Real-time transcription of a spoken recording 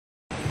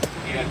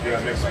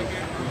that makes me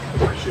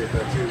appreciate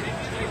that too.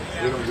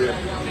 We don't get,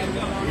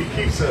 he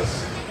keeps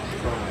us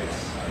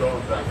from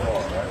going that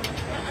far, right?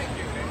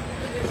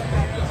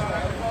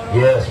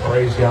 Yes,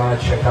 praise God,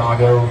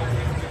 Chicago.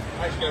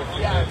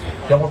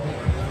 Don't.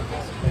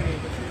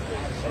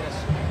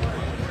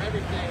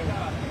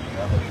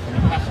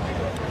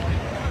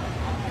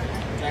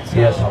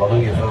 Yes,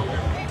 hallelujah.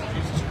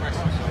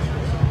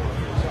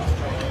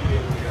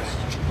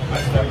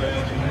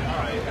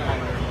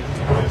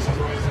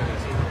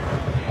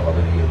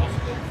 Hallelujah.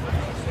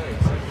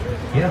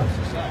 Yeah.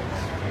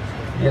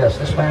 Yes,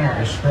 this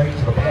banner is straight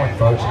to the point,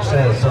 folks. It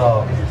says,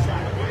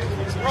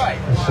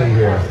 let's see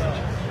here.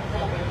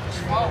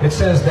 It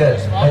says that,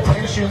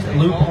 attention,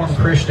 lukewarm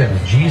Christian,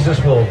 Jesus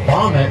will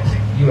vomit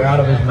you out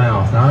of his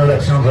mouth. Now, I know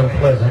that sounds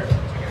unpleasant.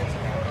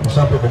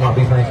 Some people might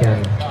be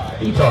thinking,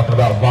 you talking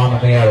about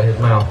vomit me out of his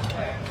mouth.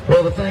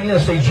 Well, the thing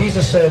is, see,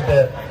 Jesus said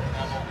that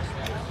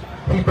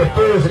he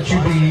prefers that you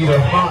be either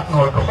hot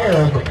nor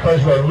cold, but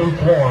because you are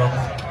lukewarm,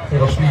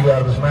 it'll spew you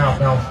out of his mouth.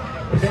 Now,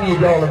 if any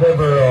of y'all have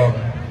ever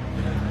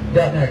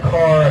gotten in a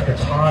car after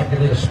it's hot, you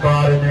leave a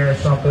Sprite in there or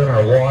something,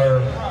 or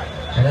water,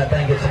 and that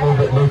thing gets a little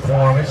bit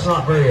lukewarm, it's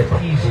not very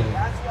appeasing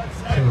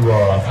to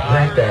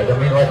drink that. I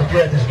mean, like if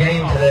you're at this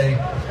game today,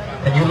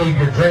 and you leave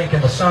your drink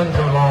in the sun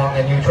too long,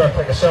 and you try to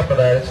take a sip of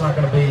that, it's not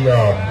going to be,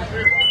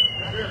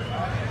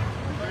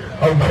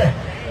 okay.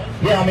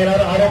 Yeah, I mean,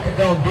 I don't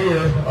condone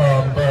beer,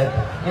 but,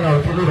 you know,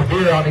 if you leave a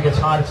beer on and it gets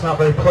hot, it's not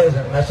very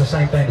pleasant, and that's the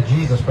same thing to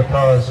Jesus,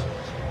 because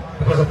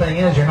the thing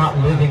is, you're not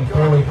living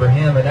fully for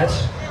him, and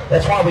that's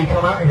why we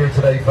come out here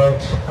today,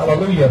 folks.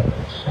 Hallelujah.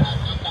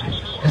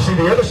 And see,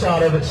 the other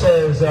side of it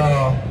says,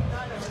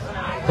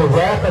 the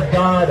wrath of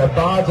God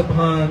abides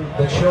upon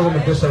the children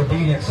of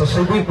disobedience. So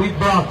see, we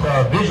brought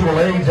visual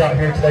aids out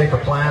here today for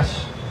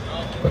class,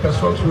 because,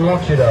 folks, we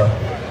want you to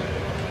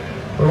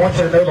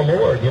know the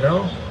Lord, you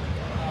know.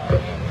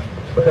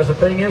 Because the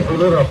thing is, we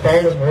live in a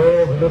fallen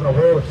world. We live in a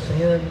world of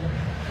sin.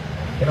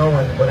 You know,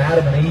 when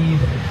Adam and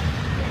Eve...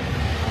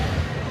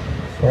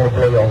 Oh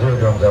boy, y'all's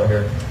eardrums out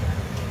here.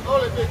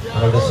 I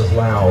know this is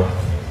loud.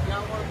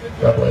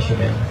 God bless you,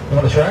 man. You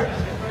want a track?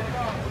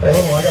 Hey,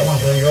 hold on, I got one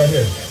for you right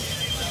here.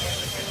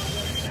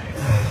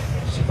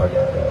 Let's see if I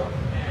got that.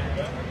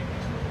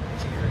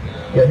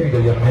 Yeah, here you go,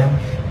 young man.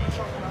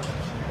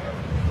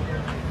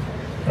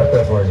 Got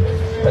that for you.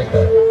 Take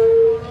that.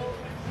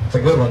 It's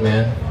a good one,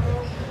 man.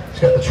 It's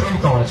got the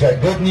truth on it. It's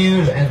got good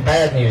news and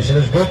bad news. So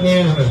there's good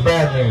news and there's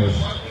bad news.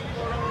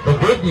 The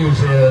good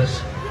news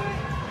is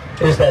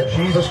that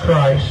Jesus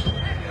Christ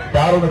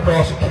died on the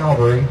cross at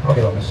Calvary. I'll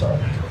get on this side.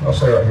 I'll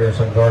stay right here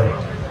so I can guard it.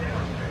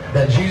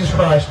 That Jesus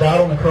Christ died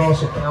on the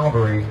cross at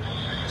Calvary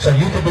so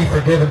you could be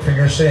forgiven for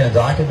your sins.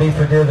 I could be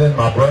forgiven.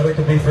 My brother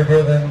could be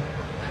forgiven.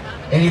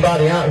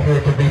 Anybody out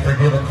here could be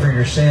forgiven for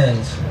your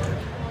sins.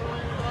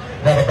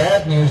 Now the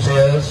bad news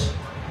is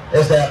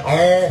that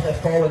all have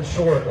fallen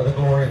short of the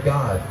glory of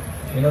God.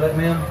 You know that,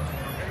 man?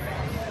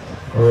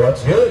 Well,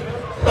 that's good.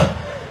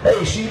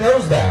 Hey, she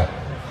knows that.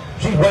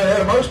 She's way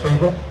ahead of most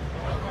people.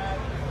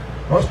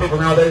 Most people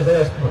nowadays,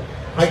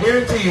 I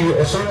guarantee you,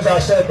 as soon as I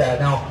said that,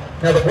 now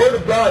the Word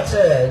of God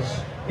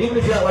says, even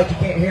if you act like you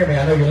can't hear me,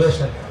 I know you're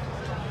listening,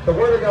 the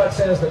Word of God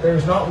says that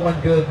there's not one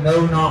good,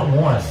 no, not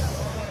one.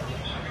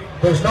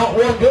 There's not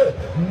one good.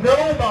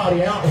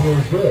 Nobody out here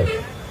is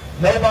good.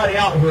 Nobody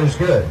out here is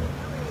good.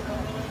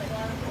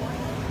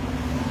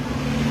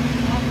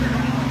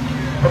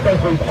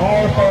 Because we've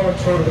all fallen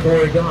short of the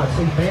glory of God.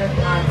 See,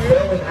 mankind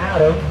fell in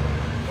Adam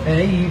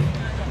and Eve,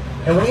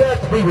 and we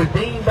have to be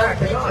redeemed back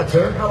to God,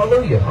 sir.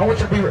 Hallelujah. I want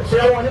you to be, see,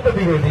 I want him to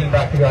be redeemed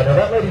back to God. Now,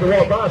 that lady that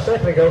walked by a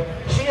second ago,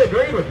 she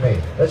agreed with me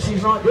that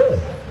she's not good.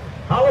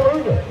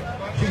 Hallelujah.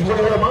 She's way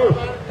ahead of most.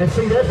 And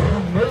see, that's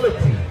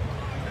humility.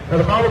 Now,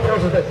 the Bible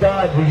tells us that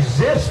God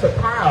resists the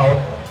proud,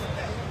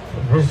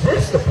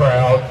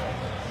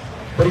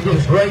 but he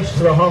gives grace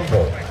to the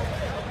humble.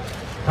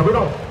 Now, we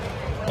don't,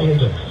 what are you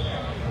doing?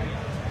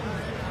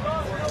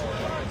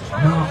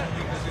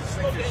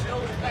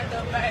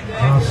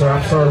 No, sir,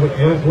 I'm sorry.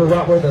 We're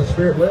right where the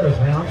Spirit led us,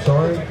 man. I'm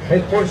sorry. Hey,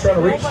 the Lord's trying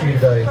to reach to you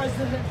today.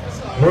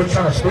 The Lord's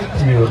trying to speak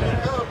to you.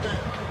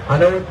 I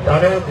know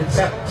it's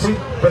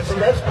see,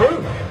 that's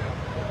proof.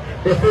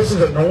 If this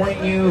is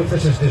annoying you, if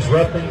this is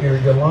disrupting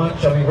your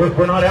lunch, I mean,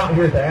 we're not out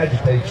here to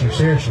agitate you,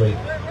 seriously.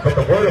 But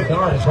the Word of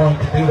God is going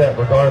to do that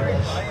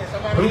regardless.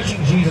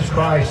 Preaching Jesus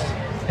Christ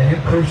and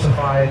Him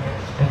crucified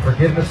and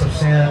forgiveness of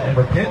sin and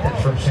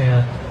repentance from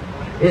sin,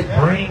 it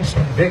brings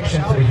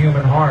conviction to the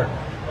human heart.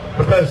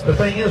 Because the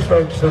thing is,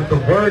 folks,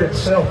 the Word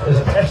itself is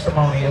a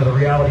testimony of the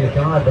reality of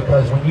God,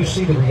 because when you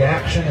see the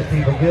reaction that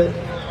people get,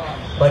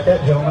 like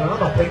that gentleman, I'm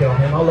not picking on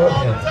him, I love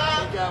him.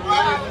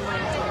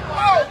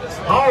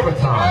 All the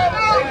time.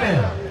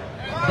 Amen.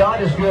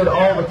 God is good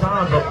all the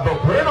time,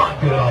 but we're not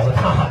good all the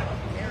time.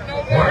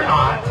 We're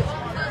not.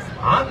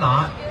 I'm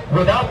not.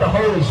 Without the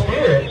Holy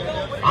Spirit,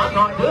 I'm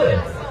not good.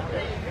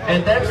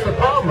 And that's the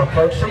problem,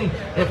 folks. See,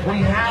 if we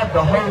have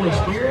the Holy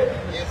Spirit,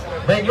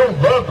 then you'll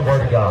love the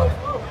Word of God.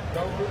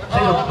 See,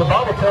 the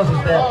Bible tells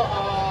us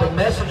that the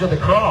message of the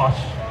cross,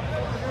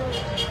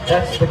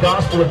 That's the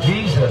gospel of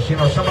Jesus. You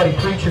know, somebody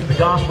preaching the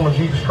gospel of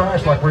Jesus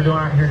Christ like we're doing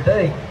out here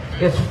today,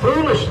 it's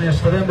foolishness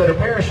to them that are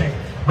perishing.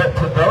 But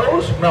to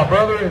those, my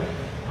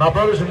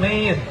brothers and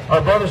me and our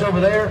brothers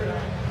over there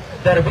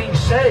that are being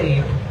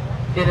saved,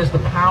 it is the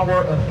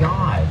power of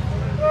God.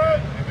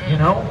 You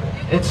know,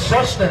 it's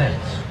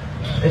sustenance.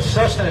 It's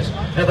sustenance.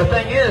 Now the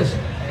thing is,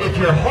 if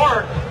your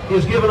heart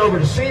is given over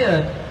to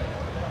sin,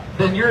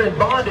 then you're in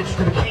bondage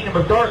to the kingdom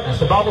of darkness.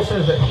 The Bible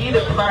says that he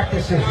that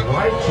practices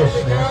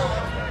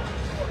righteousness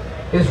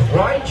is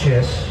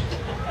righteous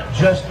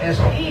just as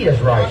he is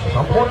righteous.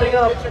 I'm pointing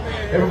up.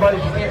 Everybody,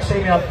 if you can't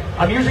see me,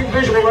 I'm using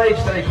visual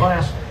aids today,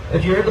 class.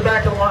 If you're in the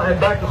back of the line,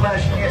 back of the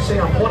class, you can't see.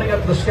 I'm pointing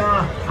up to the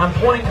sky. I'm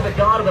pointing to the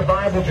God of the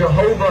Bible,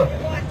 Jehovah.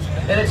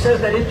 And it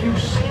says that if you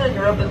sin,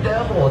 you're of the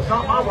devil. It's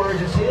not my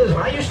words, it's his. And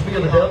I used to be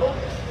of the devil.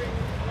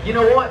 You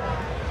know what?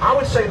 I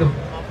would say the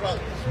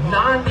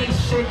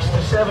 96 to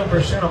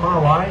 7% of my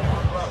life,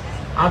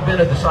 I've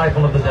been a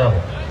disciple of the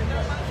devil.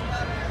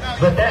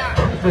 But that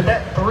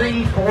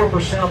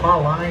 3-4% of my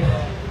life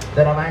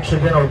that I've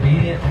actually been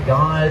obedient to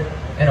God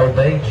and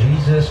obeyed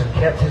Jesus and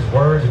kept his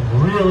words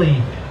and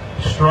really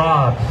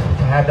strived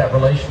to have that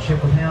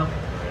relationship with him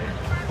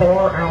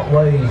far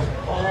outweighs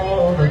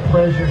all the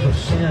pleasures of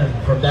sin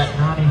from that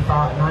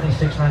 95,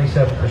 96,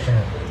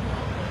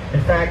 97%.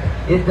 In fact,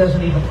 it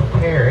doesn't even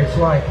compare. It's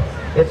like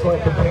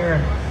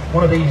comparing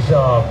one of these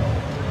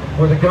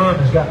where the gun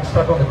has gotten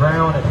stuck on the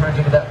ground and turns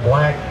into that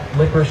black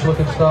licorice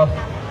looking stuff.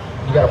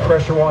 You got to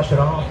pressure wash it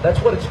off.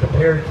 That's what it's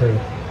compared to.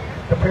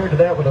 Compared to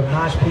that with a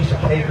nice piece of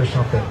cake or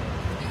something.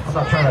 I'm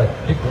not trying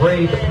to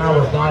degrade the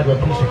power of God to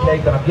a piece of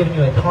cake, but I'm giving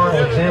you a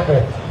carnal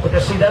example.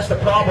 Because see, that's the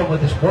problem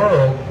with this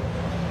world,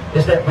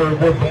 is that we're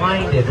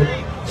blinded.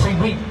 See,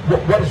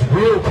 what is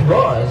real to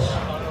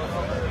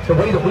us, the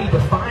way that we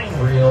define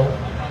real,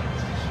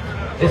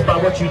 is by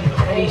what you can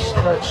taste,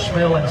 touch,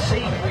 smell, and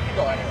see.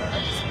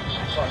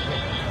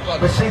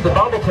 But see, the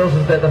Bible tells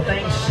us that the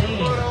things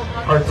seen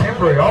are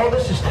temporary. All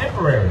this is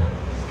temporary.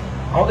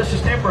 All this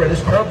is temporary.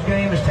 This Cubs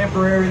game is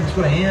temporary. It's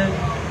going to end.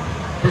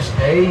 This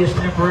day is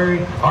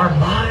temporary. Our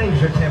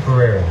lives are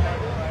temporary.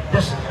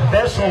 This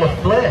vessel of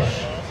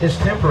flesh is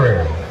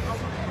temporary.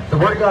 The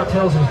Word of God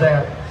tells us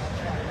that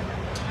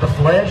the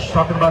flesh,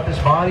 talking about this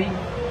body,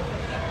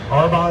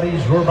 our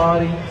bodies, your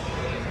body,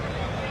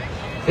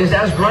 is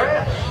as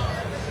grass.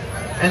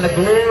 And the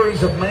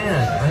glories of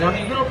man. I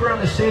mean, you look around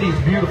the city,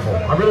 it's beautiful.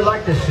 I really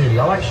like this city.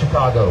 I like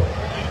Chicago.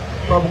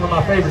 Probably one of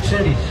my favorite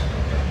cities.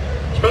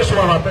 Especially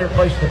one of my favorite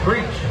places to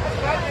preach.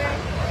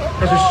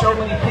 Because there's so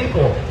many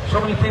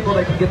people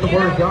that can get the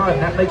Word of God,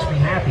 and that makes me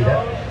happy.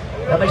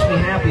 That makes me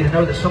happy to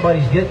know that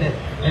somebody's getting it.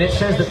 And it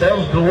says that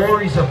those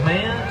glories of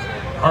man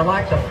are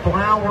like the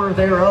flower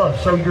thereof.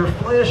 So your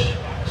flesh,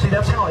 see,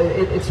 that's how,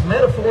 it's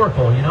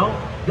metaphorical, you know?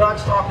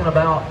 God's talking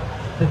about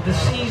that the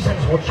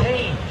seasons will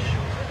change.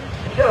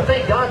 You got to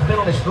think, God's been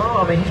on his throne.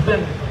 I mean,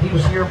 he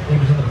was here, he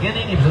was in the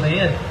beginning, he was in the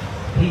end.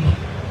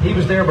 He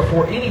was there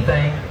before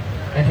anything,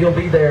 and he'll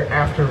be there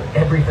after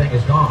everything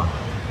is gone,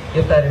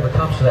 if that ever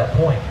comes to that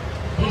point.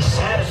 He's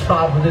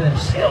satisfied within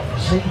himself,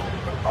 you see.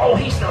 Oh,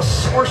 he's the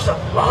source of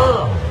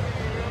love.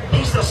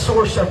 He's the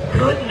source of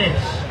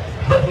goodness.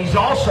 But he's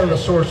also the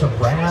source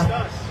of wrath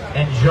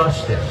and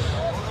justice.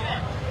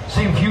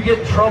 See, if you get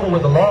in trouble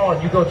with the law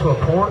and you go to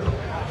a court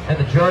and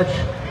the judge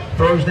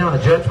throws down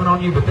a judgment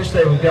on you, but this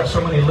day we've got so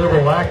many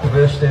liberal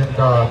activists and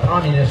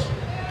communists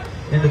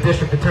in the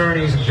district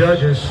attorneys and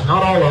judges,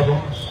 not all of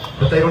them,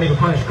 but they don't even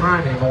punish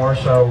crime anymore,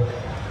 so...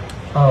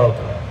 oh,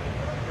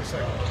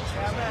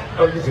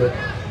 you're good.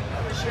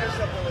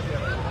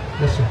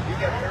 Yes, sir. You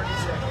got 30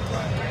 seconds.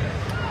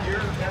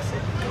 Your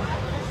message.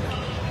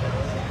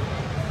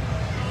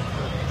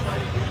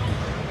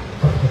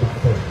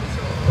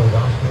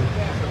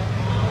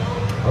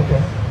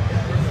 Okay.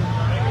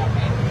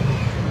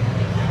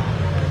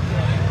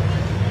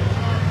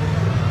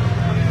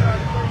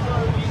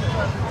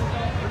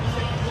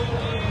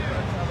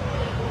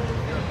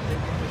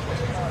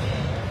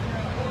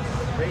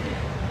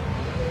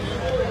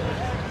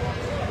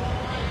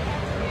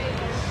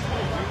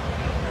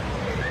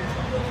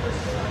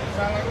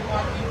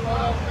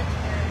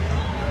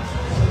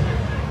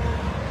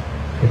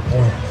 Good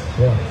point.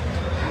 Yeah.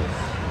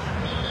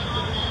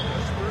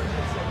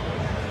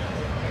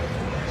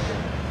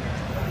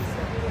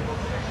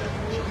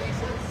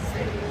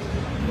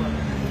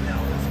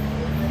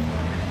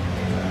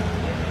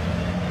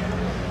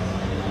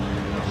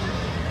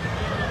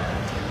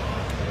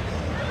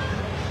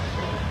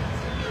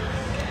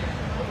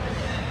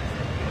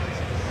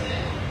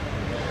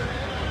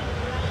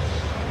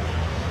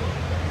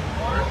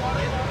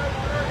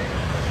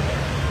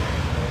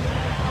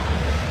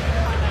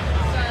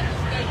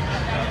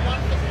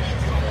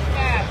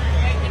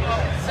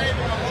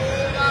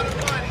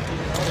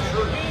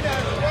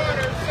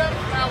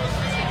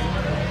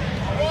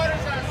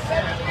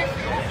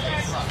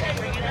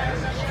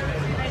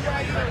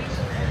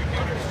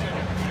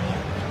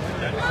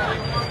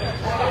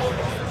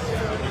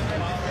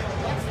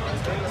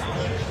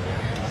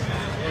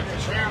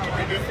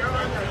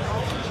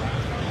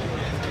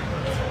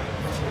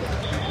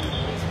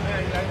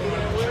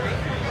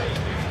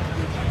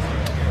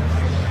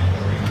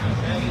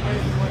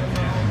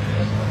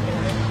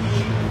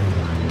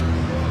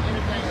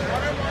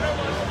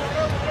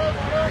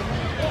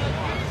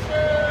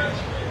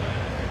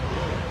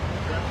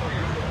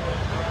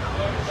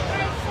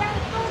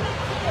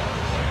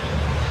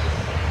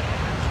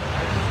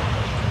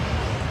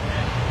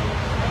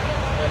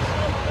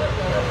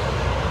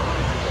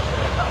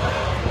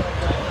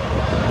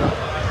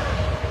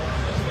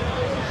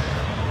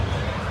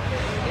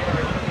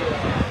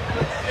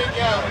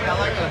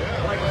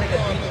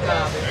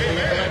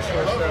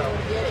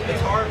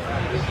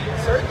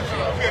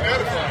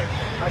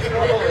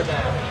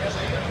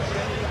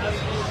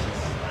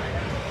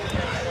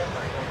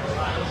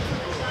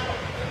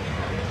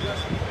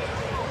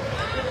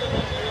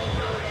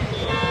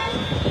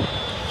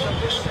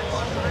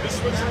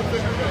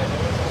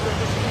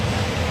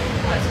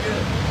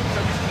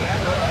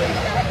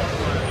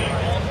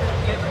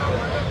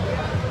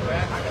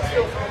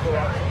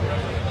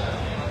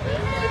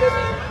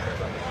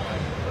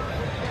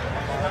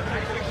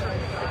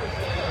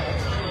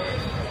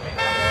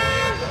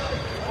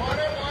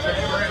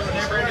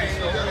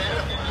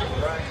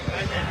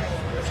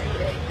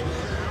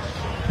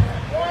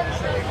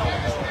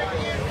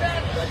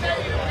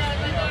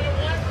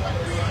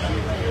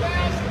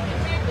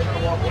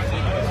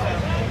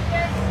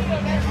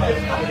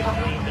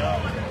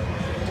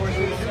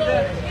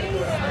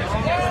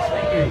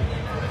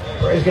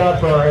 Praise God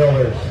for our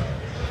elders.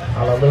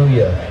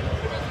 Hallelujah.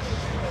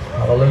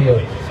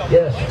 Hallelujah.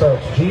 Yes,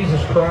 folks,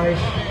 Jesus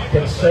Christ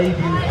can save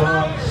you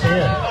from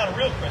sin.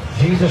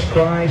 Jesus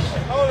Christ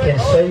can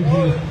save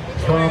you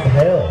from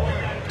hell.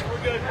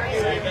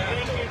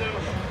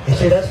 You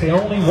see, that's the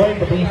only way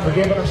to be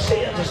forgiven of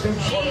sins is through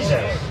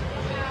Jesus.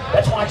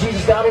 That's why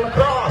Jesus died on the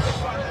cross.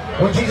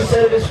 When Jesus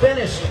said it is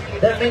finished,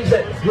 that means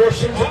that your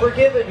sins are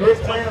forgiven. Your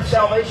plan of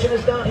salvation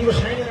is done. He was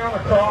hanging there on the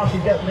cross.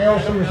 He's got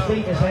nails through his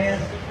feet and his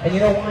hands. And you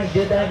know why he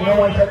did that? You know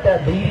why he took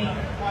that beating?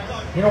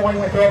 You know why he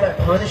went through all that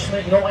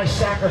punishment? You know why he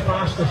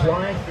sacrificed his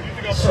life?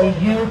 So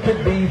you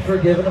could be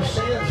forgiven of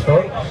sins,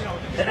 folks.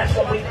 And that's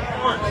what we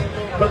want.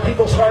 But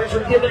people's hearts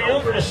are given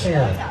over to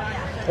sin.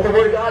 Well, the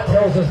Word of God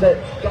tells us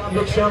that God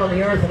looks down on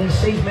the earth and He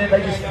sees men,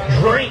 they just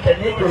drink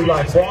iniquity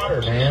like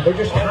water, man. They're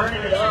just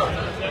turning it up.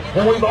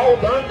 And we've all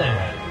done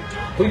that.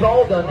 We've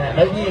all done that.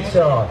 Maybe it's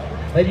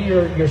maybe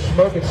you're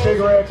smoking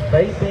cigarettes,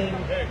 vaping.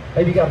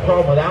 Maybe you got a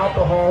problem with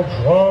alcohol,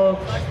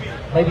 drugs.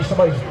 Maybe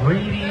somebody's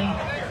greedy.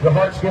 Your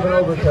heart's given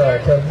over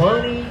to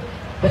money.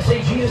 But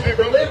see, Jesus can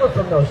deliver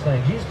from those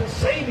things. Jesus can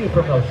save you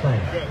from those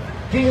things.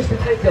 Jesus can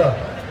take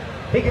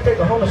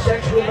a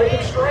homosexual and make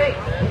him straight.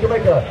 He can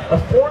make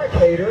a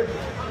fornicator,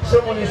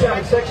 someone who's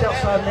having sex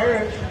outside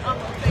marriage.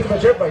 Pretty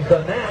much everybody's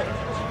done that.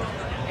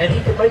 And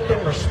he can make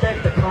them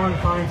respect the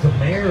confines of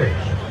marriage.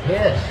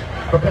 Yes.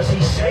 Because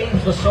he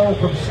saves the soul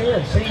from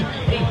sin. See,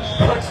 he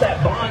cuts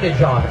that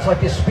bondage off. It's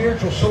like this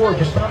spiritual sword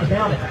just comes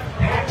down and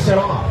hacks it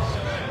off.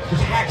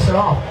 Just hacks it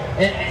off.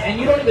 And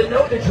you don't even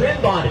know that you're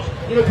in bondage.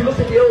 You know, if you look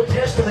at the Old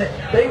Testament,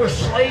 they were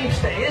slaves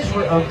to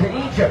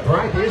Egypt,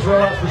 right? The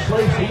Israelites were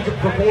slaves to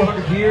Egypt for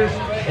 400 years.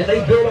 And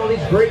they built all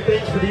these great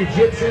things for the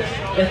Egyptians.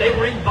 And they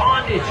were in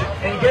bondage.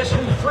 And guess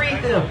who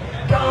freed them?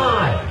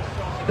 God.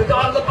 The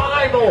God of the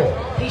Bible.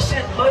 He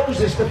sent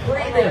Moses to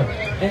free them.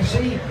 And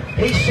see,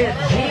 He sent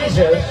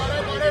Jesus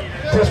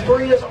to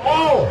free us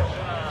all,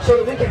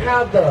 so that we can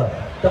have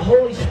the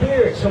Holy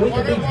Spirit, so we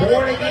can be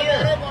born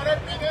again.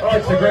 Oh,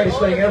 it's the greatest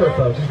thing ever,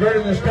 folks. It's greater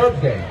than this Cubs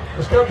game.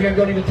 This Cubs game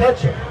don't even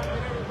touch it.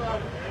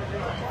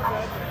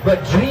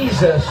 But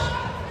Jesus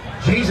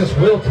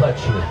will touch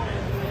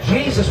you.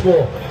 Jesus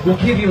will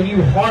give you a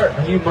new heart,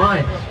 a new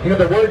mind. You know,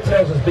 the Word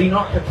tells us, be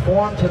not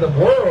conformed to the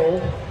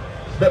world,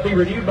 but be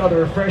renewed by the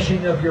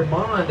refreshing of your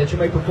mind, that you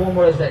may perform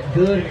what is that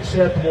good and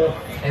acceptable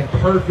and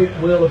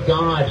perfect will of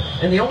God.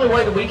 And the only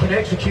way that we can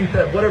execute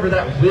that, whatever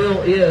that will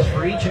is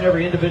for each and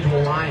every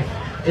individual life,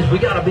 is we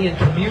got to be in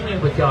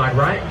communion with God,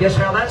 right? And guess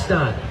how that's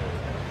done?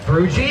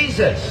 Through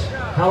Jesus.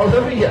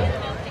 Hallelujah.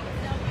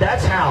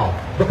 That's how.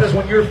 Because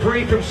when you're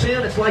free from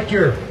sin, it's like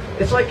you're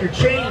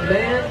chained,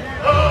 man.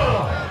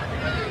 Oh.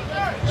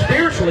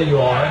 Spiritually you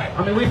are.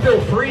 I mean, we feel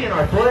free in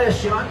our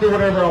flesh. You know, I can do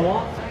whatever I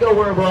want. I can go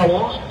wherever I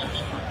want.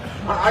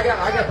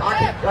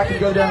 I can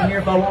go down here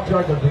if I want to.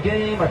 I can go to the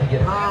game. I can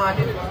get high.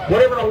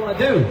 Whatever I want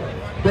to do.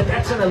 But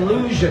that's an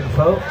illusion,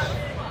 folks.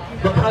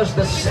 Because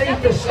the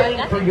safest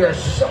thing for your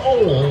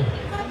soul,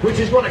 which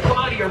is going to come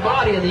out of your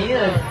body in the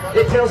end,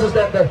 it tells us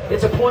that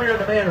it's appointed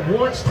unto man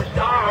once to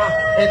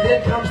die, and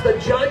then comes the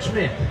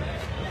judgment.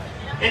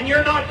 And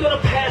you're not going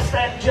to pass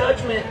that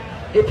judgment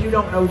if you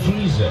don't know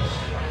Jesus.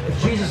 If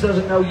Jesus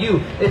doesn't know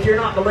you. If you're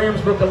not in the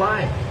Lamb's Book of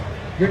Life.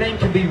 Your name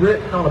can be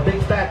written on a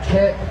big fat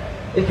check.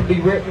 It can be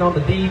written on the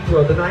deed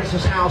to the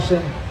nicest house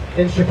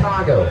in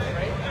Chicago.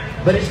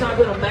 But it's not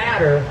going to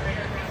matter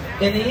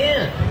in the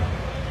end.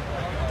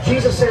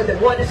 Jesus said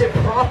that what does it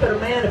profit a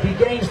man if he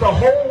gains the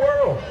whole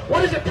world?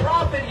 What does it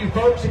profit you,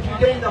 folks, if you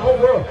gain the whole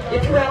world?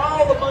 If you had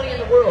all the money in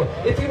the world,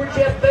 if you were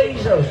Jeff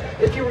Bezos,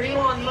 if you were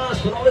Elon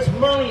Musk with all this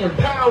money and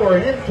power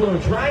and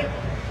influence, right?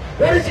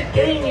 What does it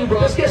gain you?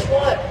 Because guess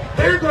what?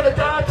 They're going to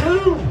die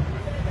too.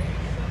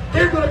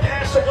 They're going to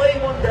pass away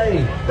one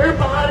day. Their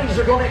bodies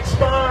are going to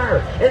expire.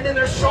 And then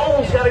their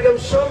souls got to go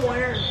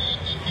somewhere.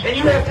 And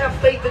you have to have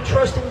faith and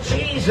trust in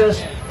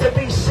Jesus to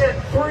be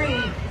set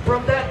free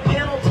from that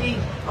penalty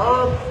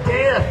of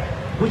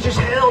death, which is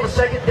hell, the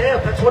second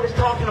death. That's what it's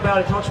talking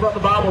about. It talks about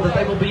in the Bible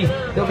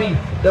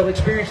that they'll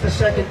experience the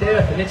second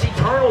death. And it's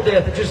eternal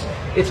death.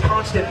 It's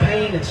constant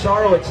pain and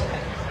sorrow.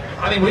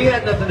 We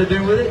had nothing to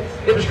do with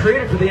it. It was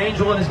created for the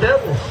angel and his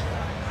devils.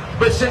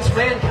 But since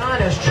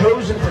mankind has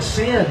chosen to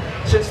sin,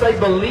 since they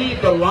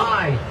believed the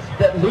lie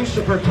that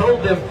Lucifer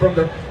told them from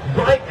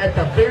right at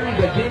the very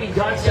beginning,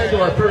 God said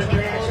to our first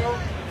parents,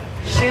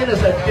 sin is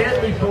a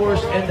deadly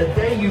force, and the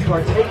day you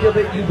partake of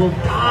it, you will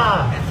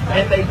die.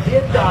 And they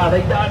did die.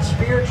 They died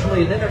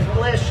spiritually, and then their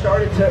flesh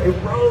started to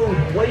erode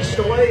and waste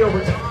away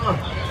over time.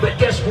 But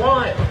guess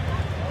what?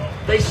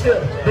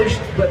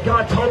 But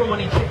God told them when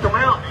He kicked them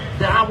out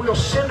that I will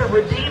send a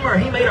Redeemer.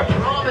 He made a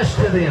promise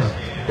to them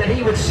that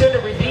He would send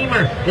a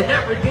Redeemer, and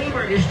that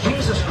Redeemer is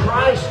Jesus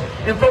Christ.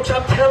 And folks,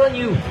 I'm telling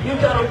you, you've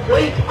got to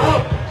wake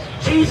up.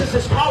 Jesus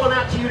is calling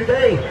out to you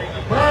today.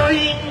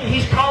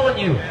 He's calling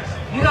you.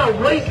 You got to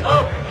wake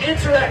up,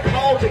 answer that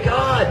call to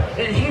God,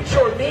 and hit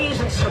your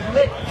knees and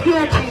submit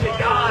guilty to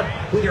God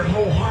with your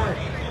whole heart.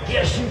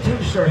 Yes, you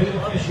too, sir. He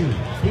loves you.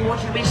 He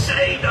wants you to be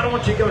saved. I don't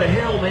want you to go to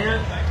hell, man.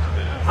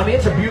 I mean,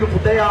 it's a beautiful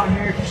day out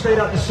here. If you stayed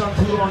out in the sun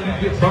too long, you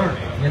get burnt,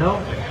 you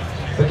know?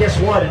 But guess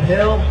what? In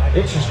hell,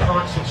 it's just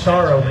constant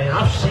sorrow, man.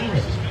 I've seen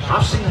it.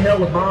 I've seen hell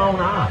with my own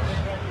eyes.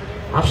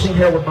 I've seen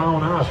hell with my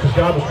own eyes because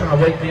God was trying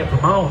to wake me up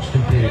from my own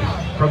stupidity,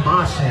 from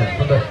my sin,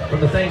 from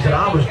the things that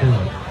I was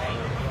doing.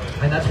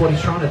 And that's what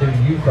He's trying to do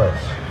to you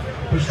folks.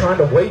 He's trying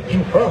to wake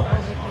you up.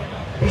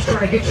 He's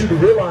trying to get you to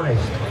realize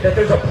that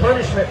there's a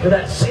punishment for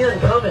that sin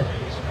coming.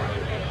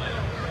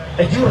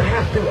 And you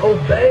have to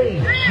obey.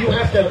 You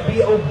have to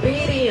be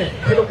obedient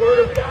to the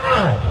Word of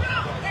God.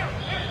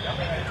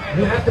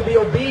 You have to be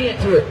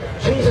obedient to it.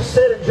 Jesus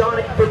said in John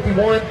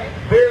 8:51,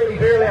 "Verily,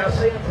 verily, I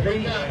say unto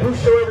thee,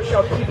 whosoever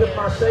shall keep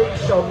my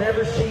sayings shall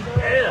never see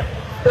death."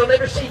 They'll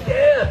never see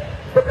death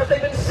because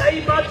they've been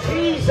saved by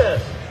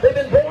Jesus. They've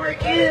been born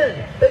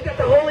again. They've got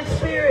the Holy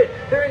Spirit.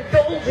 They're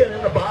indulgent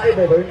in the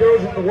Bible. They're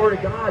indulgent in the Word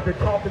of God. They're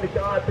talking to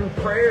God through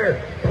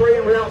prayer,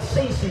 praying without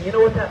ceasing. You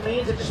know what that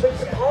means? It just means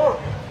to talk.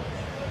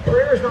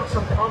 Prayer is not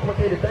some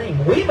complicated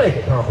thing. We make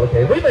it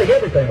complicated. We make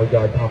everything with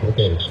God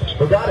complicated.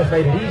 But God has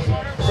made it easy.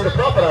 So the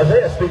prophet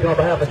Isaiah, speaking on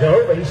behalf of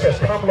Jehovah, he says,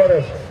 "Come, let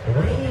us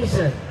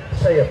reason,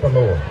 saith the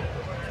Lord."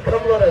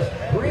 Come, let us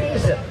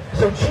reason.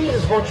 So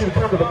Jesus wants you to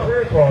come to the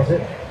prayer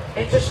closet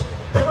and just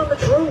tell Him the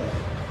truth.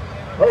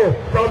 Oh,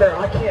 Father,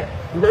 I can't.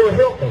 Lord,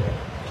 help me.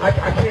 I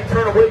can't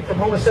turn away from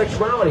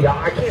homosexuality.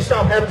 I can't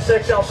stop having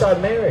sex outside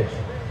marriage.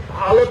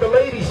 I love the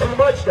ladies too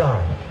much,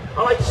 God.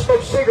 I like to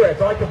smoke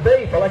cigarettes. I like to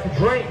vape. I like to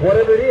drink.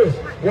 Whatever it is.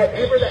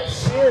 Whatever that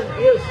sin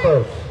is,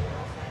 folks.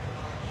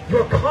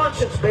 Your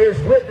conscience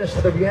bears witness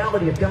to the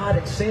reality of God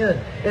and sin.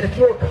 And if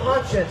your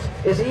conscience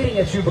is eating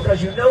at you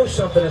because you know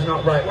something is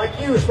not right, like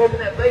you smoking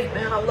that vape,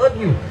 man, I love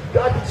you.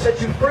 God can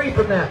set you free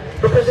from that.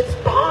 Because it's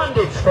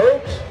bondage,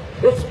 folks.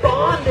 It's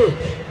bondage.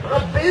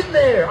 I've been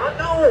there. I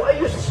know. I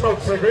used to smoke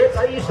cigarettes.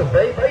 I used to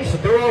vape. I used to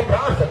do all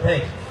kinds of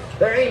things.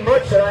 There ain't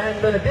much that I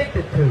haven't been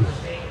addicted to.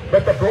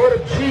 But the blood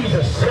of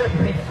Jesus set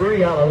me free.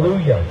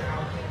 Hallelujah.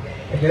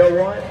 And you know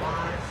what?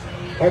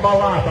 All my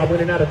life, I went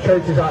in and out of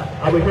churches.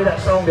 I would hear that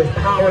song, "There's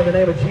power in the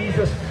name of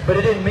Jesus," but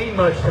it didn't mean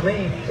much to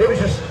me. It was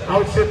just, I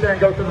would sit there and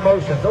go through the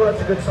motions. Oh,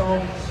 that's a good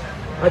song.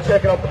 I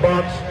check it off the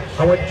box.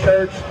 I went to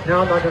church.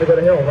 Now I'm not going to go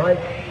to hell, right?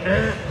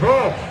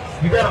 Wrong.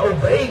 You got to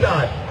obey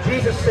God.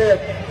 Jesus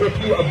said,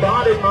 "If you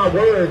abide in my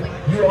word,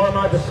 you are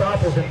my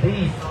disciples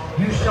indeed.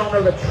 You shall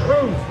know the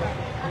truth,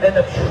 and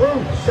the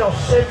truth shall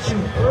set you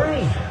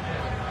free."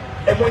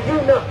 And when you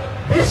know,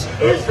 this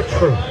is the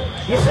truth.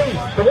 You see,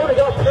 the Word of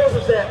God tells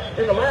us that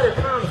in the latter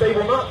times they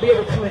will not be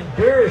able to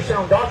endure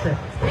sound doctrine.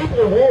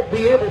 People won't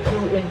be able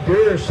to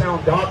endure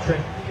sound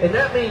doctrine. And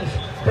that means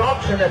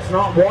doctrine that's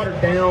not watered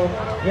down.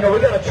 You know, we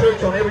got a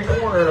church on every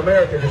corner in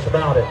America just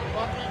about it.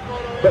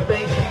 But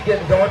things keep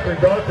getting darker and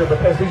darker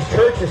because these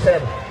churches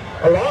have,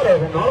 a lot of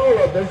them, not all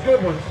of them, there's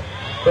good ones,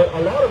 but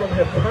a lot of them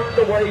have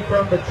turned away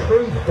from the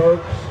truth,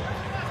 folks.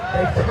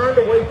 They've turned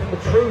away from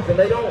the truth, and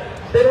they don't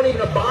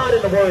even abide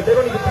in the Word. They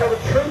don't even tell the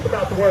truth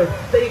about the Word.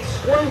 They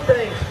exclude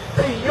things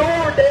to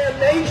your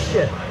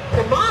damnation,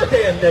 to my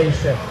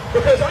damnation.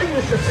 Because I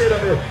used to sit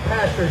under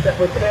pastors that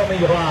would tell me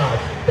lies,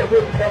 that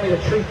wouldn't tell me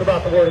the truth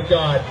about the Word of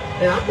God.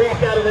 And I'd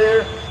walk out of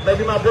there,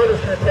 maybe my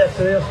brothers can attest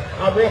to this,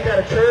 I'd walk out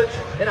of church,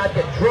 and I'd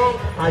get drunk,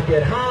 I'd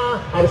get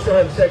high, I was still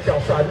having sex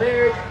outside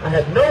marriage, I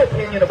had no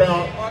opinion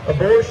about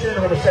abortion,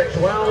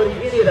 homosexuality,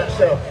 any of that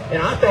stuff.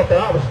 And I thought that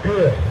I was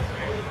good.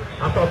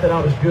 I thought that I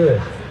was good.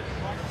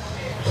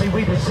 See,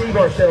 we deceive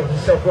ourselves in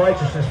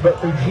self-righteousness, but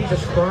through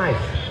Jesus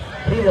Christ,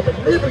 He will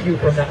deliver you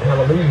from that.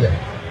 Hallelujah.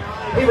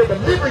 He will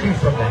deliver you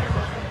from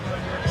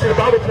that. See, the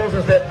Bible tells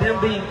us that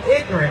them being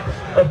ignorant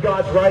of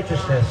God's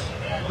righteousness,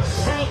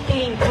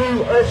 seeking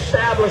to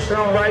establish their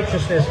own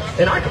righteousness.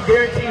 And I can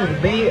guarantee you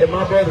that me and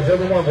my brothers,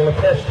 everyone will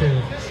attest to,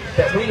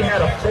 that we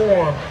had a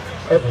form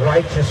of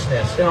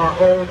righteousness in our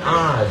own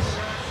eyes.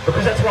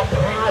 Because that's what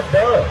pride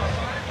does.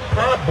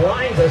 Pride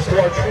blinds us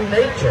to our true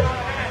nature.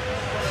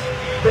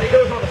 But He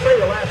goes on to say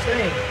the last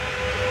thing,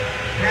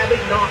 having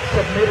not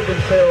submitted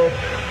themselves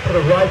to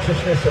the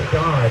righteousness of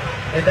God.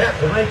 And that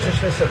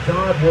righteousness of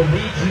God will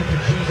lead you to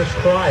Jesus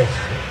Christ.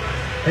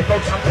 And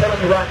folks, I'm telling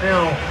you right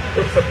now,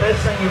 it's the best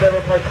thing you've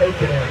ever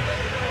partaken in.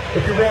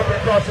 If you're walking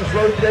across this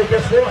road today,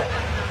 guess what?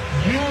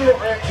 You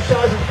are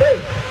exercising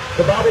faith.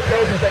 The Bible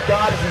tells us that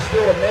God has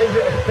instilled a measure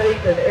of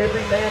faith in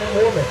every man and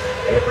woman.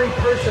 Every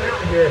person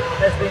out here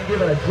has been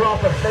given a drop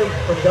of faith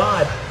from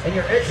God, and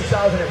you're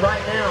exercising it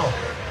right now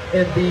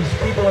in these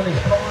people in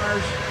these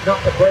cars, not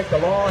to break the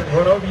law and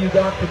run over you,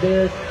 God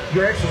forbid.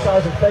 You're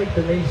exercising faith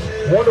in these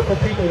wonderful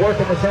people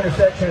working this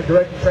intersection and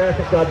directing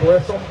traffic. God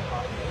bless them.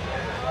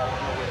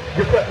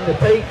 You're putting the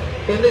faith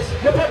in this.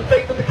 You're putting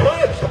faith in the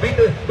Cubs to beat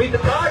the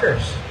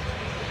Tigers.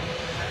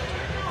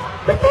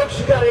 But folks,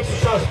 you got to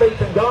exercise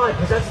faith in God,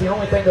 because that's the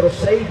only thing that'll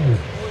save you.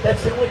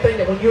 That's the only thing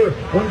that when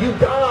you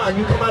die and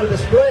you come out of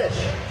this flesh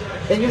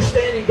and you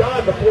stand in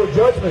God before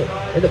judgment,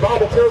 and the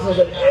Bible tells us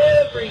that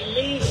every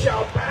knee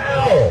shall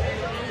bow,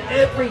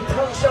 every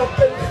tongue shall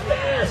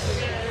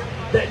confess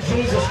that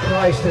Jesus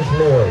Christ is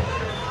Lord.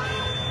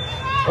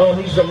 Oh,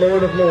 He's the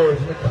Lord of Lords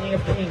and the King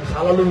of Kings.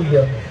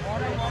 Hallelujah.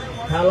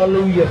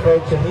 Hallelujah,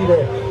 folks. And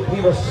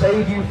He will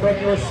save you from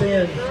your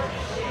sins.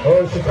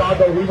 Oh,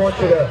 Chicago, we want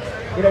you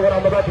to, you know what,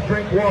 I'm about to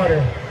drink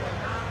water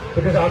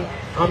because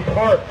I'm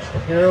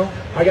parched, you know.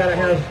 I got to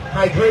have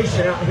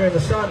hydration out here in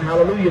the sun,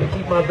 hallelujah, to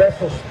keep my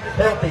vessels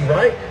healthy,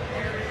 right?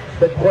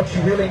 But what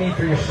you really need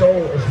for your soul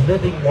is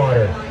living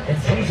water.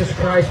 And Jesus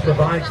Christ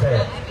provides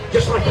that.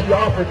 Just like He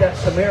offered that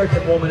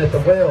Samaritan woman at the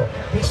well.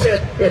 He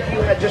said, if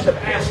you had just have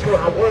asked who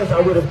I was,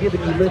 I would have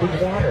given you living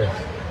water.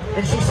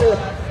 And she said,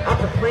 I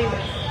proclaim,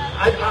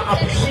 I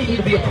perceive you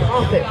to be a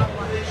prophet.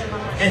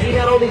 And He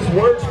had all these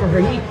words for her.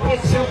 He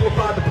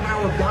exemplified the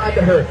power of God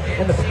to her.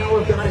 And the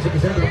power of God is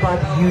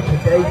exemplified to you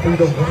today through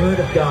the Word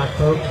of God,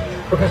 folks.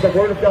 Because the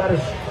Word of God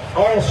is,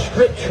 all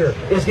Scripture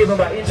is given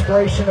by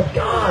inspiration of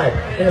God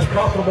and is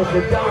profitable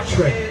for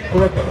doctrine,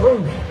 for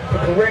reproof, for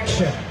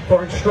correction,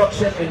 for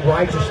instruction in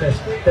righteousness,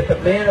 that the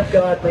man of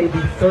God may be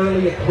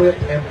thoroughly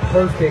equipped and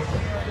perfect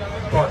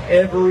for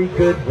every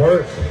good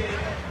work.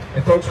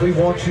 And folks, we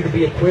want you to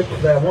be equipped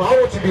for that. Well, I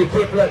want you to be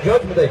equipped for that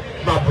Judgment Day.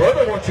 My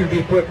brother wants you to be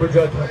equipped for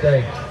Judgment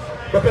Day.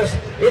 Because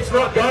it's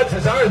not God's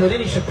desire that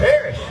any should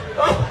perish.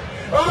 Oh,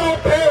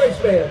 don't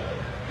perish, man.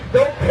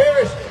 Don't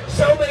perish.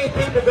 So many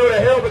people go to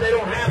hell, but they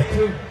don't have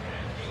to.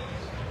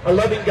 A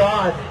loving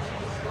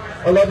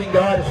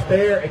God is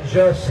fair and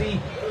just. See,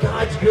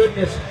 God's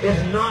goodness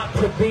is not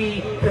to be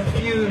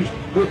confused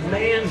with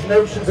man's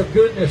notions of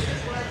goodness.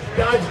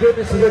 God's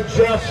goodness is a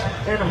just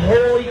and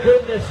holy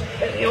goodness.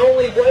 And the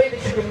only way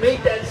that you can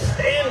meet that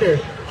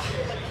standard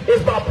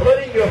is by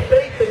putting your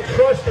faith and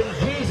trust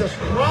in Jesus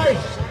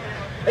Christ.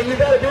 And you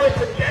got to do it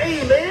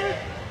today, man.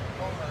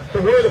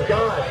 The Word of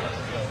God.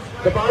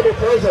 The Bible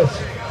tells us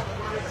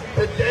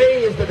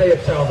today is the day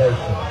of salvation.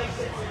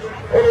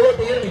 Oh, don't let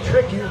the enemy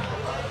trick you.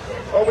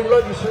 Oh, we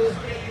love you, son.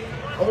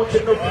 I want you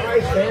to know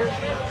Christ, man.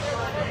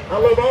 I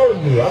love all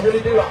of you. I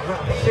really do.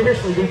 I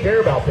seriously do care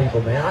about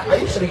people, man. I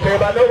used to didn't care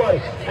about nobody.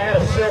 I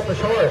had a selfish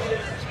heart.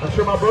 I'm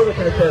sure my brother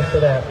can attest to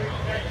that.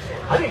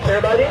 I didn't care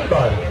about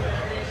anybody.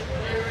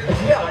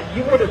 And yeah,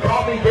 you would have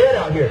caught me dead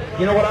out here.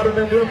 You know what I'd have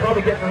been doing?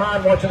 Probably getting high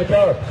and watching the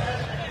Cubs.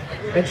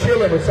 And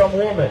chilling with some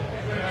woman.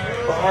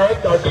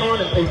 Or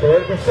conning people.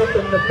 There's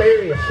something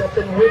nefarious,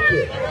 something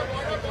wicked.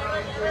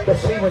 But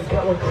see, when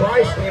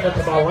Christ came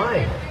into my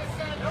life,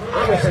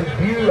 I was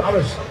imbued, I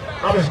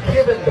was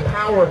given the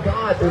power of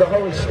God through the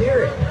Holy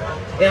Spirit.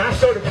 And I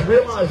started to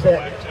realize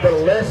that the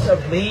less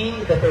of me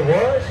that there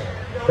was,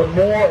 the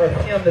more of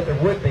Him that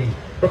there would be.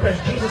 Because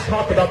Jesus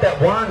talked about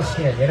that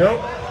wineskin, you know?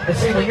 And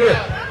see,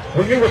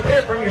 when you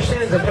repent from your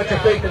sins and put your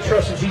faith and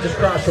trust in Jesus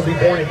Christ, you'll be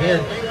born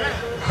again.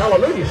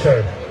 Hallelujah,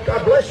 sir.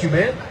 God bless you,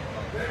 man.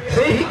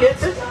 See, he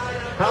gets it.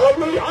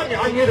 Hallelujah.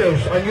 I knew there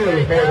was more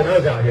than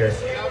us out here.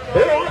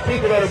 There are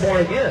people that are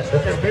born again,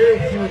 but they're very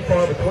few and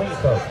far between,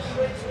 folks.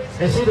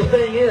 And see, the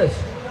thing is,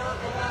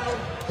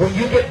 when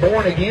you get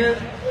born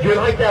again, you're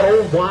like that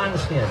old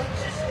wineskin.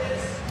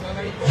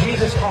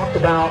 Jesus talked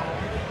about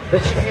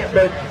that you can't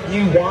put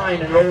new wine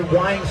in an old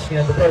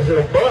wineskin because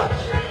it'll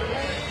bust.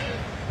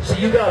 So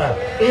you got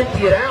to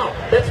empty it out.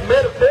 That's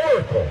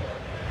metaphorical.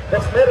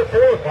 That's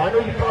metaphorical. I know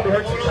you've probably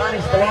heard some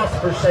Chinese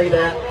philosophers say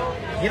that.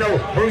 You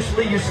know, Bruce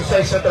Lee used to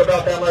say something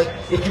about that, like,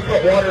 if you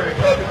put water in a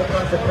cup, it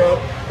becomes a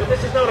cup. But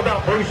this is not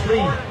about Bruce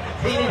Lee.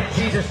 He needed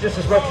Jesus just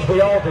as much as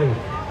we all do.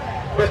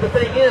 But the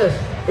thing is,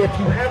 if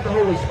you have the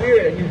Holy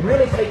Spirit and you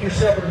really take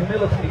yourself in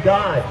humility to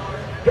God,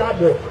 God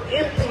will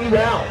empty you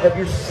out of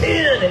your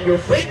sin and your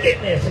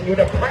wickedness and your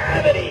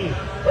depravity.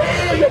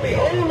 Oh, you'll be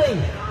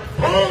holy,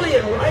 holy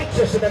and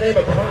righteous in the name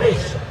of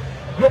Christ.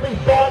 You'll be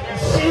bought and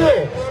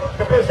sealed,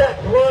 because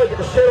that blood that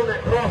was shed on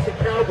that cross at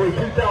Calvary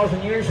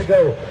 2,000 years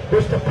ago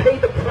was to pay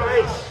the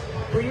price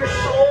for your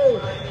soul,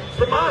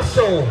 for my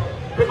soul,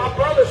 for my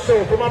brother's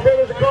soul, for my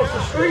brothers across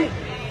the street.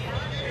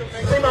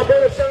 See, my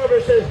brother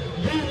Salvador says,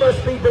 you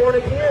must be born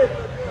again.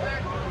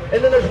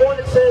 And then there's one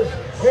that says,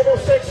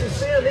 homosexual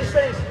sin. These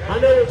things, I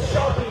know it's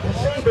shocking to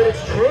see, but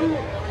it's true.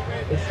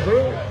 It's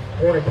true.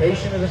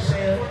 Fornication is a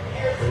sin.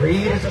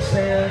 Greed is a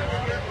sin.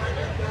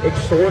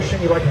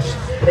 Extortion, you like to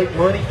take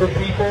money from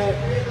people.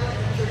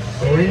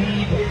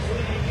 Greed,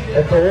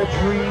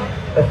 adultery,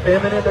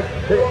 effeminate.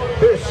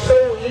 It's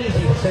so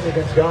easy to sin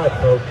against God,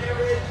 folks.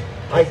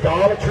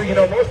 Idolatry, you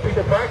know, most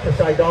people practice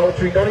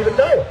idolatry, don't even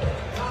know it.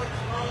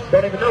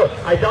 Don't even know it.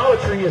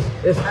 Idolatry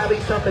is having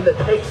something that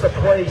takes the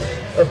place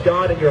of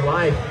God in your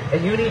life,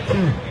 and you need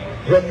to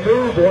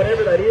remove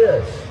whatever that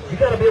is. You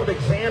got to be able to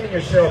examine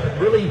yourself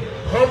and really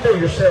humble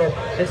yourself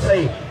and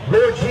say,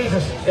 Lord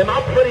Jesus, am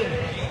I putting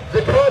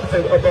the Cubs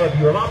above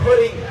you? Am I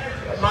putting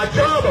my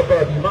job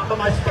above you?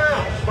 My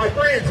spouse, my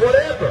friends,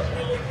 whatever?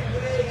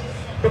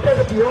 Because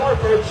if you are,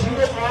 folks, you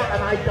are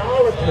an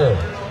idolater.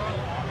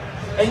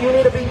 And you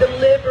need to be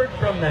delivered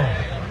from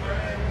that.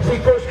 See,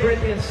 1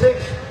 Corinthians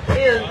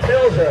 6:10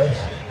 tells us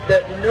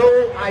that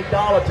no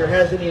idolater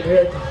has any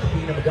inheritance in the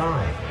kingdom of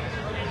God.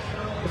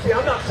 You see,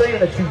 I'm not saying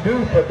that you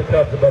do put the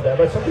Cubs above that,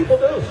 but some people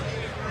do.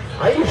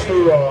 I used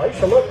to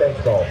love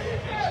baseball.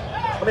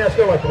 I mean, I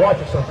still like to watch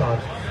it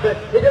sometimes. But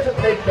it doesn't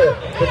take the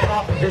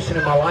top position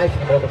in my life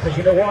anymore, because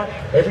you know what?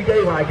 Every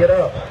day when I get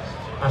up,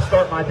 I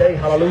start my day,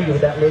 hallelujah,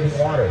 with that living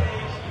water.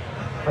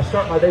 I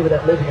start my day with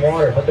that living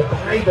water, but the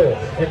Bible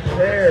and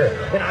prayer,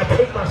 and I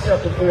take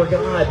myself before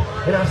God,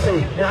 and I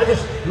say, and I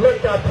just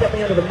let God put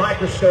me under the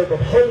microscope of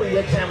holy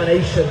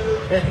examination,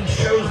 and He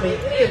shows me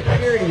any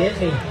impurity in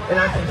me, and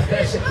I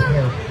confess it to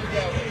Him.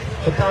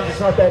 Sometimes it's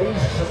not that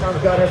easy.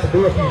 Sometimes God has to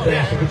do a few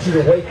things to get you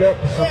to wake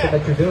up to something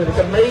that you're doing. It's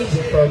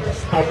amazing,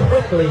 folks, how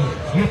quickly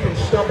you can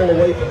stumble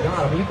away from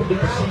God. I mean, you can be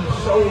deceived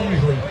so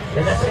easily,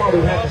 and that's why we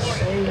have to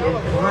stay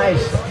in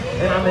Christ.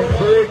 And I'm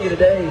imploring you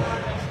today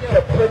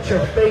to put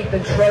your faith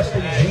and trust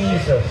in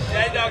Jesus,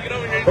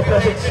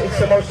 because it's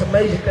the most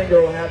amazing thing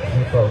that will happen to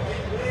you,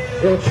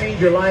 folks. It will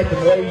change your life in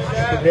ways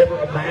that you could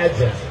never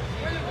imagine.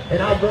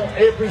 And I want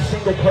every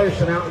single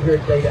person out here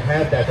today to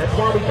have that. That's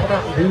why we come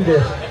out and do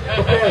this.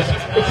 Because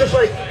it's just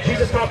like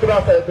Jesus talked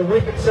about the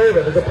wicked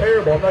servant. There's a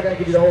parable. I'm not going to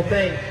give you the whole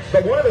thing.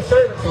 But one of the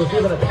servants was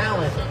given a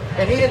talent,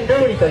 and he didn't do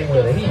anything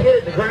with it. He hid it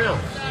in the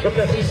ground.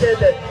 Because he said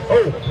that,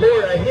 oh,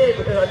 Lord, I hid it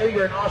because I knew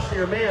you're an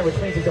austere man,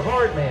 which means he's a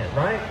hard man,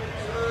 right?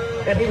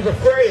 And he was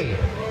afraid.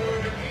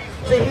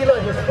 See, he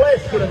let his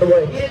flesh get in the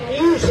way. He didn't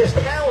use his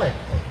talent.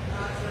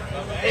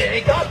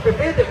 And God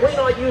forbid that we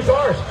not use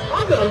ours.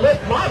 I'm going to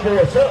lift my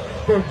voice up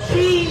for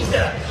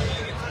Jesus.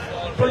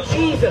 For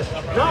Jesus,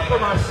 not for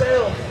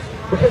myself.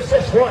 Because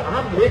guess what?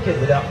 I'm wicked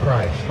without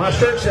Christ. My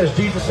shirt says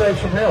Jesus saves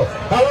from hell.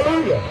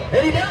 Hallelujah.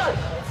 And He does.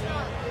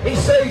 He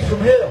saves from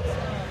hell.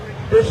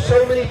 There's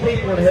so many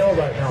people in hell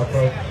right now,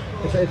 folks.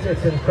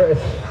 It's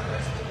incredible.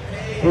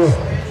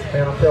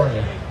 Man, I'm telling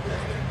you.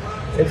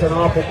 It's an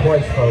awful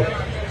place, folks.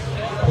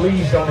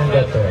 Please don't end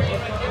up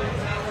there.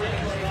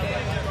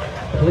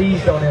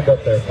 Please don't end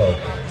up there, folks.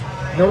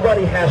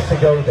 Nobody has to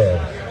go there.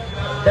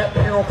 That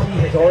penalty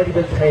has already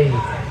been paid.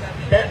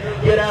 That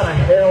get out of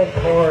hell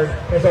card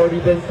has already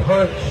been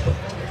punched.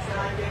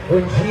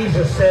 When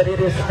Jesus said, "It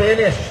is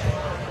finished,"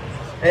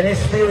 and His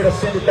Spirit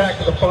ascended back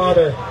to the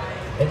Father,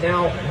 and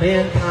now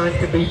mankind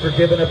can be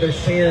forgiven of their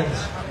sins.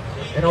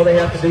 And all they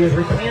have to do is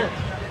repent.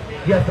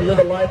 You have to live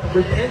a life of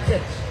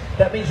repentance.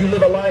 That means you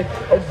live a life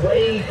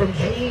away from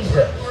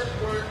Jesus.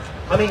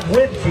 I mean,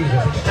 with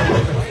Jesus.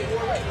 Excuse me.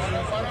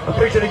 I'm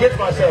preaching against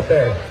myself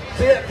there.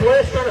 See that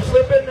flesh trying to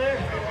slip in there?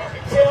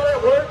 See how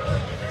that works?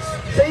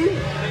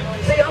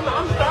 See,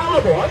 I'm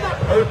fallible. I'm not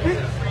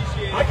perfect.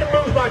 I can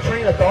lose my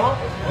train of thought.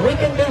 We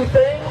can do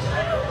things.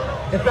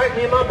 In fact,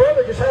 me and my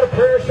brother just had a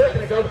prayer a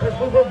second ago because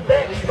we were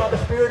vexed by the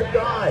Spirit of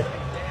God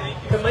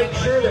to make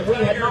sure that we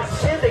had not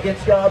sinned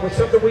against God with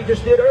something we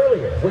just did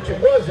earlier, which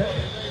it wasn't.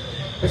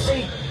 But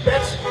see,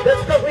 that's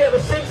because we have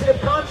a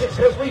sensitive conscience,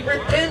 because we've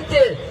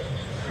repented.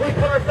 We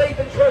put our faith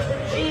and trust in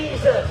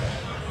Jesus.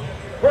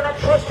 We're not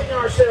trusting in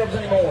ourselves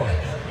anymore.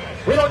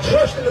 We don't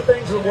trust in the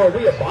things of the world.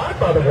 We abide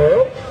by the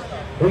world.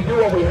 We do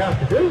what we have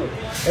to do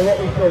and what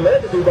we feel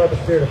led to do by the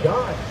Spirit of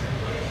God.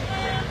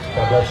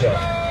 God bless you.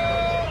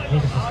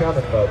 Jesus is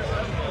coming, folks.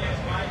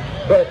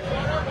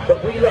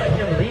 But we let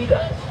Him lead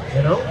us,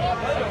 you know?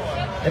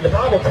 And the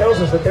Bible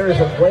tells us that there is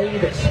a way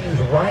that seems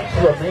right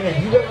to a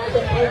man. You realize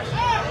that,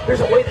 folks?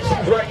 There's a way that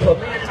seems right to a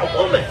man and a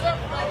woman.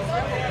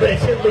 But it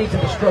still leads to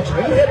destruction.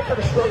 Are you headed for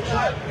destruction?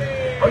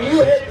 Are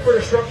you headed for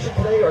destruction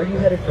today, or are you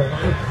headed for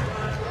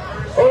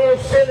life? Oh,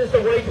 sin is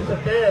the wages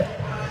of death,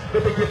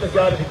 but the gift of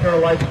God is eternal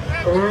life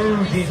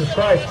through Jesus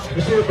Christ.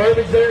 You see the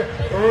verbiage there?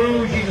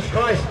 Through Jesus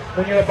Christ.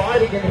 When you're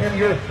abiding in Him,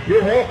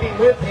 you're walking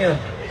with Him.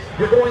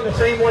 You're going the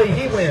same way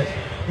He went.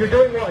 You're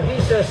doing what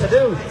He says to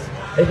do.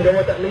 And you know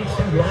what that leads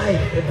to?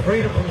 Life and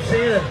freedom from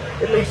sin.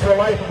 It leads to a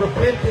life of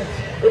repentance.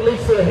 It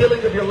leads to the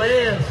healing of your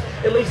lands.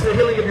 It leads to the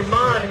healing of your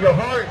mind and your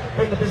heart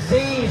from the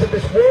disease of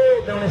this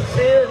world known as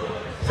sin.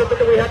 Something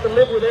that we have to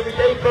live with every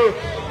day, folks.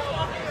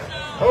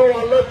 Oh,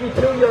 I love you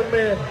too, young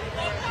man.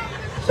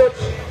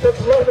 Such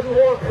love and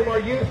warmth from our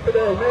youth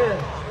today, man.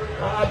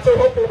 I'm so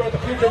hopeful about the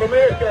future of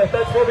America.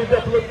 That's what we've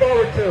got to look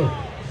forward to.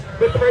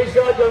 But praise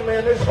God, young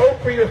man, there's hope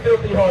for your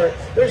filthy heart.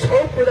 There's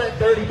hope for that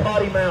dirty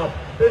potty mouth.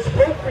 There's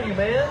hope for you,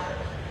 man.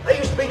 I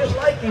used to be just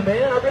like you,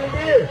 man. I really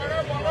did.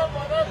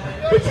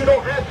 But you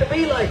don't have to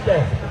be like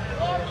that.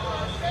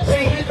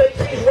 See, he thinks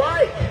he's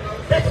right.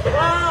 That's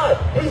pride.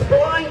 He's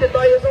blinded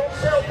by his own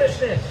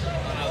selfishness.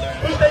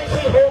 He thinks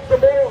he holds the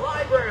moral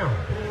high ground.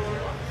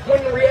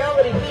 When in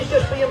reality, he's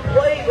just being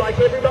played like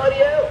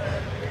everybody else.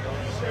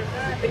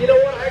 And you know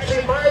what? I actually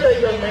admire that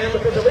young man,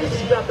 because at least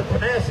he's got the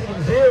tenacity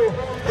and zeal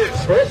to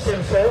express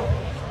himself.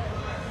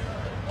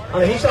 I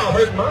mean, he's not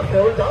hurting my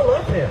feelings. I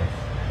love him.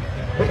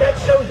 But that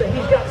shows that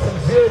he's got some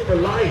zeal for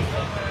life.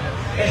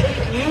 And he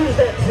can use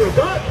that zeal.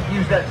 God can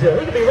use that zeal.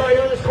 He can be right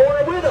here in this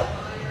corner with us.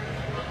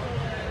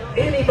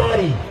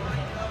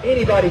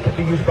 Anybody can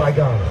be used by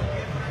God.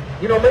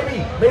 You know,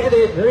 maybe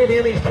the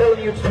enemy's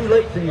telling you it's too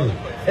late for you.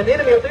 And the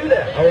enemy will do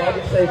that. Oh, I'll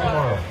get saved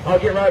tomorrow. I'll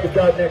get right with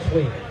God next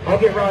week. I'll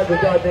get right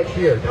with God next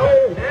year.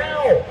 No,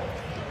 now.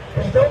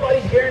 Because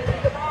nobody's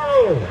guaranteed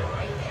tomorrow.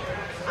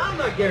 I'm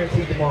not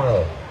guaranteed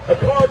tomorrow. A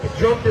car could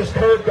jump this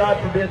curve,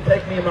 God forbid,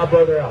 take me and my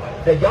brother out.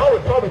 Now, y'all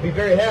would probably be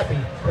very happy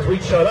because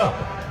we'd shut up.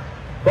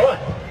 But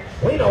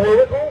we know where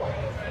we're going.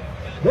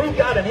 We've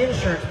got an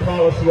insurance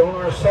policy on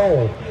our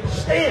soul,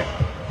 stamped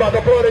by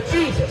the blood of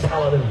Jesus.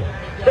 Hallelujah.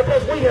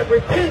 Because we have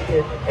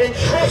repented and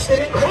trusted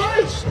in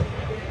Christ.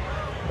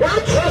 We're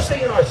not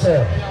trusting in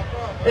ourselves.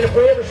 And if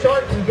we ever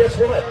start to, guess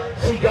what?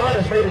 See, God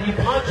has made a new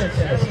conscience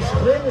in us. He's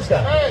cleansed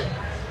us.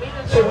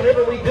 So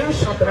whenever we do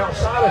something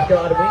outside of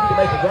God and we need to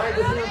make it right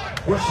with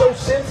Him, we're so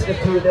sensitive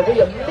to it that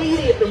we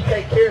immediately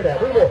take care of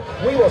that.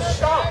 We will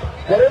stop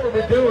whatever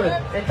we're doing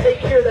and take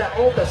care of that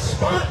on the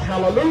spot.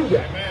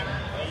 Hallelujah.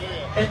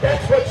 And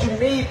that's what you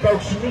need,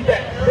 folks. You need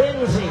that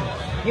cleansing.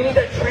 You need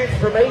that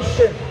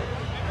transformation.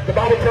 The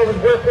Bible tells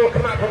us, wherefore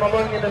come out from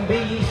among them and be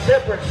ye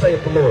separate,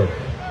 saith the Lord.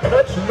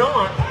 Touch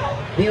not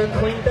the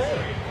unclean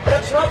thing.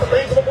 Touch not the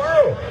things of the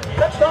world.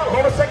 Touch not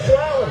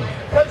homosexuality.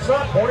 Touch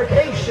not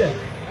fornication,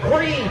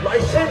 greed,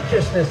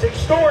 licentiousness,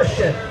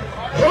 extortion,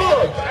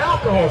 drugs,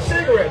 alcohol,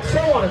 cigarettes,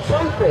 so on and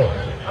so forth.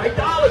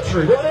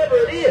 Idolatry, whatever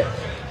it is.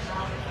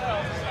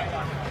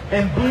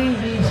 And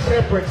be ye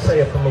separate,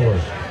 saith the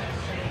Lord.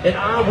 And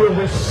I will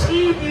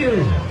receive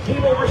you. He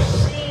will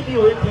receive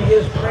you into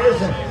His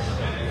presence.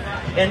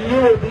 And you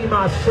will be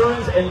my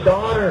sons and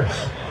daughters.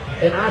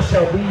 And I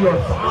shall be your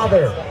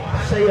father,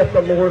 saith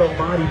the Lord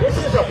Almighty. This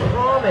is a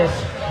promise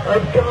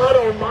of God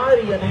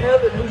Almighty in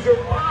heaven, who's your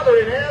Father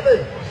in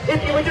heaven.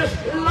 If you would just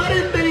let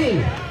Him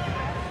be.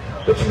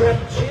 But you have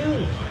to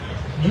choose.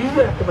 You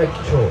have to make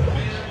the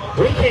choice.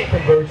 We can't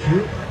convert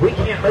you. We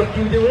can't make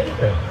you do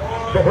anything.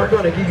 But we're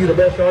going to give you the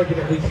best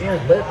argument we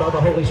can, led by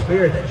the Holy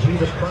Spirit, that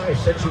Jesus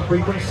Christ sets you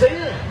free from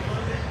sin.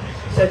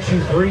 Sets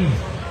you free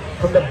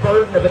from the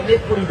burden of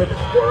iniquity that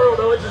this world,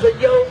 oh, it's just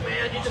a yoke,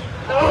 man. You just,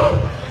 oh,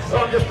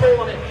 I'm just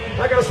pulling it.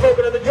 I got to smoke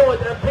another joint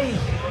to have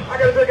peace. I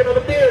got to drink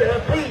another beer to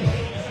have peace.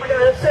 I got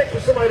to have sex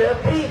with somebody to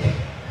have peace.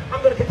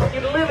 I'm going to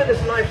continue to live in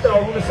this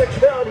lifestyle of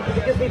homosexuality because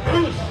it gives me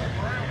peace.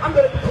 I'm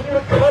going to continue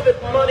to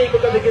covet money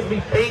because it gives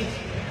me peace.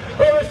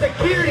 Oh, there's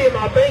security in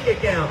my bank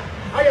account.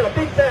 I got a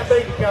big fat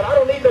bank account. I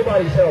don't need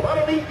nobody's help. I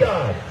don't need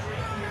God.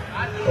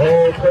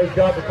 Oh, praise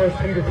God, for 1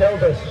 Peter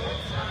tells us.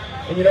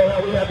 And you know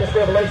how we have this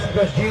revelation?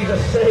 Because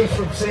Jesus saves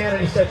from sin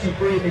and He sets you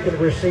free and you can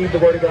receive the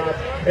Word of God.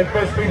 And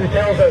 1 Peter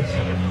tells us,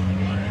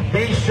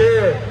 be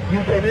sure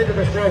you came into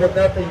this world with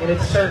nothing, and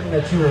it's certain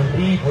that you will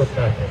leave with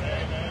nothing.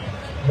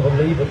 You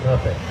will leave with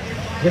nothing.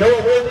 You know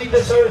what will leave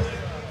this earth?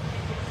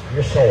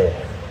 Your soul.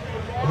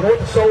 You know what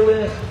the soul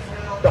is?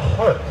 The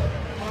heart.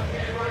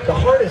 The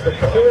heart is the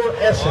core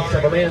essence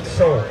of a man's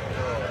soul.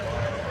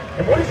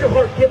 And what is your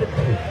heart given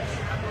to?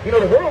 You know,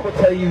 the world will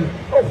tell you,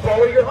 oh,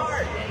 follow your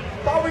heart.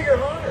 Follow your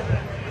heart.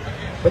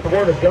 But the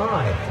Word of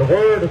God, the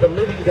Word of the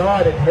living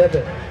God in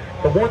heaven,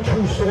 the one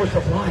true source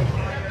of life,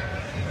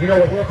 you know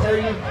what He'll tell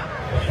you?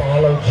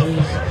 Follow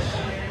Jesus.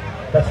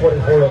 That's what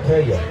His Word will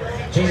tell you.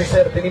 Jesus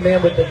said, if any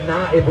man would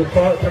deny, if we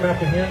come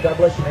after Him, God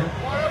bless you, man.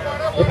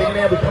 If any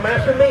man would come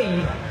after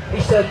me,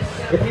 He said,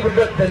 if he would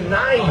but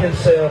deny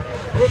himself,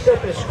 pick up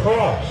his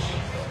cross,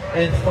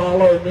 and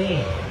follow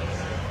me.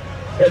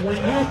 And when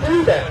you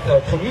do that,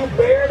 folks, when you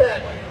bear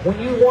that, when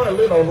you want to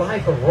live a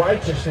life of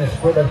righteousness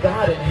for the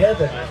God in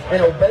heaven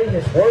and obey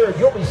His Word,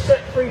 you'll be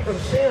set free from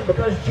sin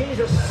because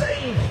Jesus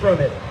saves from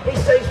it. He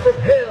saves from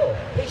hell.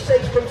 He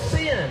saves from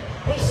sin.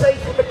 He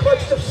saves from the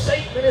clutches of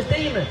Satan and his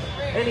demons.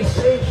 And He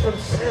saves from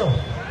self.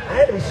 I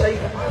had to be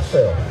saved from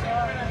myself.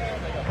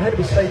 I had to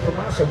be saved from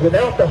myself.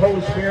 Without the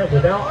Holy Spirit,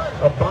 without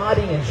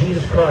abiding in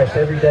Jesus Christ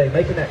every day,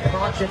 making that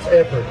conscious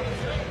effort,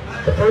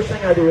 the first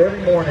thing I do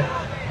every morning,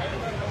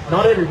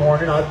 not every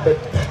morning, but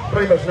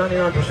pretty much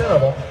 99%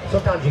 of them,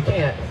 sometimes you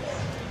can't,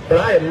 but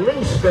I at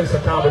least spend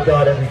some time with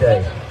God every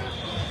day.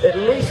 At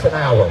least an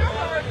hour.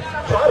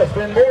 Try to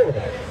spend more with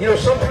Him. You know,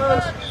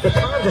 sometimes the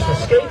time just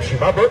escapes you.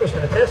 My brother's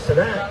can attest to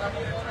that.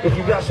 If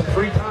you've got some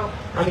free time,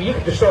 I mean, you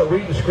can just start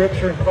reading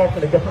Scripture and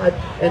talking to God,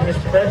 and His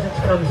presence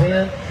comes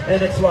in,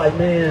 and it's like,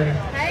 man,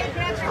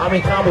 I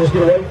mean, time will just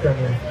get away from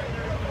you.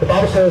 The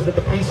Bible says that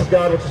the peace of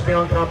God, which is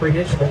beyond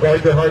comprehension, will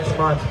guard your hearts and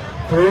minds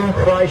through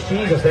Christ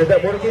Jesus. There's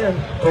that word again,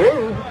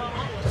 through.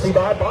 See,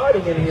 by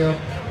abiding in Him,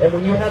 and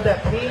when you have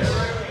that peace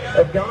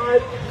of God,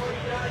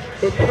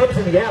 it comes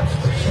in the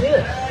absence of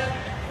sin.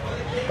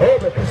 Oh,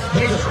 because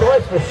Jesus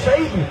Christ will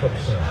save you from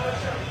sin.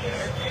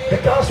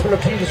 The gospel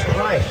of Jesus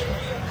Christ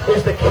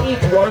is the key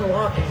to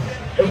unlocking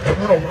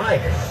eternal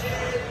life.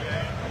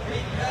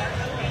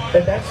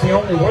 And that's the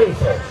only way,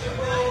 folks.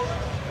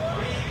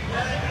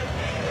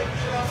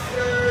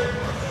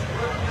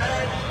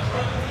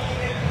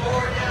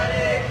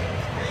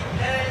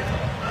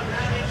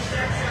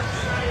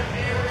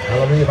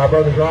 Hallelujah. My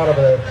brother's right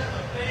over there.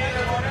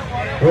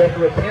 We have to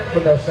repent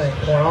from those things.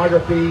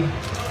 Pornography,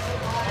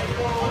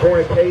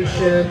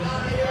 fornication,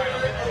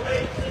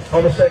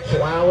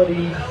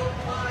 homosexuality,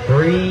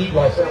 greed,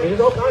 I mean, there's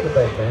all kinds of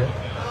things, man.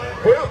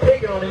 We're not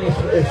picking on any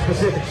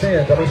specific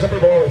sins. I mean, some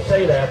people always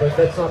say that, but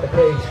that's not the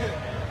case.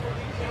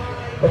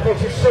 But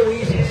folks, it's so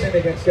easy to sin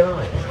against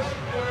God.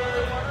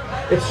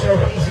 It's so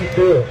easy to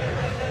do it.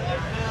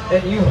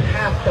 And you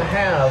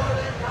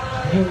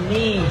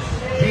need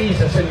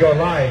Jesus in your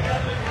life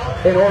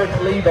in order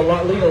to lead a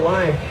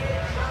life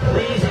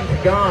pleasing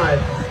to God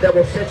that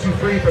will set you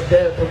free from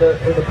death, from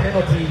the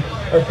penalty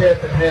of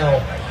death and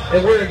hell.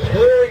 And we're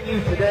imploring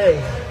you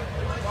today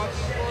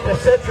to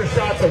set your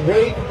sights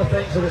away from the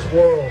things of this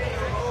world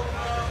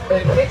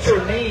and hit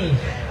your knees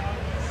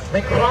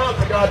and cry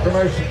out to God for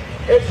mercy.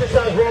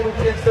 Exercise Romans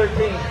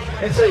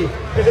 10:13 and say,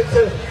 because it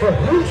says, for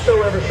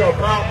whosoever shall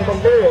cry out to the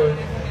Lord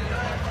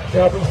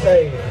shall be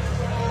saved.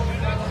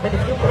 And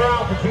if you cry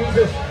out to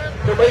Jesus,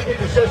 you'll make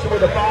intercession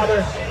with the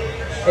Father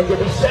and you'll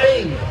be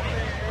saved.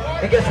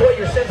 And guess what?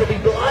 Your sins will be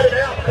blotted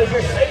out because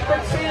you're saved from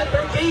sin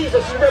through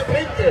Jesus. You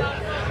repented.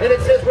 And it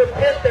says,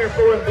 repent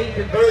therefore and be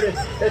converted,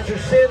 that your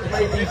sins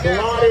may be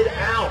blotted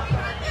out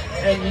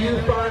and you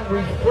find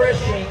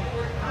refreshing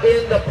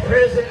in the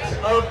presence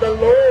of the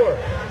Lord.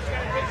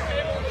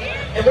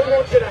 And we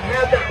want you to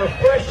have that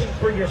refreshing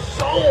for your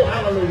soul.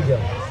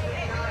 Hallelujah.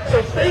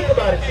 So think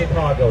about it,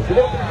 Chicago. You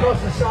walk across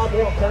the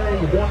sidewalk today,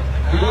 you're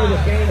doing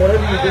this game,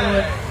 whatever you're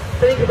doing.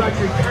 Think about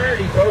your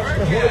eternity, folks,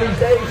 because one of these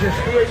days your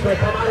spirit's going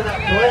to come out of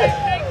that flesh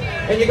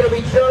and you're going to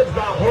be judged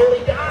by a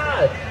holy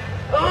God.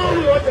 Oh,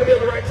 we want you to be on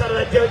the right side of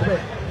that judgment.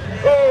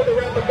 Oh, the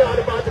wrath of God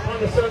abides upon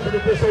the sons of the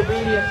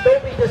disobedient.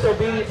 Don't be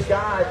disobedient to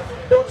God.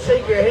 Don't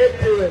shake your head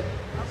to it.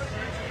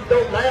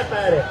 Don't laugh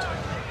at it.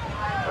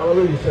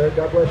 Hallelujah, sir.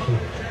 God bless you.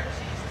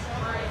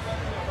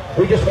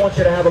 We just want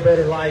you to have a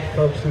better life,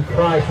 folks, through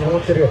Christ. We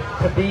want you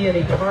to be in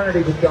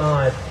eternity with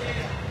God.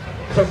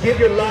 So give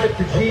your life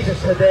to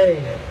Jesus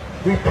today.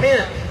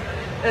 Repent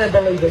and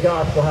believe the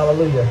gospel.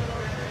 Hallelujah.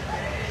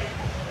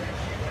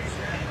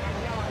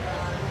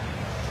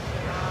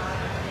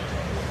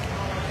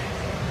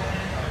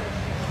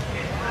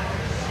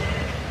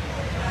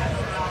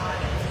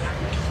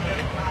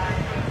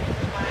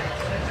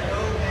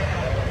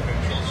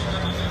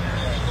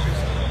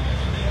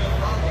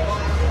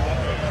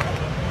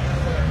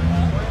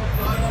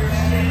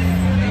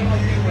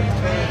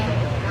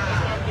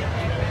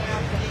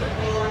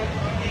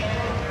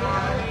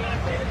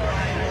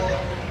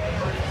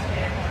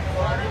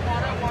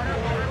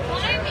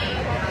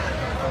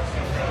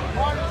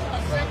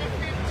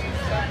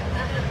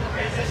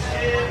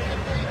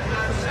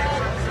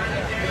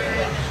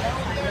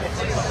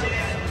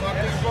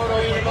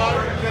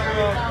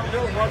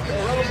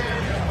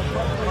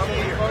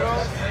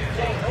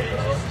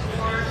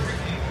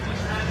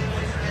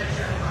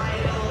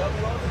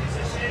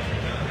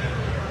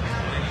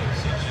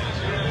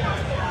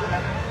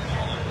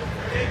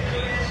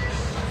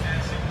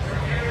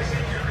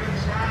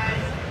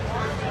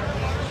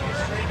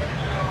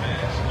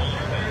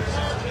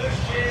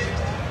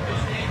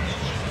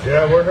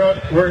 Yeah,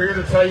 we're here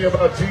to tell you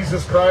about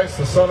Jesus Christ,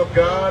 the Son of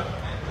God.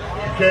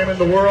 He came in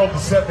the world to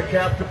set the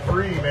captive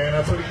free, man.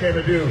 That's what he came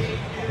to do.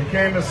 He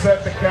came to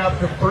set the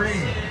captive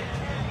free.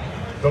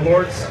 The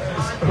Lord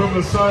whom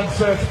the Son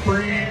sets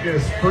free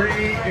is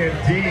free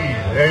indeed.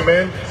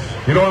 Amen.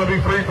 You don't want to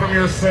be free from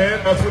your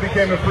sin? That's what he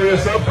came to free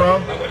us up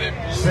from.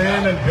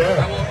 Sin and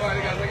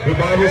death. The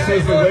Bible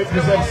says the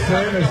wages of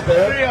sin is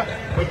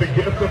death, but the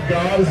gift of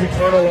God is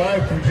eternal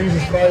life through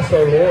Jesus Christ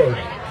our Lord.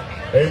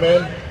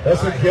 Amen.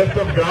 That's the gift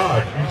of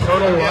God,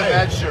 eternal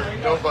life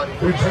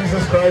through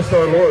Jesus Christ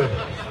our Lord.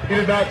 He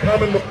did not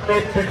come in the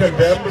world to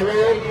condemn the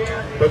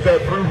world, but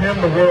that through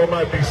him the world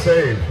might be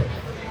saved.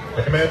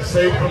 Amen.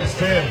 Saved from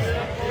sin,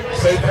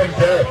 saved from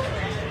death.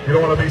 You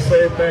don't want to be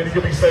saved, man. You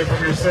can be saved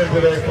from your sin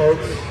today,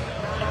 folks.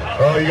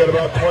 Oh, you got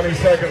about 20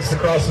 seconds to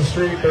cross the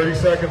street, 30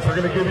 seconds. We're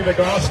going to give you the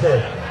gospel.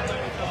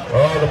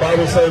 The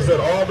Bible says that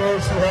all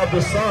those who have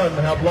the Son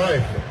have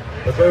life,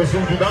 but those who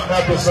do not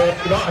have the Son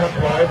do not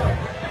have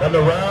life. And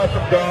the wrath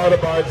of God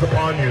abides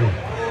upon you.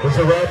 Is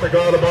the wrath of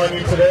God upon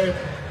you today?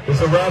 Is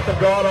the wrath of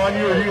God on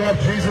you, or do you have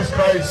Jesus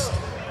Christ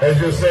as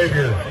your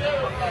Savior?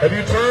 Have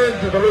you turned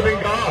to the living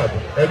God?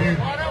 Have you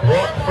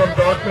walked from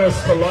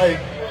darkness to light,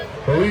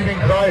 believing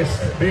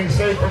Christ, being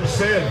saved from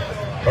sin?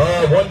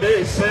 One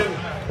day sin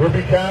will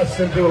be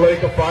cast into the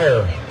lake of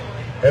fire.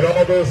 And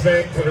all those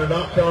names that are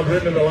not found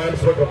written in the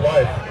Lamb's Book of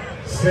Life.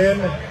 Sin,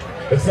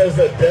 it says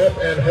that death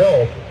and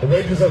hell, the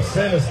wages of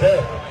sin is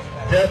death.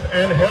 Death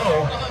and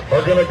hell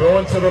are going to go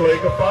into the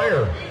lake of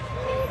fire.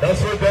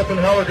 That's where death and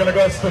hell are going to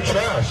go. That's the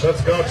trash.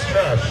 That's God's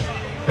trash.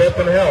 Death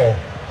and hell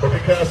will be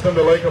cast into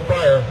the lake of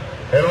fire.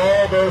 And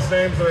all those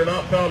names that are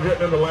not found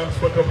written in the Lamb's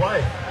Book of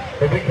Life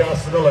will be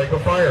cast into the lake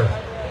of fire.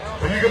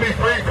 So you can be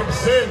free from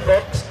sin,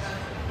 folks.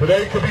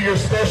 Today could be your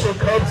special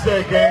Cubs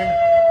Day game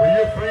where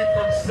you're free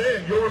from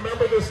sin. You'll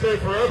remember this day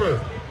forever.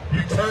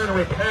 You turn and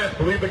repent,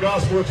 believe the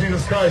gospel of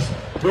Jesus Christ.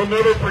 You'll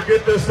never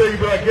forget this day. You'll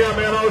be like, yeah,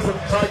 man, I was at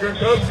the Tiger and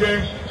Cubs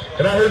game.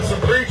 And I heard some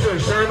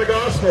preachers sharing the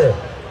gospel.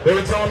 They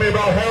were telling me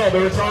about hell.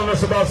 They were telling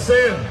us about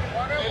sin.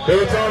 They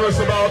were telling us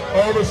about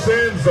all the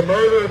sins, the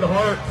murder in the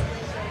heart,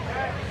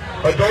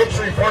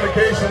 adultery,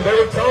 fornication. They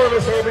were telling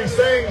us all these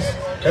things,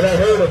 and I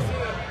heard them.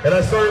 And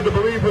I started to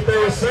believe what they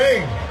were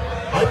saying.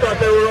 I thought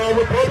they were all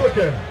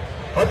Republican.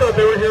 I thought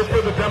they were here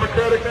for the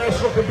Democratic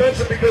National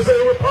Convention because they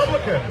were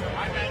Republican.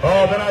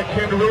 Oh, then I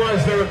came to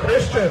realize they were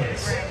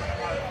Christians.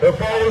 They're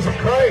followers of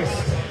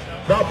Christ,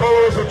 not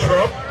followers of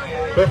Trump.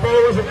 They're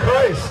followers of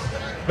Christ,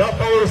 not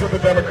followers of the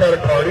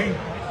Democratic Party.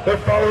 They're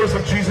followers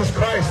of Jesus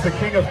Christ, the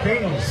King of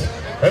Kings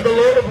and the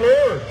Lord of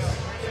Lords.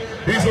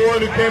 He's the one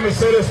who came to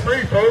set us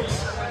free,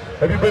 folks.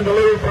 Have you been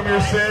delivered from your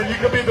sin? You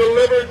can be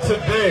delivered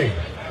today.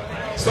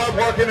 Stop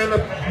walking in the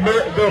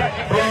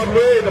broad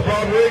way. The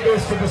broad way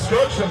goes to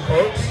destruction,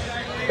 folks.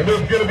 And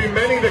there's going to be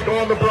many that go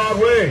on the broad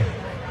way.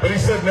 But he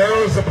said,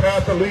 narrow is the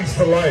path that leads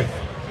to life.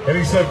 And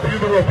he said, few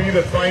there will be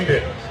that find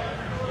it.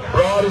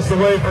 Broad is the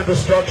way for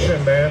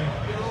destruction, man.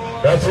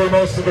 That's where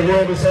most of the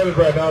world is headed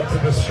right now, to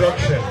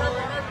destruction.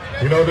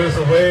 You know, there's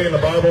a way in the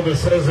Bible that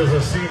says there's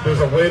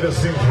a way that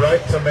seems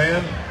right to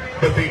man,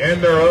 but the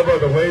end thereof are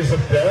the ways of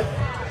death.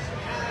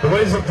 The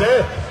ways of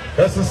death.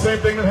 That's the same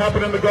thing that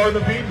happened in the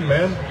Garden of Eden,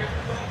 man.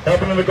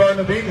 Happened in the Garden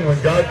of Eden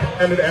when God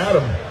commanded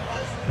Adam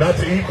not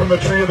to eat from the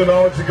tree of the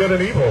knowledge of good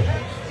and evil.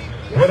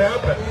 What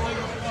happened?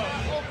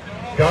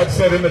 God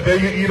said, in the day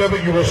you eat of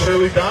it, you will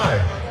surely die.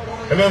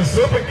 And then the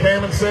serpent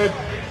came and said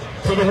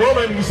to the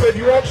woman, he said,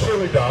 you won't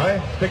surely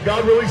die. Did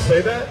God really say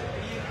that?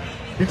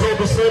 He told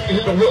the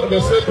serpent told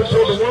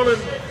the woman,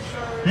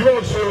 you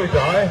won't surely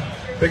die.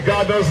 That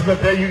God knows in the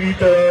day you eat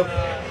thereof,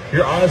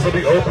 your eyes will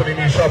be opened and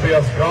you shall be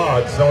as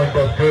gods, knowing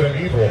both good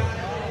and evil.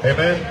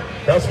 Amen?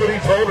 That's what he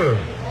told her.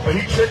 But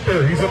he tricked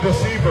her. He's a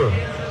deceiver.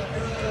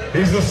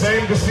 He's the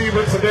same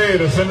deceiver today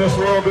that's in this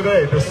world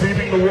today,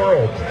 deceiving the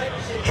world,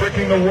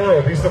 tricking the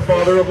world. He's the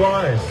father of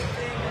lies.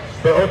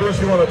 The others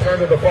who want to turn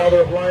to the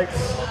father of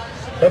lights,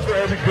 that's where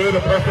every good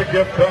and perfect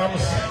gift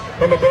comes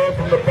from above,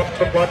 from the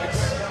father of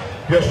lights.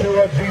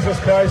 Yeshua, Jesus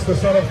Christ, the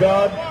Son of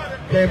God,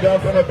 came down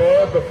from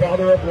above, the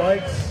Father of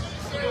lights.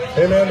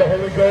 Amen. The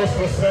Holy Ghost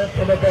was sent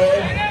from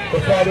above,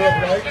 the Father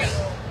of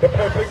lights, the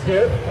perfect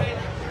gift,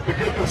 the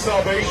gift of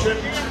salvation.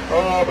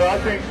 But I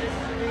think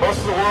most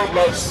of the world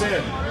loves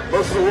sin.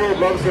 Most of the world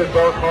loves their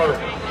dark heart.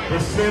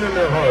 There's sin in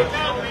their heart.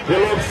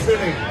 They love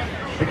sinning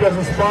because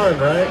it's fun,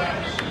 right?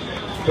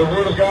 The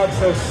Word of God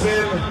says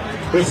sin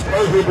is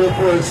pleasurable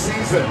for a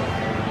season,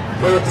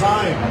 for a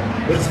time.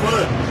 It's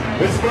fun.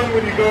 It's fun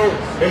when you go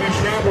and you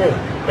travel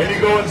and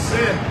you go and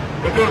sin.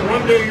 But then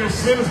one day your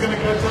sin is going to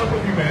catch up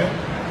with you, man.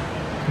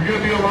 You're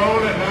going to be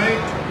alone at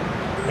night,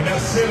 and that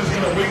sin is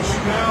going to weight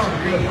you down.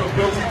 You're going to feel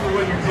guilty for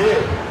what you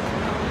did.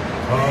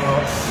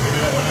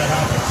 When that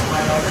happens,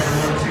 find out in the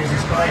Lord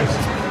Jesus Christ.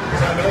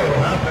 Because I know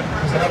it'll happen.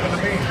 Because it happened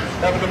to me.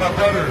 It happened to my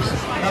brothers. It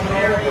happened to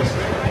all of us.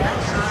 We have a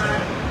process.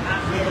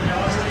 We have a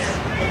process.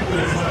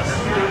 But it's not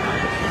secret.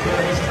 Because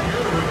it wasn't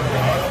here the Word of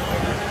God.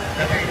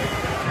 I think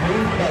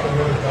move about the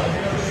Word of God.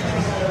 You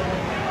know,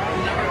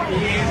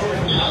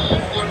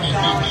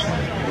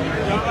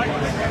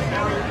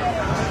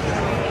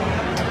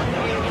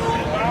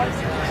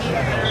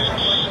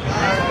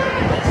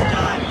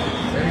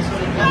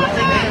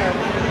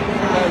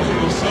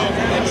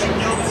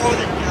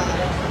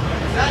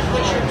 that's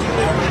what you're doing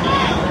right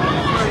now.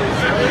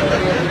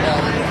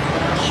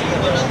 You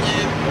want to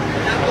live,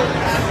 not what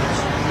happens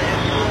to live.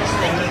 It's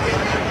thinking in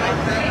that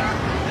right there.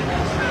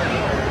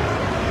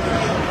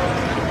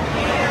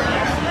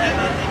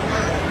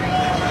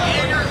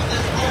 Enter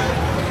this whole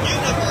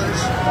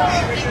universe. You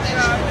think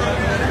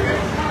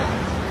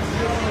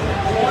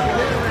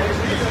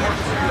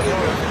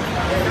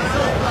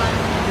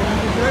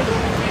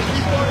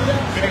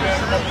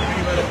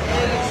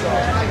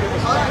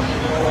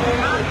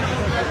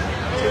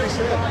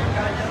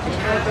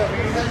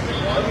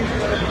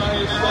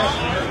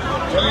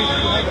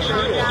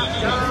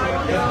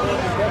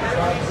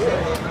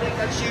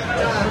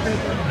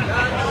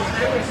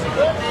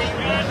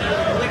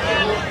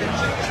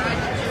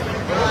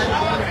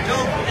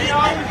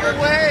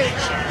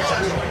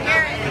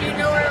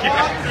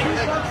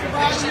that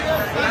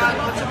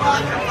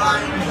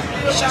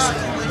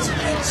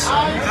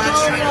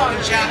God's trying to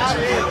reach out to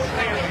you.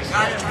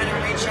 God's trying to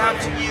reach out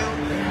to you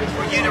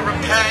for you to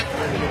repent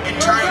and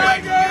turn away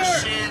from your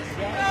sin.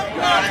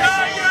 God is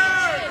saying,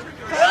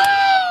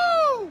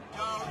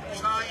 don't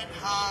try and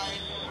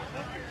hide.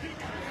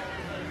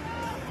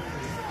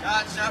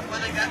 God's not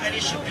willing that any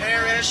should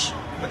perish,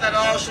 but that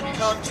all should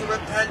come to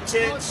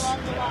repentance.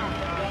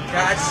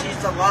 God sees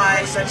the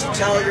lies that you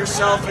tell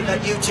yourself and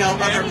that you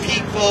tell other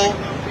people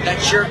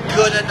that you're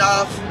good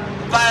enough.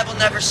 The Bible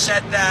never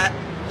said that.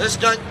 There's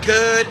none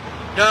good,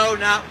 no,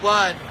 not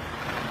one.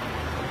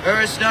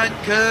 There is none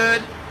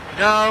good,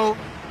 no,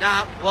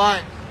 not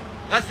one.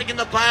 Nothing in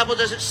the Bible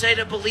doesn't say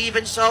to believe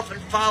in self and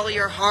follow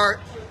your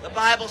heart. The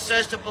Bible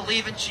says to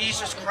believe in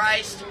Jesus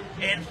Christ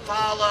and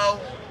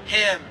follow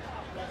Him.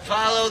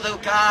 Follow the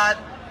God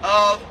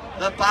of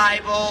the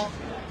Bible.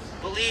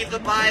 Believe the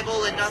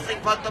Bible and nothing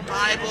but the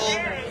Bible.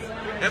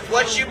 If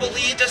what you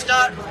believe does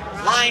not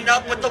line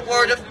up with the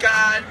Word of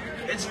God,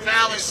 it's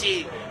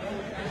fallacy.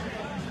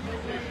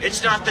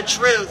 It's not the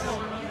truth.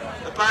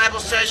 The Bible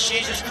says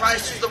Jesus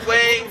Christ is the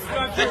way,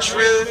 the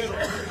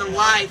truth, the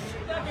life.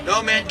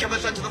 No man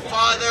cometh unto the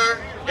Father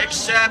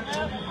except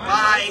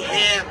by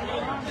Him.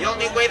 The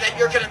only way that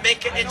you're going to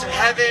make it into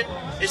heaven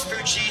is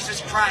through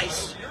Jesus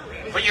Christ.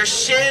 But your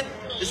sin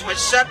is what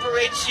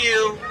separates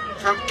you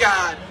from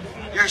God.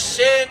 Your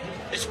sin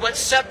is what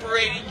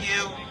separated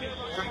you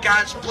from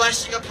God's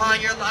blessing upon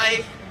your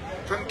life,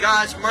 from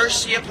God's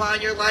mercy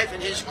upon your life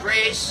and His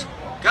grace.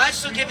 God's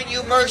still giving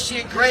you mercy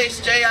and grace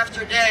day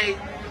after day,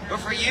 but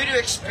for you to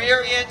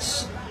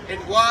experience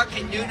and walk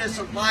in newness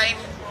of life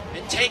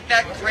and take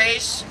that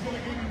grace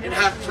and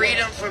have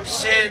freedom from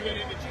sin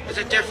is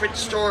a different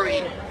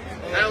story.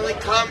 That only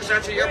comes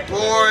after you're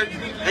born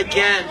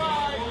again.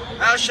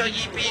 How shall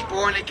ye be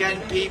born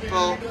again,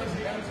 people?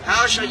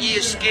 How shall ye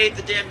escape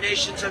the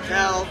damnations of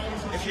hell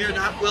if you're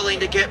not willing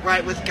to get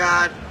right with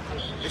God?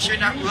 If you're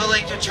not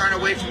willing to turn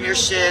away from your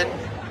sin?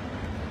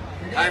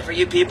 Time for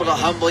you people to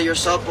humble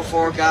yourself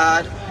before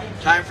God.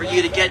 Time for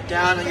you to get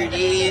down on your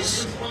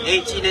knees,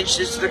 18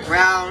 inches to the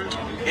ground,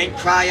 and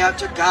cry out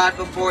to God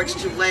before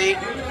it's too late.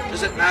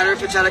 Doesn't matter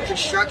if it's at a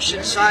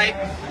construction site.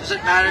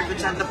 Doesn't matter if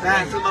it's at the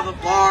bathroom of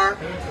a bar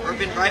or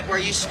even right where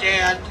you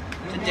stand.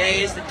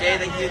 Today is the day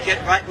that you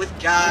get right with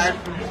God.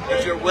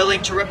 If you're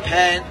willing to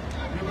repent,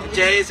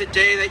 today is the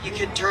day that you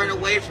can turn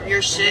away from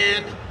your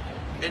sin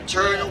and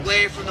turn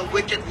away from the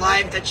wicked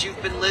life that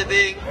you've been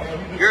living.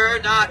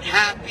 You're not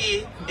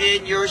happy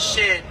in your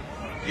sin.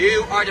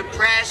 You are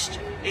depressed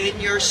in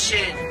your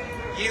sin.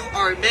 You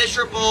are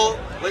miserable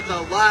with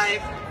the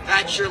life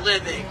that you're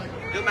living.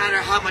 No matter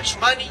how much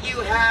money you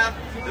have,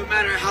 no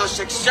matter how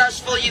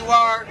successful you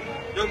are,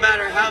 no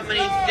matter how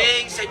many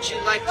things that you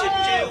like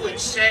to do and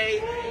say,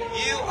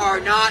 you are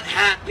not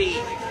happy.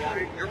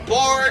 You're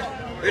bored,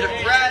 you're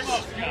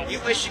depressed, you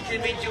wish you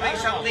could be doing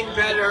something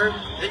better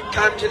than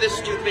come to this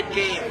stupid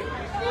game.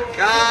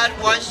 God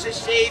wants to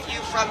save you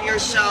from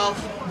yourself.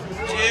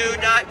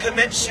 Do not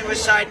commit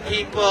suicide,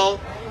 people.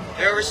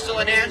 There is still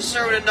an answer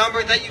and a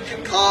number that you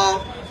can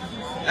call.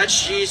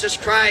 That's Jesus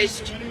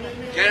Christ.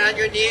 Get on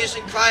your knees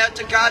and cry out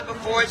to God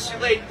before it's too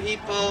late,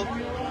 people.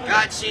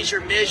 God sees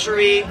your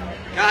misery.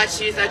 God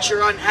sees that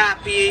you're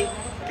unhappy.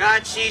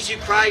 God sees you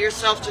cry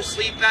yourself to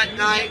sleep at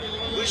night,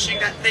 wishing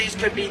that things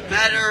could be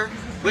better,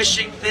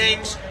 wishing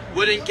things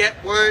wouldn't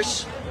get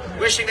worse,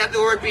 wishing that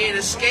there would be an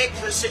escape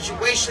from the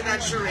situation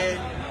that you're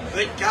in.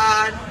 But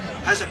God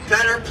has a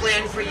better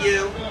plan for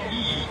you.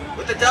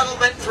 What the devil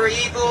meant for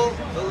evil,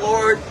 the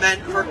Lord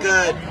meant for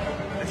good.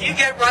 If you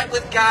get right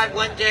with God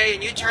one day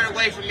and you turn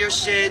away from your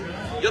sin,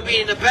 you'll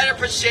be in a better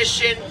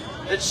position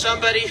than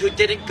somebody who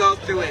didn't go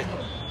through it.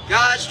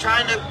 God's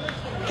trying to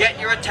get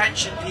your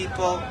attention,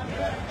 people.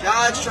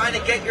 God's trying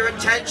to get your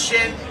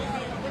attention.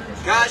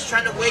 God's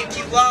trying to wake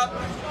you up.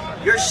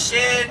 Your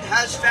sin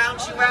has found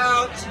you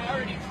out.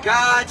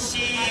 God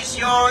sees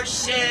your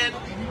sin.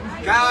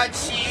 God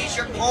sees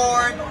your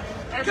porn.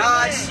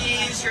 God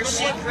sees your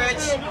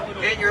secrets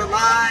and your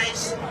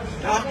lies.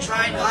 Don't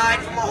try and hide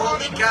from a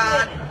holy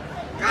God.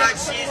 God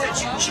sees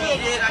that you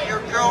cheated on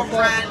your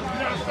girlfriend.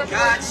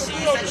 God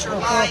sees that you're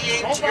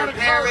lying to your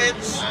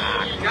parents.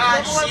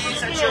 God sees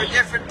that you're a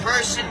different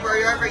person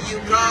wherever you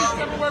go.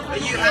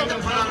 But you have to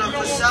put on a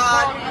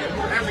facade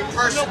for every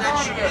person that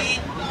you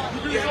meet.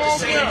 You have to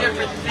say a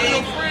different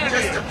thing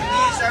just to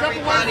please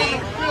everybody.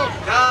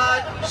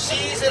 God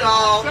sees it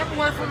all.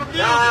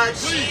 God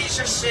sees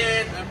your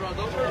sin.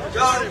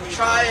 Don't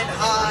try and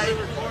hide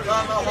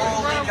from a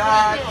holy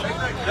God.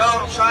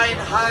 Don't try and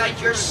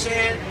hide your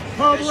sin.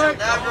 Because you'll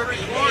never be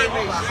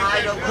able to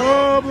hide away.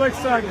 Public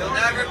segment. You'll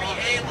never be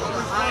able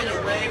to hide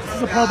away from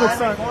It's a public God.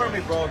 segment. Don't record me,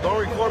 bro. Don't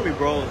record me,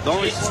 bro.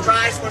 Don't Jesus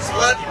Christ wants to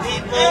love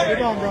you, people.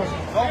 Hold on, bro.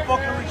 Don't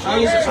fucking record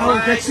me. Jesus I will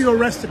get Christ you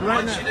arrested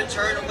right wants you now. to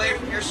turn away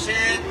from your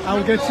sin. I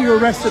will get you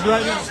arrested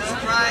right now. Jesus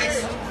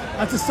Christ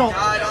That's assault.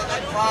 died on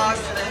that cross,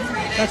 and then 3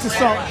 days That's later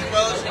assault. he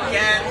rose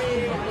again.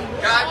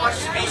 God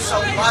wants to be so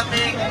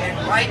loving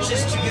and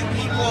righteous to you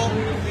people.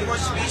 He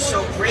wants to be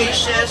so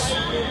gracious.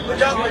 But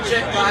don't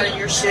reject God in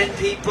your sin,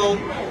 people.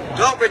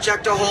 Don't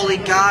reject a holy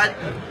God,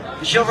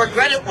 because you'll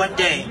regret it one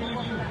day.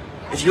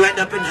 If you end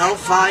up in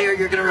hellfire,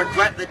 you're going to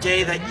regret the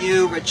day that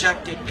you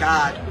rejected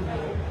God.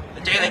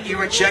 The day that you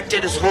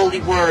rejected His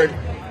holy word.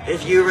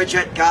 If you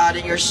reject God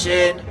in your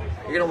sin,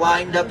 you're going to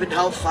wind up in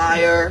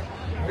hellfire.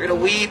 You're going to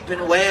weep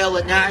and wail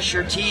and gnash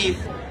your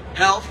teeth.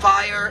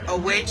 Hellfire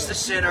awaits the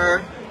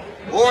sinner.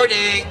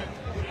 Warning!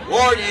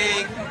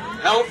 Warning!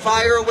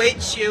 Hellfire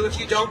awaits you if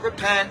you don't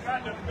repent.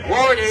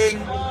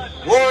 Warning!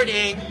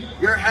 Warning!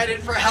 You're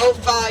headed for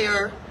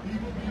hellfire.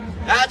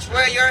 That's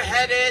where you're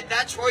headed.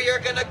 That's where you're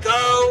going to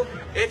go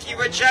if you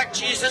reject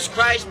Jesus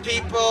Christ,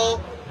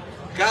 people.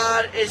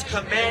 God is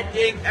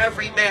commanding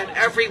every man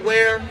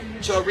everywhere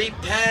to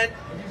repent.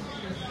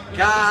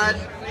 God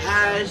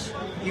has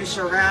you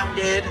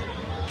surrounded.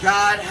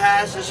 God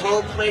has this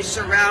whole place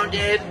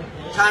surrounded.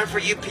 Time for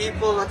you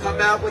people to come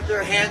out with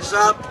their hands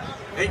up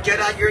and get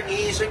on your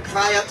knees and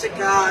cry out to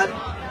God.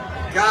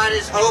 God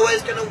is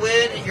always going to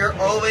win and you're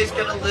always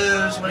going to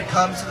lose when it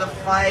comes to the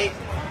fight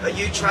that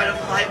you try to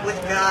fight with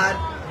God.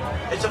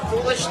 It's a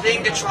foolish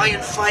thing to try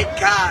and fight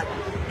God.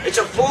 It's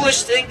a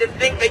foolish thing to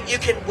think that you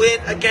can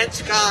win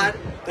against God,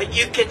 that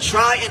you can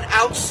try and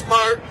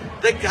outsmart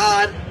the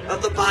God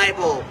of the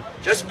Bible.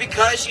 Just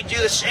because you do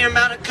the same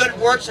amount of good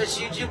works as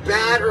you do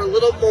bad or a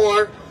little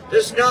more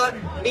does not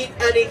mean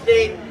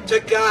anything to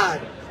God.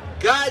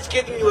 God's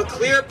giving you a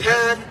clear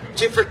path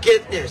to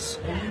forgiveness.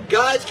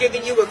 God's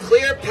giving you a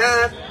clear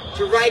path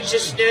to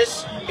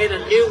righteousness and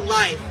a new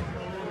life.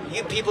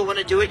 You people want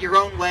to do it your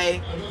own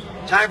way.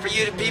 Time for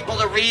you people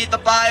to read the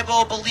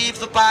Bible, believe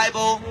the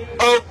Bible,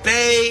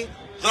 obey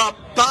the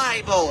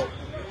Bible.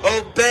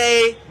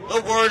 Obey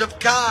the Word of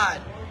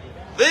God.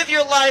 Live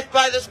your life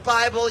by this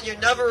Bible. You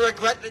never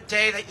regret the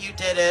day that you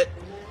did it.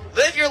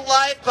 Live your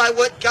life by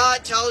what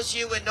God tells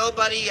you and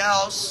nobody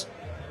else.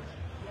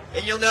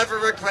 And you'll never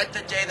regret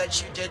the day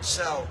that you did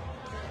so.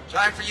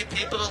 Time for you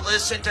people to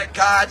listen to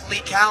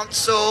godly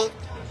counsel,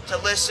 to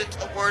listen to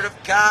the Word of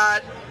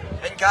God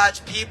and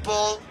God's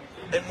people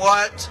and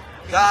what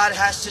God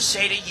has to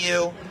say to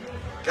you.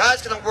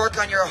 God's going to work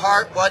on your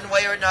heart one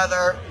way or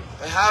another.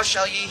 But how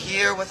shall ye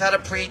hear without a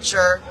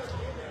preacher?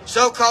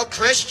 So-called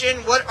Christian,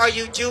 what are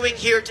you doing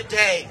here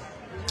today?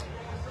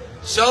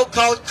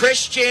 So-called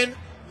Christian,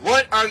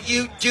 what are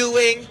you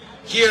doing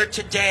here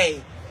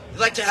today? You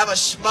like to have a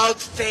smug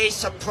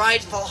face, a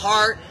prideful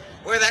heart,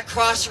 wear that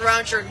cross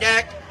around your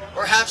neck,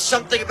 or have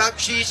something about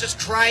Jesus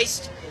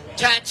Christ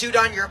tattooed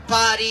on your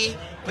body,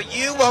 but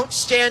you won't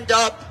stand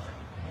up.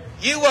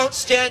 You won't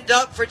stand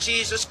up for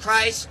Jesus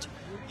Christ.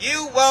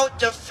 You won't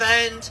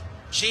defend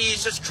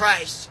Jesus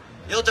Christ.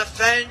 You'll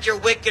defend your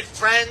wicked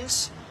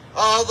friends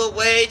all the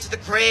way to the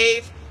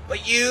grave,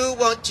 but you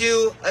won't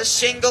do a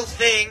single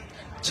thing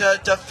to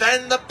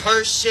defend the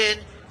person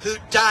who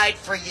died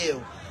for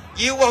you.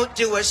 You won't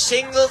do a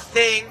single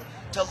thing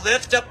to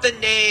lift up the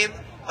name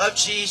of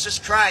Jesus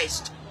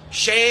Christ.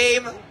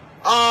 Shame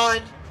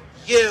on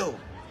you.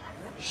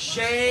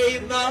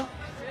 Shame on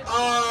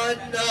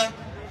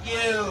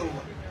you.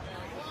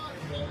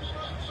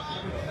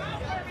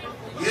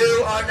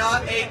 You are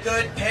not a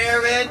good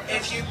parent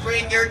if you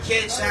bring your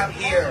kids out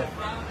here.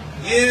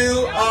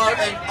 You are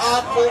an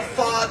awful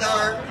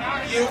father.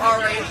 You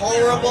are a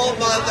horrible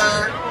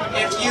mother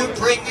if you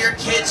bring your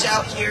kids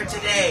out here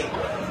today.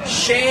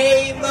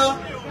 Shame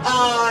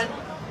on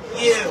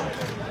you.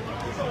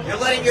 You're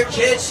letting your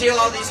kids hear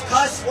all these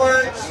cuss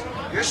words.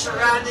 You're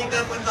surrounding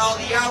them with all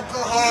the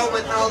alcohol,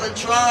 with all the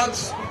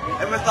drugs,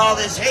 and with all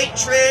this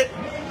hatred.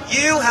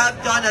 You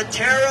have done a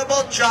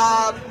terrible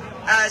job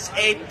as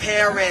a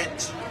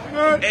parent.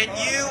 And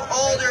you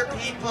older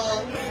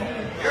people,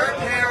 your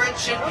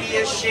parents should be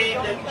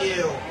ashamed of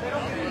you.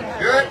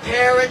 Your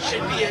parents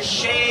should be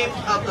ashamed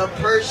of the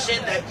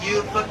person that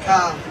you've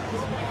become.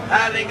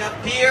 Having a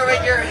beer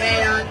in your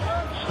hand,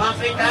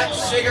 puffing that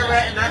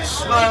cigarette and that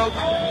smoke,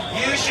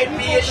 you should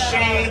be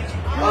ashamed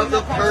of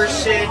the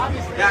person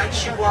that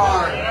you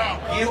are.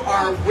 You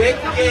are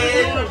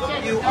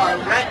wicked, you are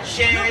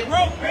wretched,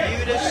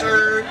 you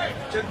deserve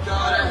to go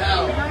to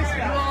hell.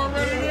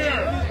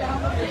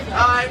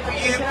 Time for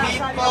you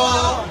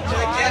people to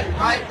get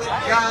right with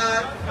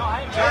God.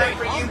 Time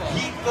for you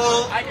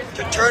people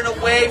to turn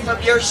away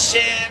from your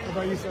sin.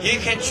 You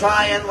can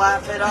try and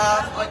laugh it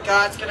off, but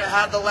God's going to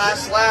have the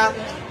last laugh.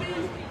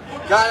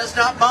 God is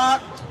not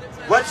mocked.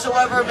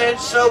 Whatsoever man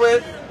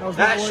soweth,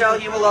 that shall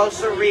he will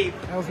also reap.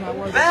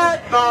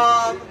 Bad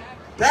mom,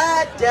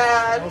 bad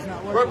dad,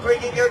 we're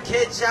bringing your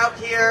kids out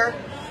here.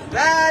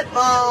 Bad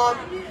mom,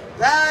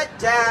 bad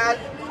dad,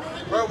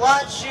 we're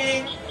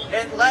watching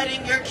and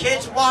letting your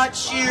kids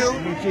watch you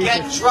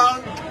get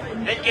drunk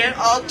and get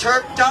all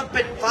turked up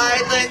and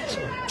violent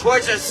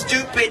towards a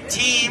stupid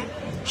team.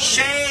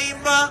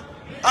 Shame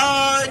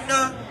on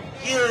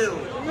you.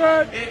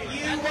 If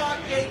you walk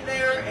in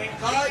there and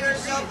call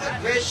yourself a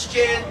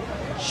Christian,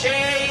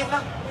 shame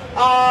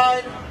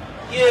on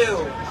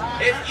you.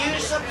 If you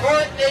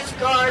support this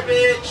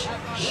garbage,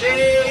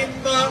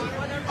 shame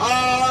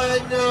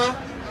on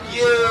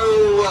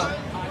you.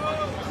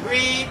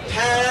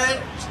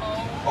 Repent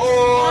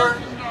or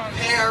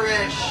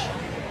perish.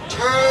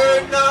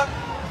 Turn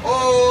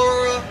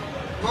or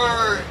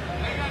burn.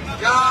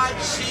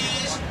 God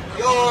sees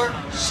your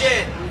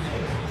sin.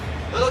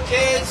 Little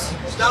kids,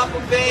 stop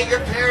obeying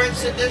your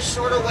parents in this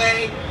sort of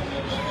way.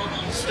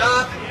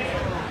 Stop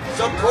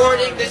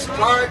supporting this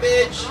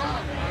garbage.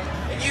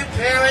 And you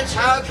parents,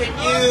 how can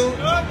you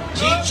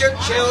teach your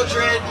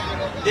children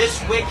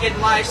this wicked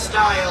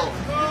lifestyle?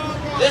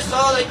 Is this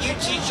all that you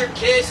teach your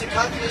kids to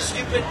come to this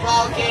stupid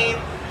ball game?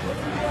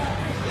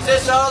 Is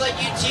this all that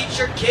you teach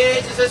your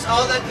kids? Is this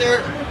all that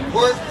they're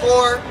worth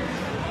for?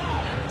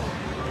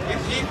 You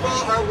people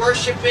are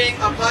worshiping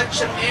a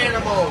bunch of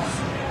animals.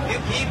 You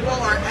people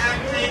are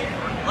acting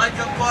like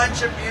a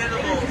bunch of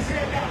animals.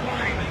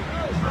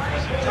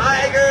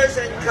 Tigers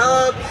and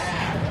cubs.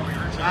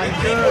 You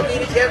people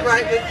need to get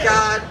right with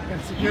God.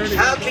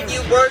 How can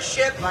you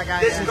worship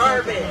this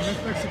garbage?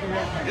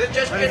 You're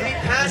just going to be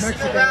passing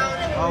around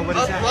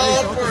a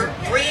ball for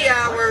 3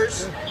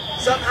 hours.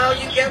 Somehow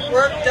you get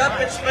worked up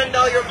and spend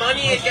all your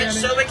money and get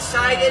so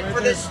excited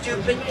for this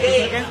stupid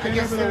game.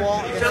 You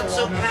felt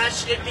so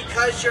passionate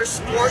because your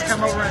sports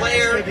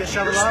player, your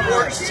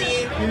sports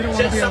team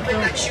said something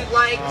that you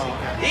liked.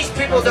 These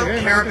people don't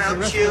care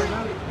about you.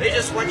 They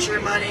just want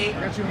your money.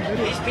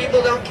 These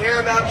people don't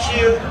care about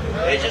you.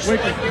 They just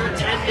want your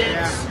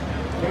attendance.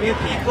 You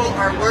people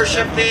are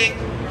worshiping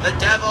the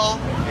devil.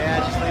 Yeah,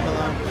 just leave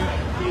alone.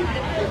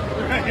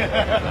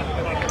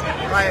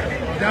 Right.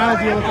 Donald,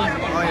 you looking?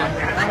 Oh, yeah.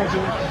 Donald,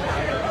 you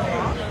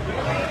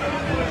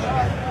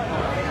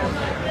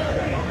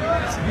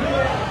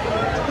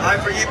Time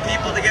for you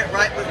people to get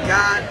right with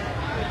God.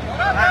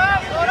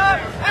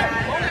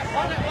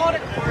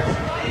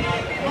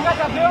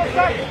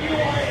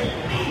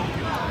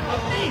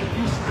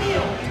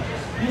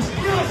 You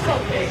steal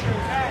something.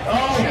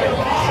 Oh, we have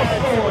all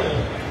stolen.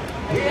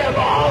 We have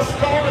all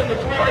stolen the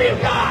glory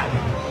of God.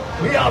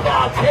 We have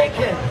all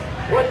taken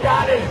what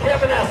God has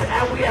given us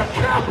and we have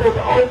trampled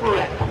over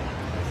it.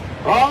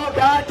 Oh,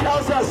 God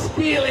tells us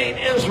stealing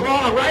is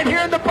wrong. Right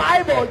here in the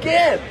Bible,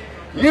 again.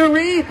 You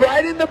read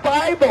right in the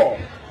Bible.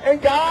 And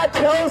God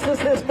tells us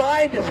his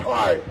mind is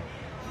hard.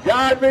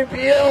 God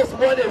reveals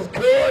what is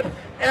good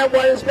and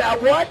what is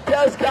bad. What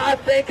does God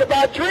think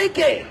about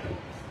drinking?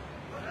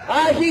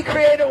 He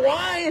created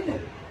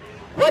wine.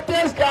 What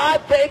does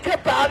God think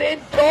about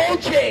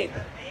indulging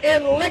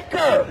in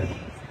liquor?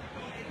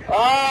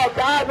 Oh,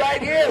 God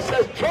right here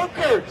says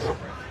drunkards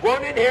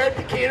won't inherit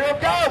the kingdom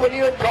of God when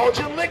you indulge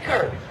in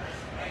liquor.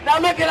 Now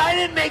look at, I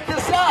didn't make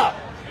this up.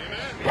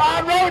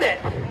 God wrote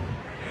it.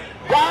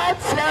 God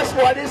says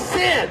what is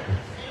sin.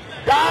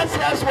 God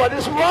says what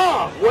is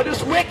wrong, what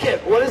is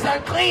wicked, what is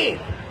unclean.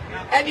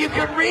 And you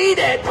can read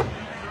it,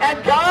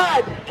 and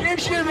God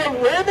gives you the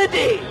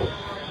remedy.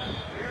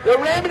 The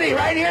remedy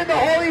right here in the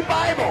Holy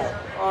Bible.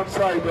 Oh, I'm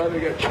sorry, brother,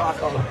 you got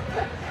chocolate.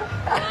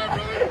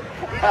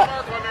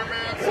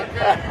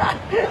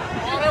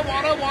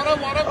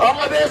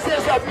 Oh, this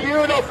is a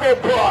beautiful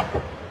book.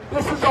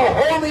 This is a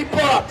holy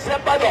book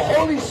sent by the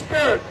Holy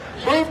Spirit.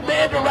 Moved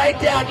man to write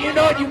down. You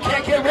know you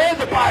can't get rid of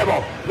the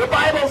Bible. The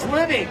Bible's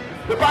living.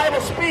 The Bible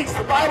speaks.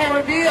 The Bible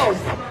reveals.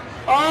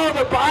 Oh,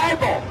 the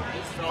Bible.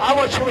 I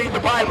want you to read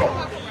the Bible.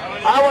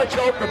 I want you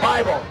to open the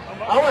Bible.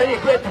 I want you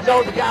to get to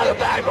know the God of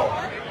the Bible.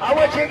 I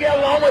want you to get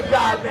along with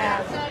God,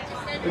 man.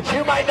 That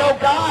you might know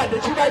God.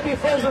 That you might be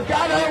friends with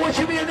God. I don't want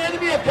you to be an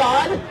enemy of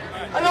God.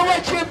 I don't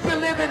want you to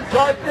live in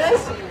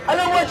darkness. I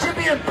don't want you to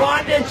be in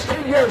bondage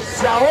to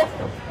yourself.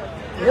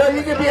 You know,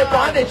 you can be in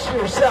bondage to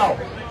yourself.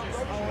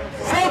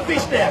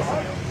 Selfishness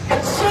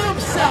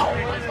consumes self.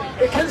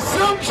 It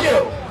consumes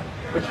you,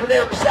 but you're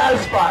never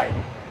satisfied.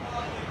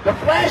 The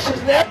flesh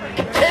is never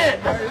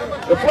content.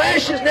 The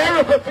flesh is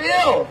never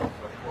fulfilled.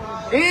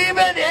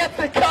 Even if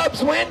the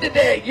Cubs win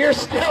today, you're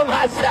still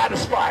not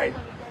satisfied.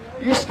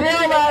 You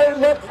still gotta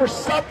look for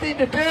something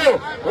to do.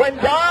 When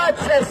God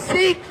says,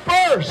 seek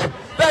first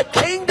the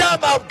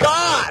kingdom of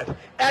God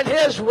and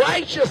his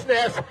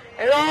righteousness,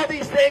 and all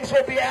these things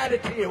will be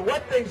added to you.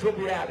 What things will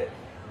be added?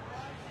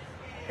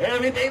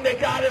 Everything that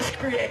God has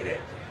created.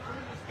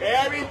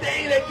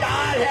 Everything that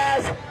God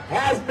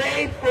has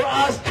made for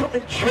us to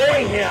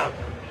enjoy him.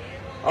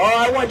 Oh,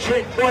 I want you to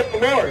enjoy the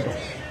Lord.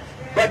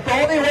 But the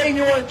only way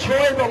you will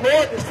enjoy the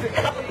Lord is to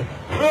come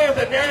through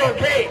the narrow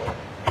gate.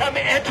 Come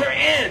enter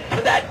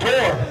into that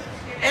door.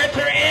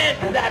 Enter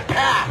into that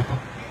path.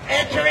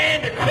 Enter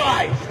into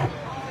Christ.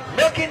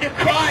 Look into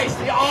Christ,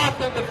 the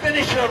author and the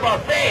finisher of our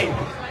faith.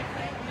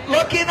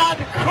 Looking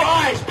unto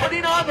Christ,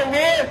 putting on the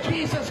Lord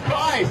Jesus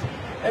Christ,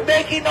 and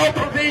making no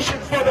provision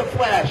for the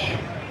flesh.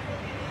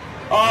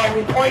 Oh,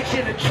 we point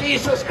you to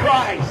Jesus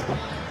Christ.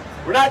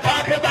 We're not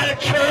talking about a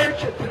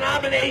church, a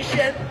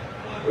denomination.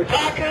 We're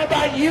talking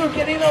about you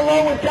getting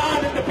along with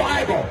God in the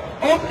Bible.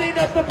 Opening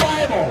up the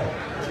Bible.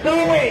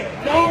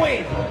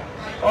 Knowing.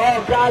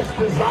 Oh, God's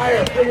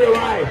desire for your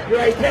life,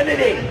 your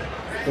identity.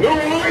 Who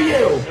are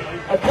you?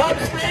 A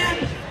Cubs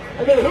fan?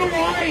 I mean, who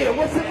are you?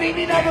 What's the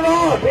meaning of it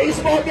all? A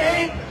baseball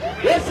game?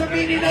 What's the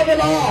meaning of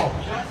it all?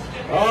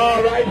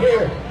 Oh, right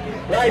here.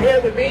 Right here,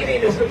 the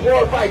meaning is to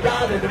glorify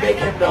God and to make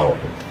him known.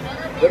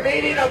 The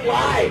meaning of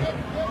life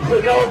is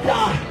to know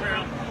God.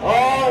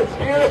 Oh, it's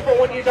beautiful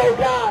when you know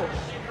God.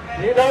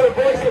 You know the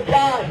voice of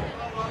God.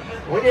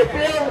 When you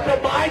feel the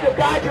mind of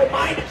God, your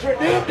mind is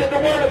renewed in the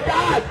Word of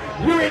God.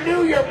 You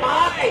renew your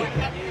mind.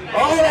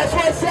 Oh, that's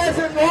what it says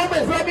in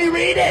Romans. Let me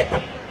read it.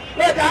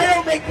 Look, I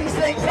don't make these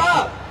things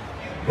up.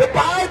 The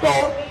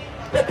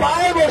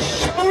Bible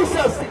shows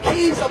us the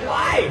keys of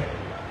life.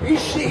 He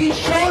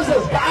shows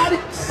us God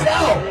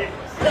himself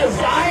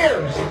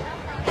desires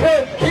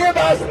to give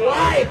us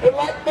life and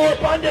life more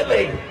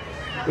abundantly.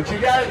 But you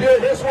got to do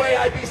it this way.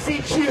 I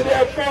beseech you,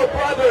 therefore,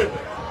 brethren,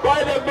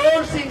 by the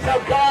mercies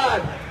of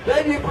God,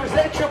 that you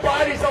present your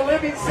bodies a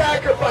living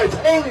sacrifice,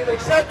 holy and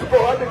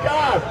acceptable unto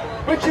God,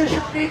 which is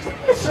your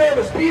reasonable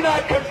service. Be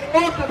not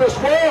conformed to this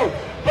world,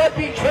 but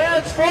be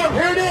transformed.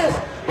 Here it is,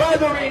 by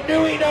the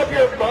renewing of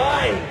your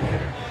mind,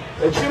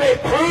 that you may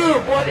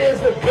prove what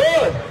is the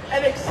good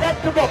and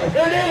acceptable.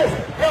 Here it is,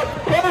 the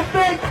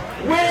perfect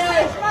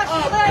will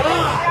of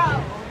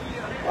God.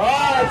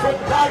 Oh, that's what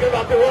we're talking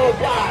about, the will of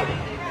God.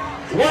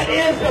 What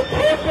is the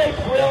perfect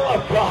will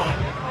of God?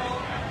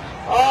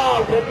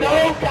 Oh, to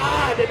know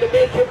God and to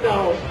make him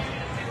known.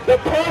 The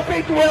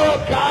perfect will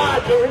of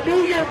God, to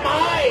renew your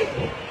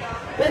mind.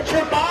 That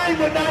your mind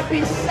would not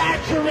be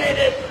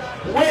saturated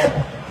with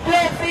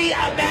filthy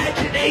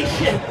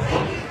imagination.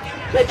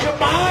 That your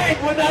mind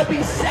would not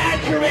be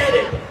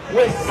saturated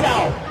with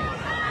self.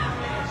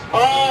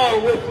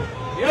 Oh, with,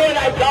 you know what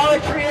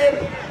idolatry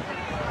is?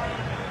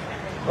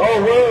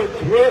 Oh, words.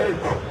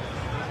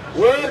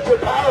 Words are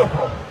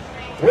powerful.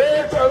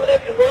 Words are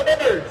living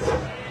words.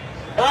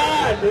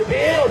 God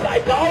reveals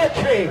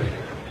idolatry.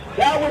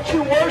 That which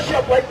you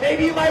worship, like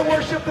maybe you might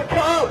worship the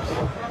Cubs.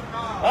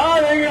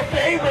 Oh, they're your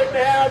favorite,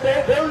 man.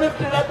 They're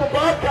lifted up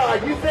above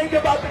God. You think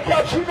about the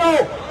Cubs, you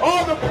know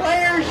all the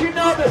players, you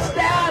know the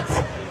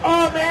stats.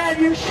 Oh, man,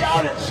 you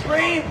shout and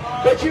scream,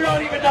 but you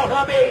don't even know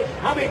how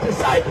many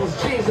disciples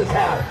Jesus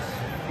had.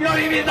 You don't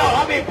even know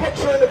how many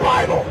books are in the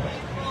Bible.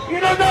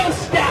 You don't know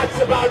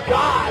stats about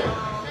God.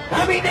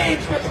 How many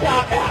names does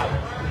God have?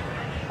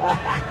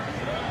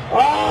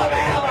 Oh,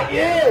 man,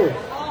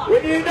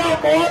 when you know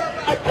more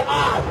about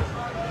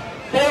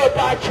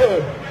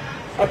God,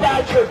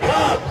 about your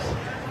Cubs,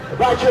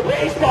 about your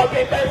baseball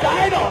game, there's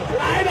idols, an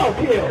idol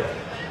to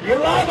you. You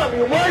love them,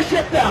 you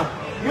worship them,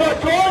 you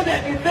adore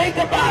them, you think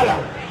about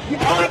them, you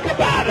talk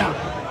about them.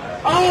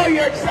 Oh,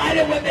 you're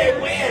excited when they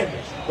win,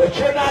 but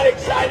you're not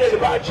excited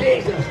about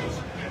Jesus.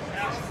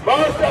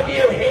 Most of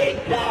you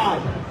hate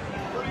God.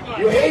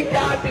 You hate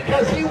God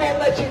because He won't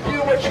let you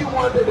do what you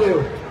want to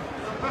do.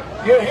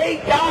 You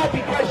hate God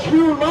because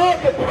you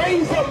love the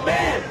praise of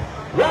men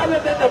rather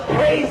than the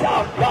praise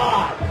of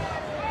God.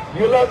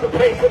 You love the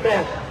praise of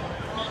men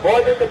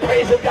more than the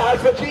praise of God.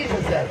 That's what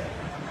Jesus said.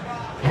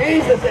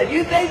 Jesus said,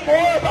 you think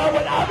more about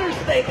what others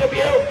think of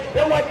you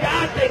than what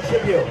God thinks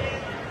of you.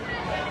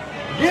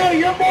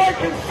 You're more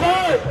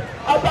concerned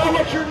about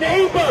what your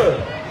neighbor,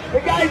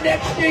 the guy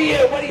next to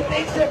you, what he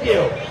thinks of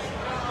you.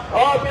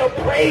 Oh, if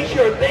he'll praise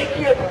you or thank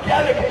you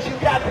together because you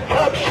got the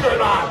Cubs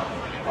shirt on.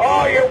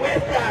 Oh, you're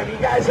with them. You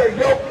guys are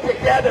yoked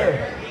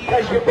together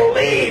because you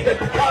believe that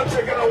the Cubs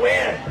are going to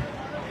win.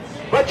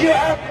 But you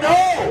have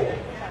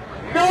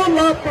no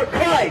love for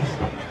Christ.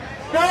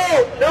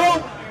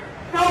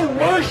 No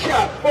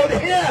worship for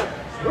Him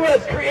who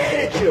has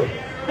created you.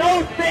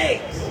 No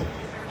thanks.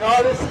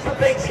 No, this is the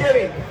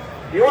Thanksgiving.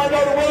 You want to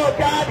know the will of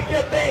God to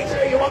give thanks?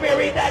 You want me to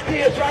read that to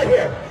you? It's right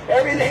here.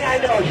 Everything I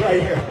know is right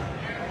here.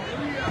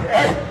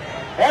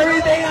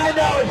 Everything I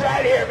know is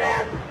right here,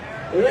 man.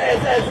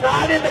 It's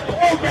not in the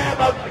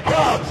program of the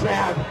Cubs,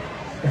 man.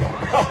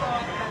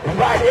 It's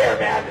right here,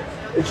 man.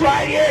 It's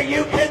right here.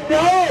 You can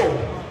know.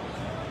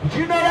 Did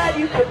you know that?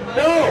 You can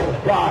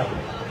know God.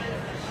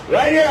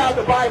 Right here out of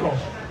the Bible.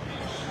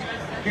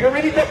 You can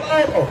read the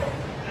Bible.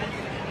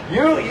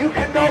 You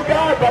can know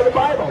God by the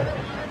Bible.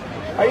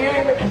 Are you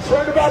even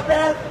concerned about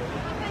that?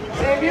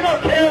 See, if you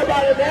don't care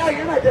about it now,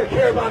 you're not going to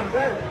care about it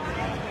then.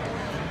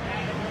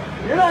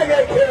 You're not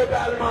going to care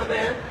about him on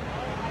that.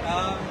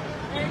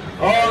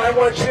 Oh, I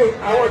want you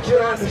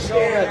to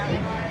understand.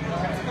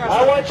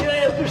 I want you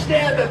to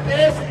understand that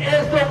this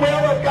is the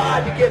will of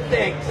God to give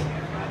thanks.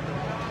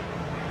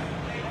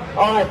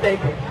 Oh, I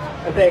thank Him.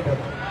 I thank Him.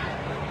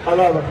 I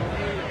love Him.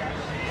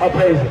 I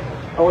praise Him.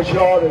 I want you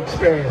all to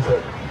experience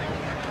it.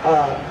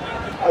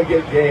 I'll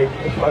get Gabe.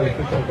 It's probably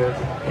 15 minutes.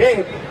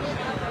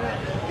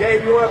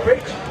 Gabe, you want to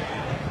preach?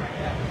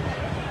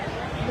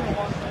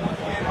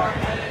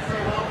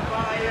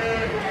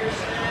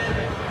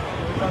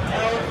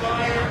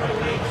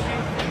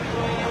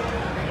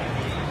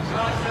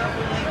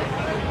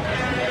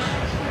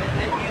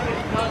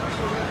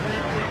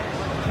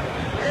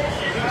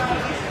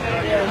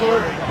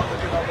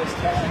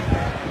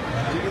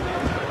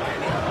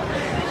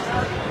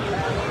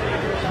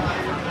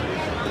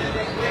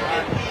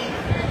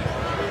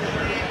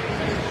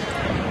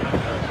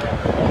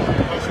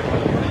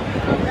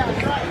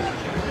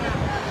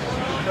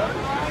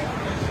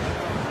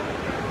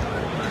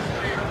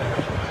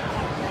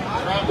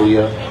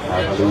 Hallelujah.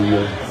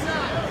 Hallelujah.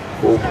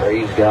 Oh,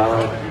 praise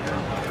God.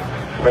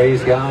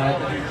 Praise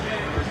God.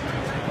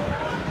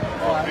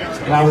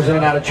 And I was in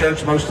and out of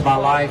church most of my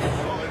life.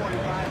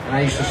 And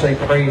I used to say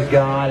praise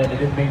God, and it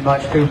didn't mean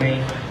much to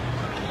me.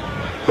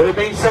 But it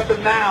means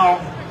something now.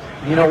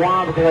 You know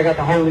why? Because I got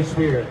the Holy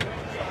Spirit.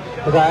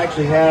 Because I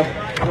actually have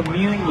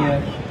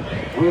communion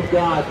with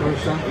God through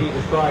His Son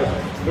Jesus Christ.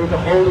 Through the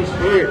Holy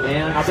Spirit,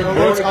 man. I've been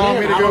born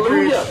again.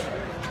 Hallelujah.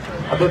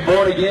 I've been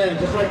born again.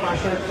 Just like my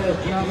son says,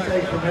 Jesus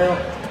saves from hell.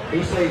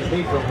 He saves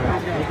me from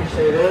hell. You can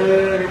say it to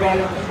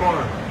everybody on this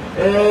farm.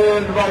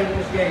 Everybody in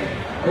this game.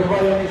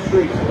 Everybody on these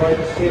streets. Everybody in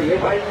this city.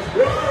 Everybody in this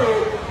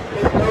world.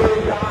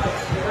 Praise God.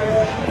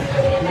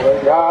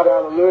 Praise God,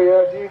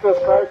 hallelujah. Jesus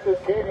Christ is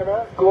King,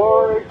 amen.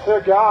 Glory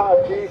to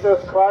God.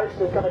 Jesus Christ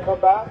is going to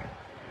come back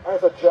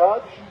as a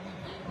judge.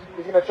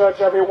 He's going to judge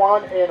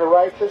everyone in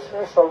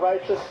righteousness, the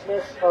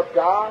righteousness of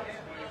God.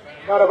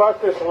 None of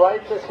us is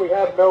righteous. We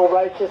have no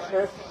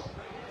righteousness.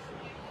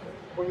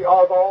 We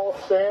have all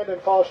sinned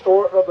and fall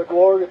short of the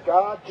glory of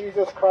God.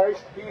 Jesus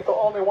Christ, He's the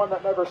only one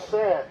that never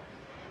sinned.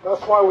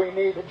 That's why we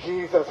need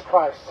Jesus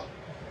Christ.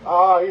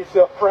 He's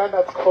a friend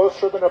that's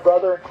closer than a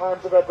brother in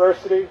times of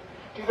adversity.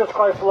 Jesus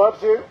Christ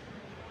loves you.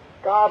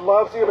 God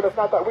loves you, but it's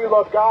not that we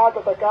love God,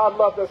 but that God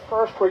loved us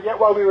first. For yet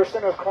while we were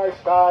sinners,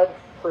 Christ died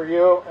for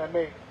you and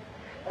me.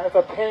 As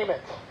a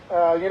payment.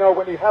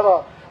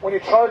 When you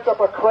charge up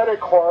a credit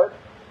card,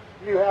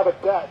 you have a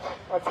debt.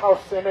 That's how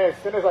sin is.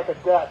 Sin is like a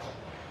debt.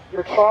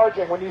 You're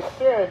charging. When you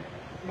sin,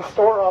 you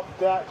store up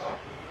debt.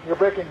 You're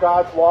breaking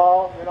God's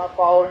law. You're not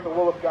following the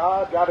will of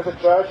God. God is a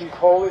judge. He's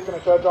holy. He's going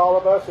to judge all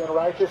of us in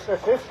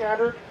righteousness. His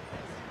standard.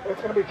 It's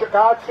going to be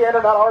God's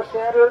standard, not our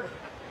standard.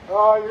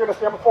 You're going to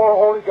stand before a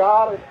holy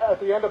God at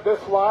the end of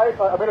this life.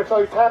 I'm going to tell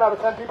you 10 out of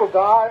 10 people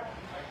die.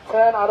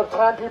 10 out of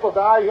 10 people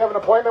die. You have an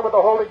appointment with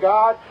the holy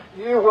God.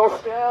 You will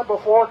stand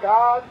before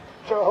God,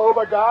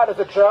 Jehovah God, as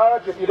a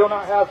judge. If you do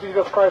not have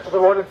Jesus Christ as the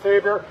Lord and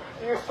Savior,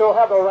 you still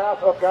have the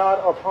wrath of God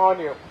upon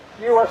you.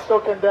 You are still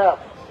condemned.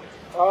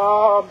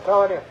 I'm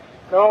telling you,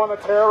 knowing the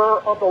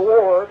terror of the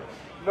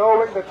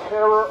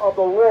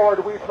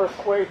Lord, we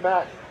persuade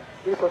men.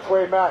 We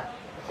persuade men.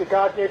 See,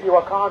 God gave you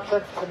a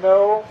conscience to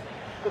know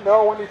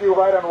when you do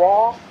right and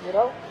wrong, you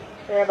know.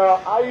 And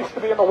I used to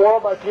be in the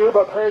world like you,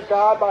 but praise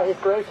God, by His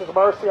grace, His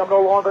mercy, I'm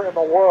no longer in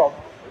the world.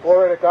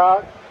 Glory to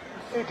God.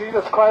 See,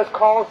 Jesus Christ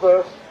calls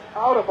us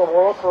out of the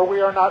world, for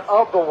we are not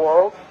of the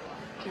world.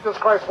 Jesus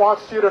Christ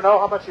wants you to know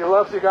how much He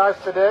loves you guys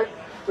today.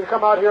 We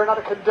come out here not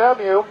to condemn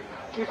you.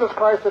 Jesus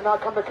Christ did not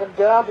come to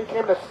condemn. He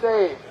came to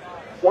save.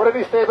 What did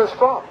He save us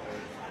from?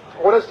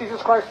 What does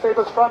Jesus Christ save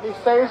us from? He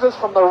saves us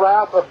from the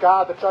wrath of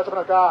God, the judgment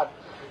of God.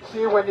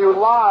 See, when you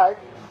lie,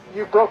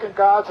 you've broken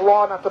God's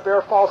law not to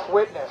bear false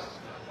witness.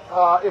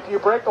 If you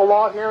break the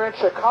law here in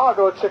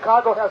Chicago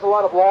has a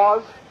lot of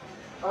laws.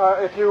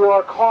 If you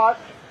are caught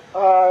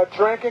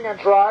drinking and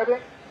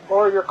driving,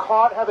 or you're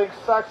caught having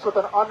sex with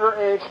an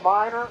underage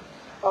minor,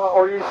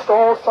 or you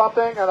stole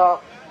something in a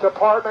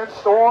department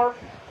store,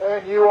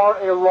 and you are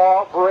a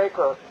law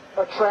breaker,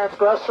 a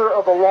transgressor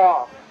of the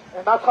law.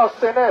 And that's how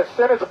sin is.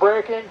 Sin is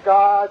breaking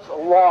God's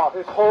law,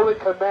 His holy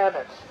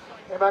commandments.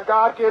 Amen.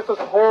 God gives us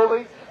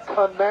holy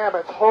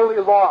commandments, holy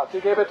laws. He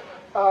gave it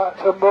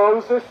to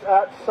Moses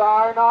at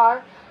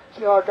Sinai.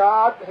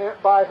 God,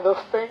 by the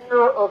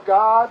finger of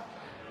God,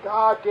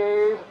 God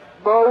gave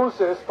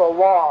Moses the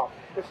law.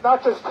 It's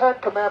not just 10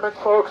 commandments,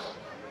 folks.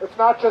 It's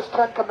not just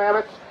 10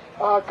 commandments.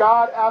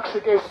 God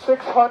actually gave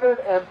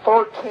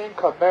 613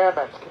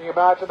 commandments. Can you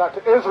imagine that?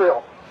 To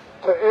Israel.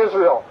 To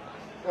Israel.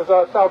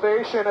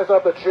 Salvation is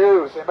of the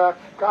Jews. Amen.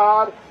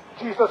 God,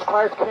 Jesus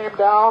Christ came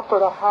down for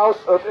the house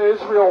of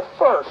Israel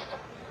first,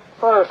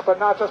 but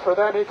not just for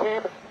them.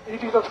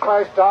 Jesus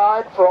Christ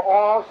died for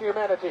all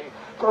humanity.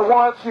 For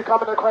once you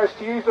come into Christ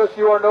Jesus,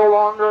 you are no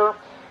longer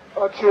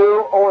a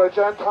Jew or a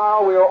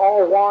Gentile. We are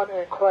all one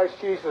in Christ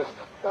Jesus.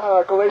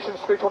 Galatians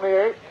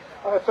 3:28.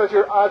 It says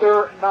you're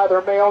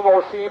neither male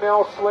nor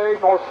female,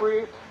 slave nor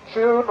free,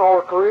 Jew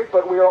nor Greek,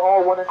 but we are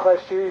all one in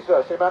Christ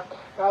Jesus. Amen.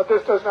 Now,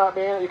 this does not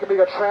mean that you can be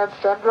a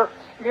transgender.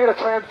 You need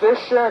to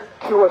transition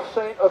to a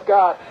saint of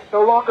God.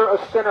 No longer a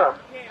sinner,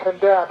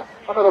 condemned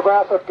under the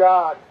wrath of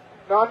God.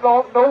 No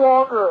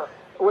longer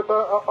with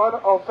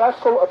a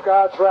vessel of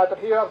God's wrath, that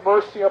He has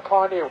mercy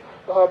upon you.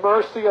 The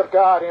mercy of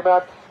God.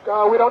 Amen.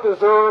 We don't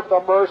deserve the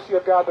mercy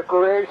of God, the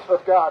grace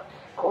of God.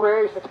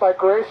 Grace, it's by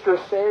grace you're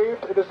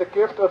saved. It is a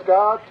gift of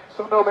God,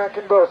 so no man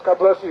can boast. God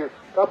bless you.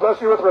 God bless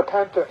you with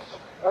repentance.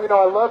 I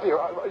love you.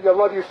 I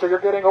love you, sir. You're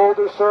getting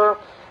older, sir.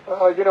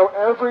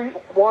 Every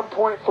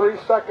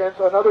 1.3 seconds,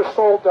 another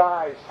soul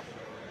dies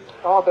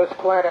on this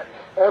planet.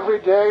 Every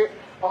day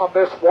on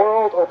this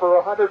world, over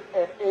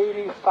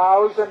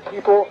 180,000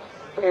 people,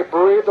 they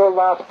breathe their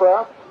last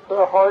breath,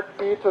 their heart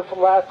beats its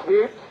last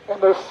beat,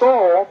 and their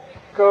soul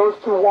goes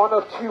to one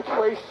of two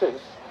places.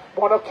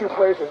 One of two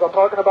places. I'm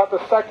talking about the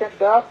second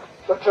death,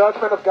 the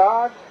judgment of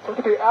God. So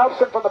to be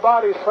absent from the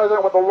body is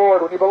present with the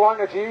Lord. When you belong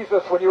to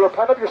Jesus, when you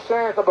repent of your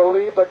sins and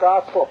believe the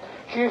gospel,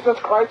 Jesus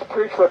Christ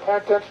preached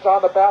repentance.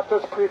 John the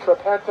Baptist preached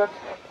repentance.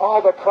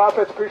 All the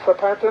prophets preach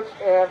repentance.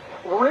 And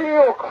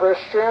real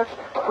Christians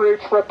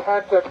preach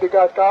repentance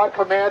because God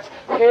commands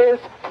His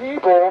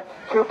people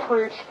to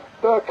preach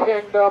the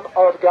kingdom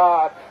of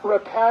God.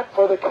 Repent,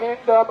 for the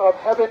kingdom of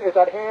heaven is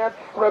at hand.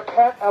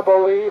 Repent and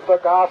believe the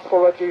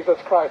gospel of Jesus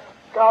Christ.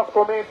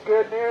 Gospel means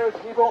good news,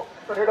 people.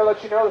 We're here to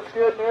let you know it's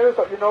good news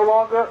that you're no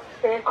longer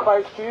in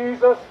Christ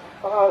Jesus,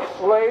 a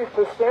slave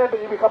to sin, but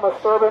you become a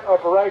servant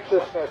of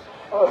righteousness.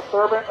 A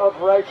servant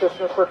of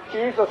righteousness. For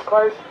Jesus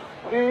Christ,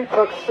 He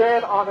took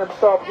sin on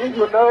Himself. He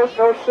who knows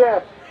no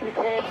sin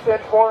became sin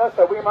for us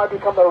that we might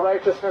become the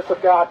righteousness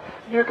of God.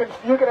 You can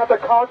have the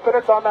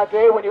confidence on that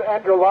day when you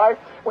end your life,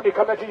 when you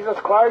come to Jesus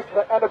Christ,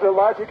 at the end of your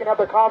life, you can have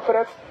the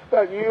confidence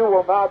that you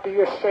will not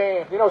be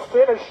ashamed.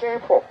 Sin is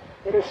shameful.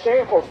 It is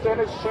shameful. Sin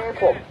is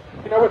shameful.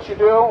 You know what you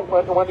do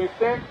when you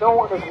think no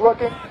one is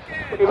looking?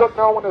 When you look,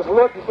 no one is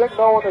looking. You think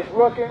no one is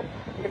looking.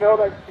 You know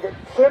that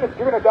sin,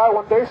 you're going to die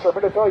one day, sir. I'm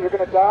going to tell you, you're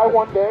going to die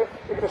one day.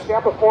 You're going to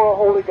stand before a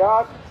holy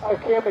God. I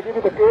came to give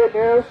you the good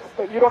news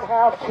that you don't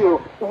have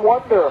to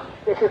wonder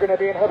if you're going to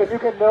be in heaven. You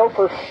can know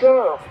for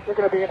sure you're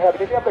going to be in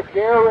heaven. You have the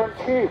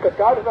guarantee, because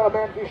God is not a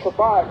man that He should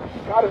lie.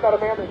 God is not a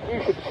man that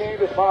He should change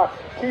His mind.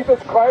 Jesus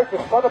Christ,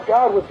 the Son of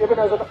God, was given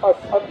as an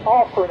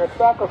offering, a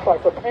sacrifice,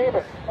 a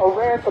payment, a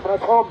ransom, an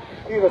atonement.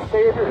 He is a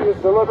Savior. He is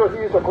a deliverer.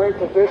 He is a great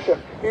physician.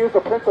 He is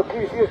the Prince of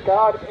Peace. He is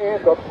God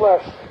in the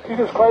flesh.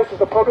 Jesus Christ is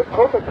the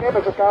perfect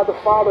image of God the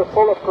Father,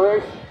 full of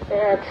grace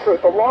and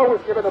truth. The law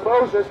was given to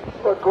Moses,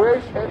 but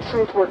grace and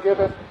truth were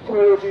given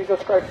through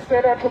Jesus Christ.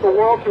 Sin entered the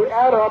world through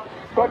Adam,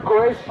 but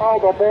grace all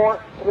the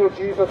more through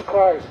Jesus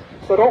Christ.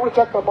 So don't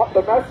reject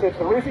the message.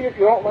 The reason you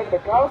don't like the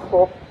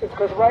gospel is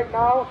because right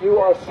now you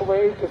are a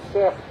slave to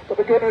sin. But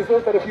the good news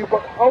is that if you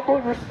but humble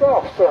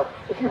yourself, sir,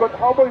 if you but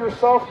humble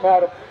yourself,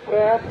 madam,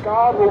 then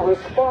God will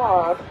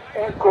respond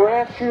and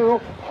grant you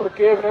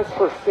forgiveness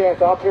for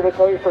sins. I'm here to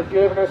tell you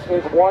forgiveness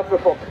is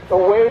wonderful. The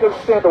weight of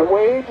sin, the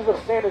wages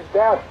of sin is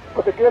death,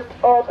 but the gift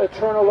of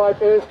eternal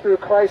life is through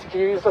Christ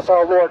Jesus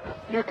our Lord.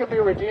 You can be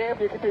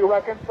redeemed, you can be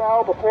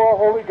reconciled before a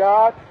holy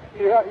God.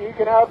 You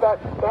can have that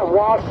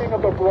washing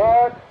of the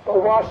blood,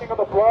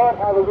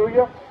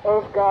 hallelujah,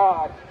 of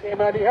God.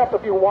 Amen. You have to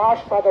be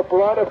washed by the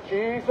blood of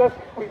Jesus.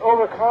 We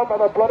overcome by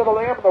the blood of the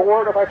Lamb and the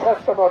word of our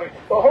testimony.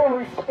 The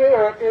Holy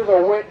Spirit is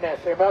a witness.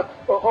 Amen.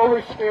 The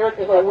Holy Spirit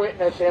is a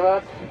witness.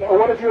 Amen. Now,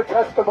 what is your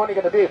testimony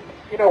going to be?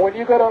 You know, when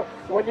you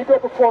go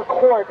before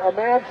court, a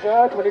man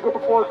judge, when you go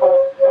before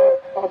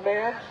a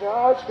man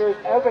judge, there's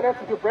evidence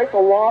if you break the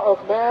law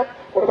of man.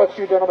 What about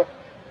you, gentlemen?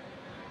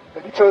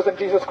 Have you chosen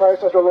Jesus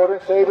Christ as your Lord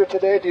and Savior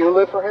today? Do you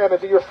live for Him?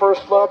 Is He your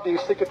first love? Do you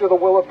seek to do the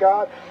will of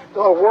God?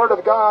 The Word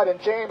of God, and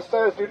James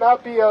says, do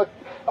not be a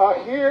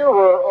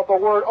hearer of the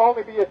Word,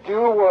 only be a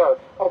doer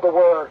of the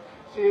Word.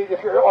 See,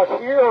 if you're a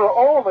hearer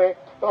only,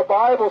 the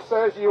Bible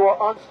says you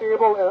are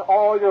unstable in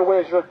all your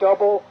ways. You're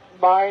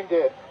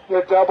double-minded.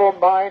 You're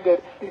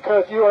double-minded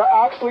because you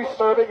are actually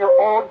serving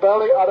your own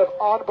belly out of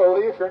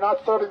unbelief. You're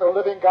not serving the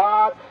living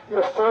God.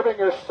 You're serving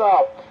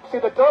yourself. See,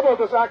 the devil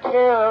does not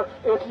care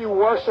if you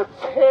worship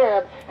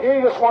him.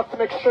 He just wants to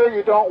make sure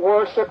you don't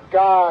worship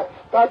God.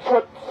 That's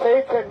what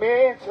Satan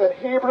means in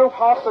Hebrew,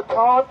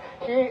 Hasatan.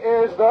 He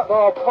is the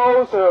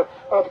opposer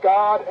of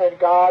God and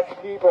God's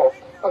people.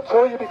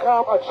 Until you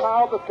become a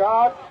child of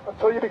God,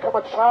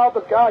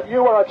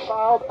 you are a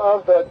child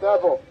of the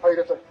devil. How are you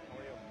going to say?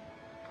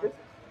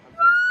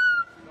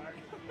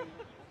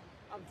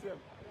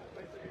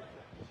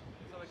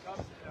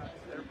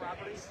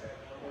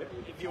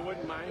 If you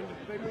wouldn't mind,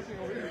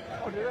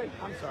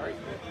 I'm sorry.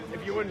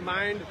 If you wouldn't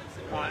mind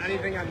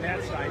anything on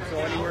that side, so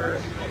anywhere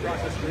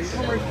across the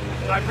street.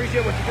 I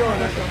appreciate what you're doing.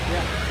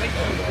 Yeah.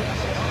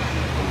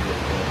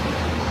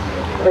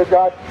 Praise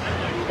God.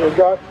 Praise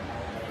God.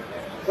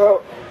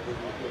 So,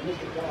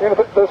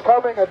 there's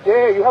coming a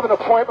day, you have an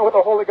appointment with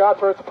the Holy God,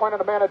 for it's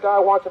appointed a man to die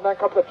once, and then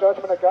comes the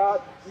judgment of God.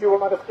 You will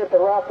not escape the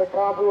wrath to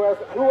come. Who has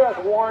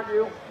warned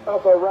you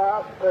of the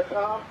wrath to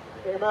come?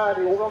 Amen.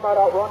 You will not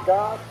outrun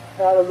God.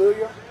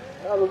 Hallelujah.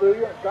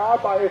 Hallelujah.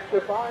 God, by His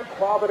divine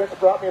providence,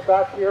 brought me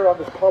back here on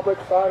this public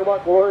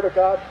sidewalk. Glory to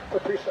God, to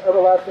preach the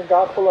everlasting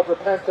gospel of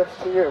repentance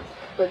to you.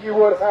 That you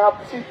would have,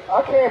 see,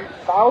 I came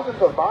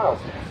thousands of miles.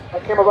 I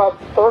came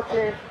about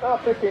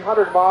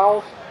 1,500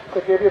 miles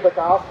to give you the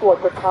gospel.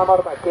 I took time out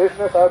of my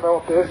business. I have my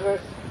own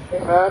business.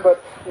 Amen.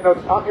 But, you know,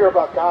 I'm here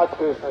about God's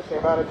business.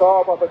 Amen. It's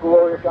all about the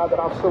glory of God that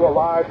I'm still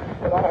alive.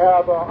 And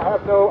I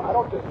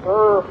don't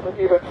deserve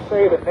to even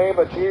say the name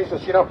of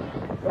Jesus. You know,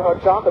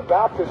 John the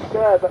Baptist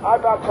said that I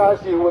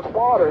baptize you with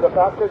water, the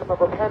baptism of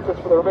repentance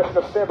for the remission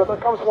of sin. But there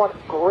comes one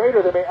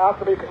greater than me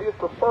after me because He is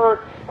preferred.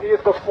 He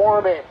is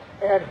before me.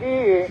 And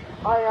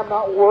I am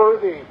not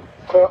worthy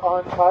to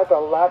untie the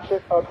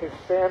latchet of His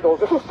sandals.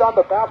 This was John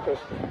the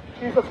Baptist.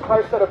 Jesus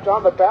Christ said of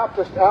John the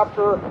Baptist,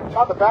 after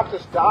John the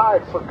Baptist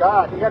died for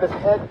God, he had his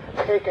head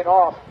taken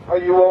off. Are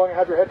you willing to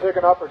have your head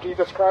taken off for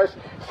Jesus Christ?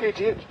 See,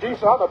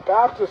 John the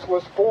Baptist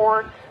was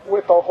born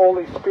with the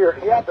Holy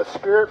Spirit. He had the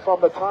Spirit from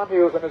the time he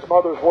was in his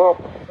mother's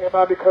womb.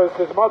 Amen. Because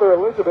his mother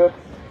Elizabeth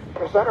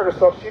presented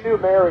herself. She knew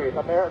Mary,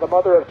 the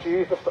mother of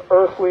Jesus,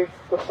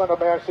 the Son of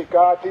Man. See,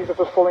 Jesus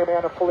was fully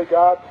man and fully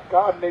God.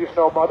 God needs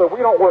no mother. We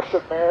don't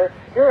worship Mary.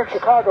 Here in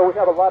Chicago, we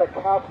have a lot of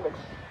Catholics.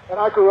 And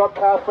I grew up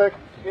Catholic.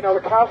 You know,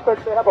 the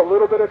Catholics, they have a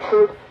little bit of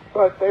truth,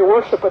 but they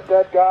worship a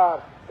dead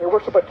God. They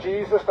worship a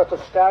Jesus that's a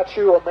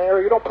statue of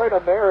Mary. You don't pray to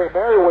Mary.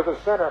 Mary was a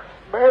sinner.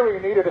 Mary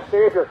needed a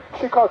Savior.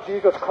 She called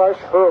Jesus Christ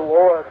her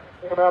Lord.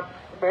 Amen.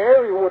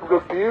 Mary would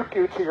rebuke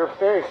you to your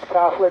face,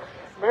 Catholics.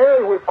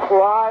 Mary would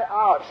cry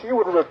out. She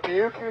would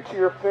rebuke you to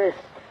your face.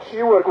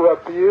 She would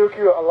rebuke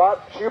you a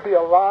lot. She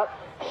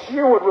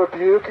would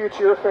rebuke you to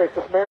your face.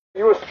 If Mary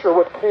was sure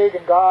with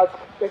pagan gods,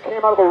 they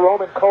came out of the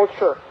Roman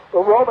culture. The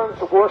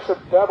Romans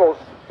worshiped devils.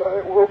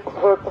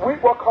 What we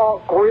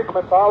call Greek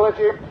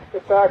mythology,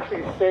 it's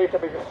actually Satan.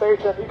 Because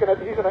Satan,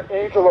 he's an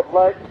angel of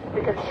light.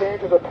 He can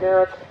change his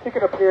appearance. He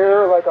can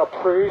appear like a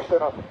priest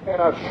in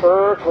a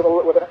church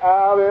with an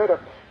abbot. And,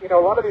 you know,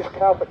 a lot of these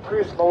Catholic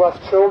priests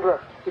molest children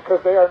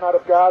because they are not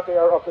of God, they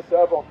are of the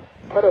devil.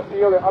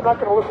 Pedophilia. I'm not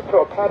going to listen to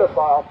a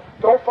pedophile.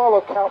 Don't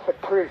follow Catholic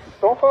priests.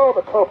 Don't follow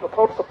the Pope. The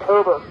Pope's a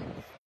pervert.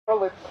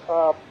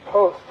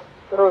 Post.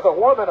 There was a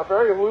woman, a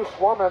very loose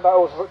woman, that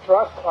was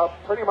dressed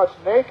pretty much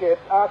naked,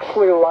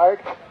 actually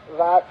liked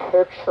that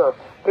picture.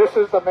 This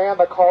is the man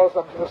that calls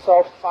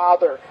himself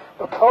Father.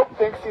 The Pope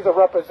thinks he's a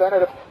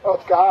representative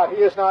of God.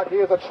 He is not. He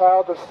is a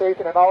child of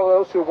Satan, and all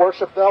those who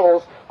worship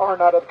devils are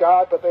not of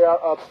God, but they are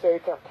of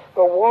Satan.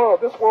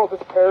 This world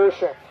is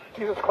perishing.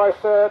 Jesus Christ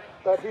said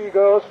that He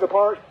goes to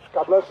depart.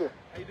 God bless you.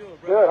 How you doing,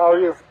 brother? Good, how are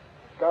you?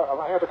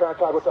 My hands are kind of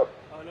tied. What's up?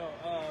 Oh, no.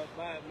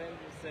 My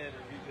manager said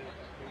if you could,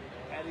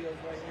 adios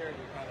right here.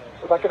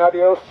 If I can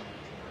adios?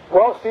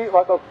 Well, see,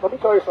 let me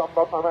tell you something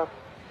about my man.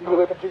 You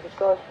believe in Jesus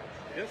Christ?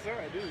 Yes, sir,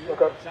 I do. Yeah.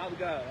 Okay. Child of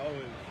God,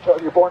 always. So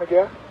you're born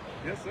again?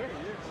 Yes, sir.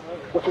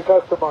 Yes. What's your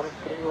testimony?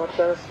 Can you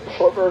share the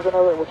short version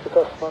of it? What's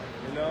your testimony?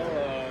 You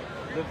know,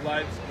 live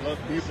life, love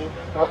people.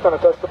 That's not a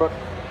testimony.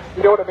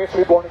 You know what it means to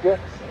be born again?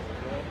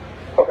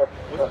 Okay.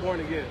 What's born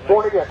again?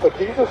 Born again. So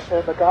Jesus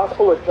in the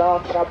Gospel of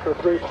John chapter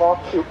 3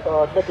 talked to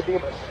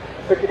Nicodemus.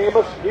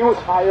 Nicodemus, he was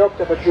high up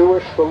in the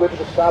Jewish religious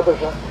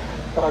establishment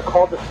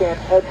called the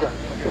Sanhedrin.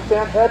 The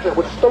Sanhedrin,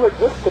 which still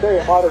exists today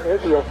in modern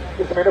Israel,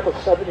 is made up of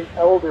 70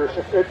 elders.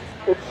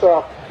 If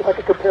I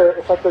could compare it,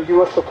 it's like the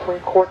U.S. Supreme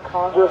Court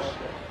Congress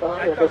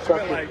in this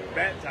country. Like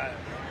baptized.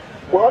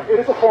 Well, it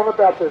is a form of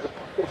baptism.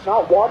 It's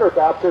not water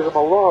baptism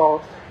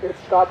alone. It's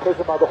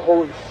baptism by the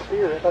Holy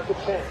Spirit. That's a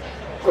change.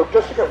 So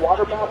just to get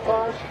water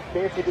baptized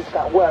means you just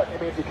got wet.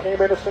 It means you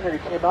came in a sinner, you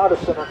came out a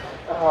sinner.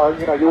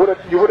 You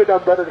would have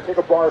done better to take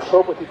a bar of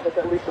soap with you, take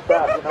at least a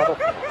bath.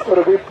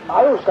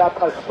 I was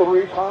baptized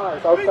 3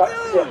 times. I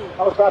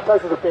was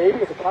baptized as a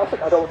baby, as a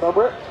Catholic. I don't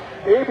remember it.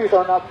 Babies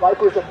are not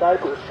vipers and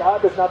diapers.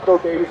 God does not throw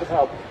babies in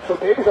hell. So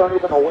babies aren't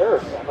even aware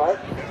of sin, right?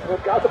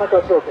 And God's not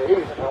going to throw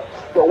babies in hell.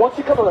 But once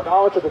you come to the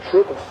knowledge of the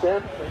truth of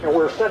sin,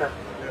 we're a sinner.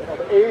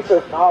 The age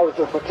of knowledge,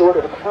 of maturity,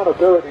 of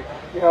accountability.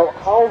 How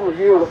old were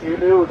you when you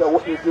knew that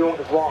what you're doing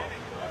is wrong?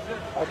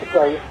 I can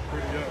tell you.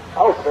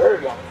 I was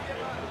very young.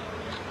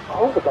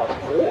 I was about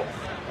 4.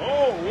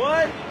 Oh,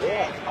 what?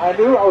 Yeah. I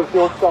knew I was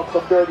doing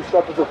some dirty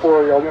stuff as a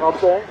 4-year-old, you know what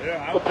I'm saying?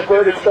 Yeah. The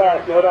perverted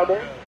stuff, you know what I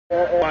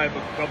mean? Bible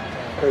a couple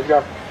times. There you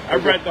go.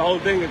 I've read the whole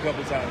thing a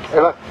couple times.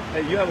 Amen.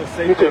 Hey, you have a You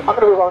safe too. day. I'm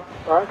going to move on.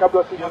 All right? God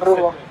bless you. I'm going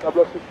to move on. God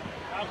bless you.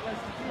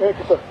 Thank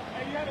you, sir.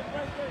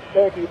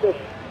 Thank you. Thank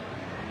you.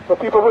 So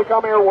people who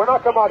come here, we're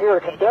not coming out here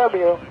to condemn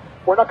you.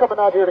 We're not coming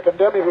out here to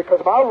condemn you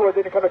because my Lord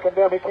didn't come to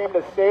condemn. He came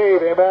to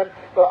save. Amen.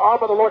 The arm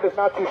of the Lord is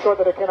not too short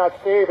that it cannot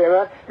save.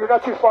 Amen. You're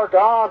not too far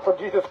gone from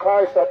Jesus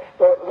Christ that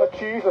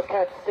Jesus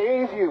can't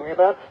save you.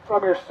 Amen.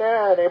 From your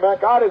sin. Amen.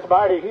 God is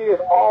mighty. He is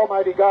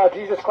Almighty God.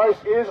 Jesus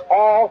Christ is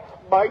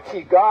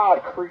Almighty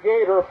God,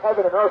 creator of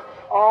heaven and earth.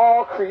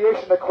 All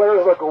creation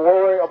declares the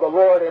glory of the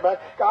Lord. Amen.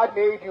 God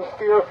made you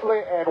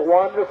fearfully and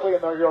wonderfully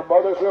in your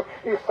mother's womb.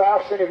 He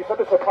fashioned you. He said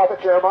this to the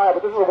prophet Jeremiah,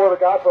 but this is the word of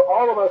God for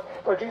all of us.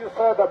 For Jesus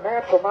said that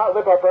man shall not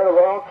live by bread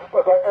alone,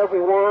 but by every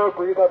word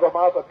breathed out of the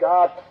mouth of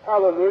God.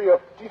 Hallelujah.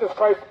 Jesus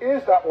Christ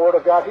is that word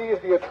of God. He is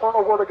the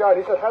eternal word of God.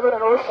 He said, heaven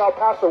and earth shall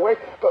pass away,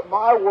 but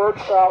my word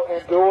shall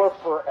endure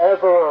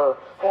forever.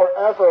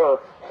 Forever.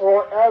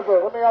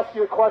 Forever. Let me ask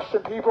you a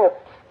question, people.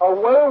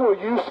 Where will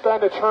you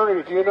spend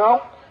eternity? Do you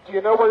know? Do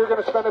you know where you're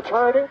going to spend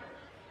eternity?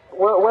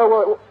 Where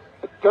are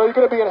you going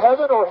to be in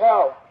heaven or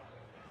hell?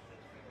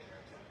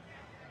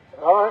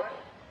 All right.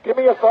 Give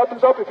me a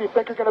thumbs up if you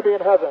think you're going to be in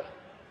heaven.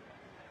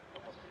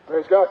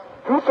 Praise God.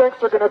 Who thinks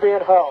they're going to be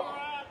in hell?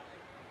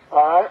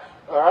 All right.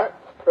 All right.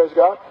 Praise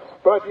God.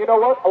 But you know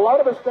what? A lot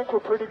of us think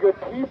we're pretty good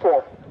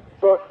people.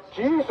 But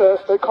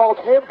Jesus, they called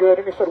him good,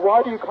 and he said,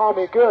 why do you call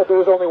me good?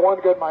 There's only one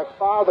good, my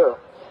Father.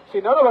 See,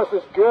 none of us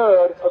is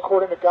good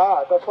according to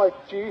God. That's why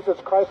Jesus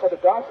Christ had to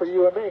die for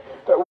you and me,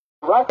 that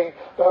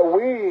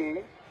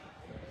we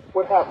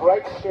would have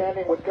right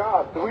standing with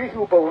God. We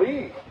who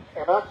believe.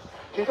 Amen.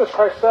 Jesus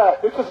Christ said,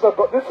 this is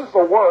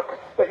the work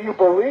that you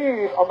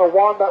believe on the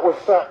one that was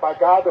sent by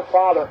God the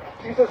Father.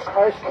 Jesus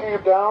Christ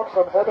came down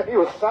from heaven. He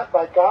was sent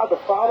by God the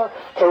Father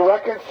to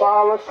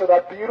reconcile us to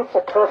that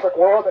beautiful, perfect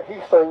world that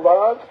he so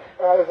loved,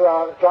 as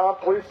John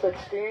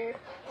 3:16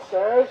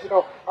 says.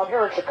 I'm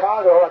here in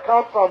Chicago. I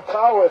come from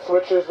Taos,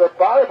 which is the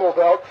Bible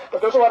Belt,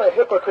 but there's a lot of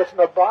hypocrites in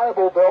the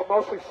Bible Belt,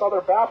 mostly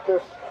Southern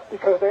Baptists,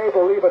 because they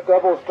believe a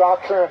devil's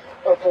doctrine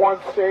of once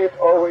saved,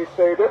 always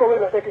saved. They believe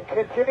that they can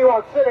continue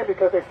on sinning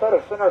because they said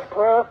a sinner's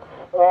prayer.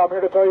 I'm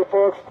here to tell you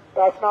folks,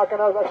 that's not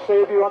going to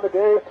save you on the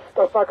day.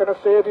 That's not going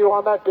to save you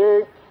on that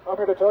day. I'm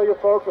here to tell you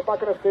folks, it's not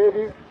going to save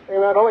you.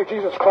 Amen. Only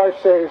Jesus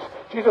Christ saves.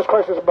 Jesus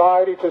Christ is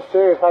mighty to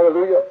save.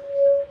 Hallelujah.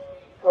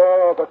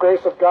 Oh, the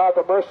grace of God,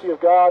 the mercy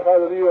of God.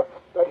 Hallelujah.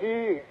 That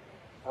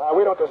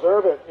we don't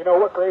deserve it. You know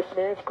what grace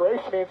means?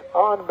 Grace means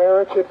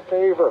unmerited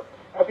favor.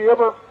 Have you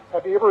ever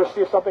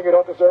received something you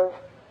don't deserve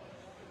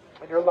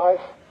in your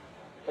life?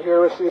 Have you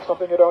ever received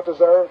something you don't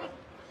deserve?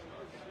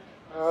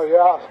 Oh,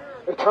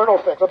 yeah. Eternal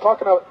things. I'm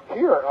talking about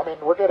here. I mean,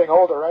 we're getting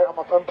older, right? I'm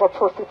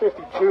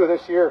 52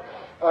 this year.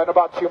 In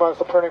about 2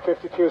 months, I'm turning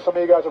 52. Some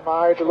of you guys are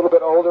my age, a little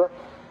bit older.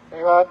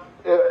 Amen.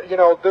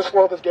 This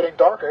world is getting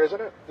darker,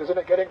 isn't it? Isn't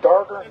it getting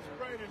darker?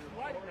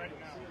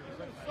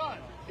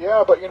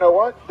 Yeah, but you know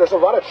what? There's a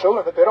lot of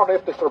children that they don't know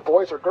if they're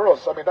boys or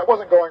girls. I mean, that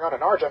wasn't going on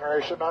in our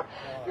generation, man.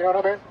 You know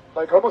what I mean?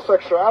 Like,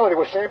 homosexuality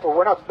was shameful.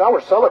 Now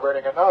we're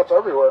celebrating it. Now it's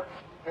everywhere,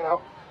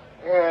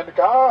 And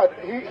God,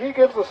 He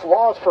gives us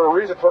laws for a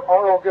reason, for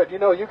our own good.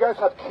 You guys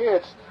have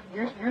kids.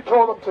 You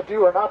told them to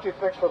do or not do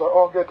things for their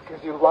own good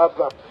because you love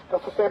them.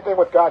 That's the same thing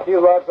with God. He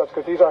loves us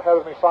because He's our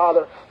Heavenly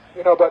Father.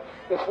 But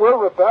if we're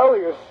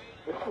rebellious,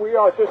 if we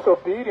are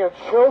disobedient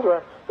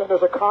children, then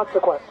there's a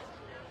consequence.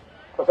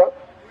 What's that?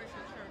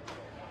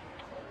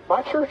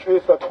 My church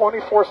is the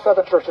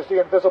 24/7 church. It's the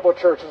invisible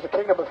church. It's the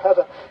kingdom of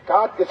heaven.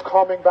 God is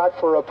coming back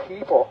for a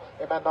people,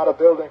 amen, not a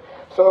building.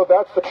 So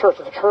that's the church.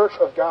 It's the church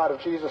of God,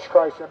 of Jesus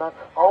Christ, amen.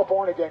 All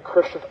born-again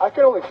Christians. I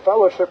can only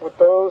fellowship with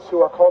those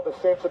who are called the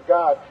saints of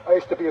God. I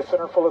used to be a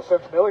sinner full of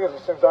sins, millions of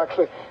sins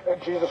actually,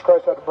 and Jesus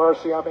Christ had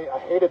mercy on me. I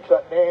hated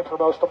that name for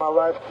most of my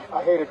life.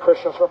 I hated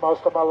Christians for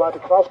most of my life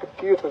because I was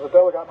confused because the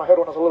devil got in my head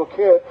when I was a little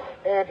kid,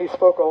 and he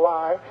spoke a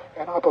lie,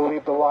 and I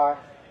believed the lie.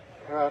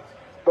 Amen.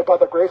 But by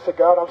the grace of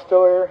God, I'm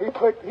still here. He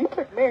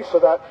picked me so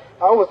that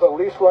I was the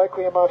least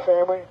likely in my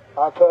family,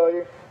 I tell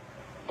you,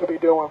 to be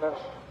doing this.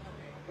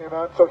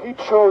 Amen. So he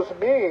chose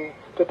me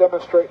to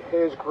demonstrate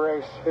his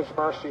grace, his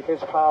mercy,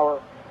 his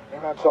power.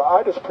 Amen. So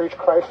I just preach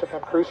Christ and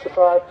him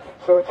crucified.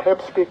 So it's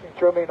him speaking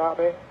through me, not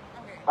me.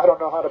 I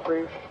don't know how to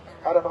preach.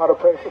 I don't know how to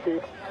pray for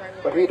people.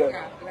 But he does.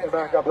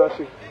 Amen. God bless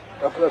you.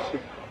 God bless you.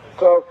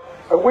 So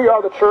we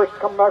are the church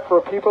coming back for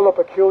a people, a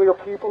peculiar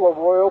people, a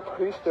royal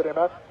priesthood.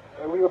 Amen.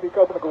 And we will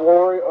become the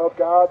glory of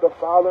God the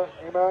Father,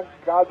 amen,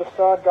 God the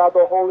Son, God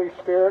the Holy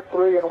Spirit,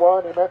 3 in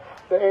 1, amen.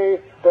 They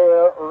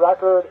bear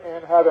record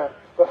in heaven.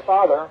 The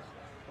Father,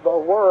 the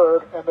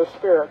Word, and the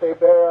Spirit, they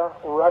bear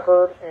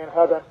record in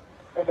heaven,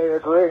 and they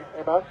agree,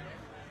 amen.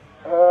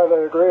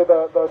 They agree.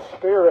 The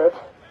Spirit,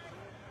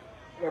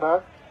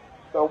 amen,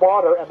 the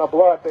water and the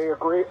blood, they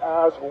agree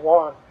as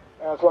one,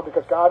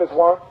 because God is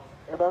one,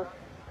 amen.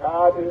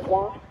 God is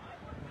one,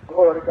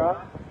 glory to God,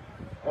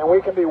 and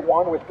we can be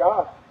one with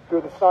God through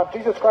the Son.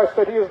 Jesus Christ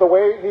said he is the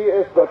way, he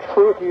is the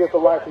truth, he is the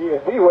life, he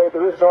is the way.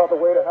 There is no other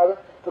way to heaven,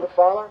 to the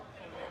Father.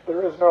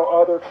 There is no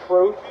other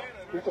truth.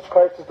 Jesus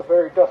Christ is the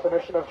very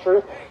definition of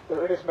truth.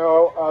 There is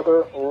no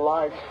other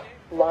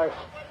life.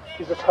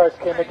 Jesus Christ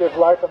came to give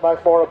life and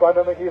life more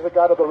abundantly. He's the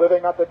God of the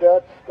living, not the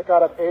dead. The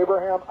God of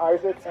Abraham,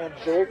 Isaac, and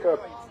Jacob.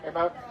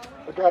 Amen.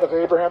 The God of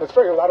Abraham. It's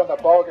very loud in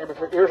that ball game. If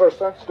your ears are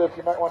sensitive,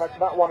 you might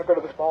not want to go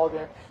to this ball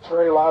game. It's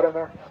very loud in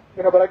there.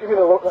 But I give you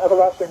the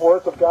everlasting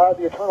words of God,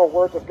 the eternal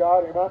words of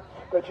God, amen,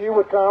 that you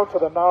would come to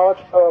the knowledge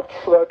of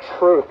the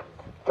truth.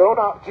 Do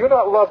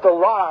not love the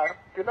lie.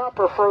 Do not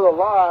prefer the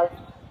lie.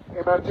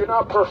 Amen. Do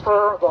not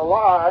prefer the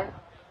lie.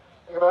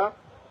 Amen.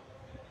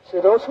 See,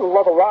 those who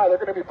love a lie, they're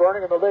going to be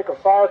burning in the lake of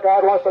fire.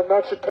 God wants that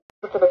none should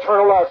perish in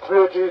eternal life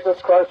through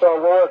Jesus Christ our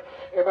Lord.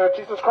 Amen.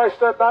 Jesus Christ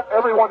said, not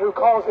everyone who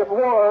calls him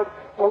Lord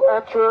will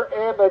enter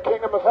in the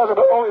kingdom of heaven,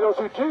 but only those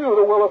who do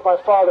the will of my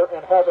Father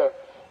in heaven.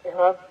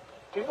 Amen.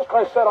 Jesus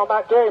Christ said on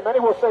that day, many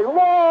will say,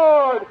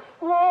 Lord,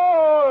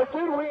 Lord,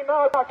 did we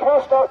not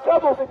cast out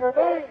devils in your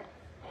name?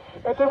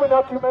 And did we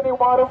not do many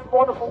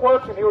wonderful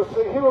works? And he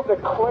will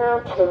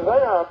declare to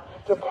them,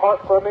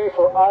 depart from me,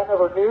 for I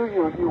never knew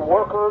you, you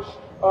workers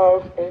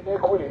of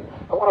iniquity.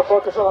 I want to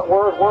focus on that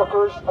word,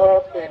 workers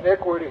of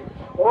iniquity.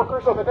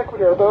 Workers of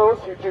iniquity are those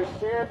who do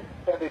sin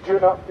and they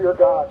do not fear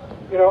God.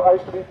 I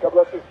used to be, God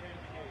bless you.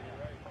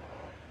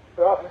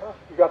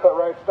 You got that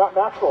right. It's not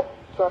natural.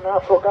 It's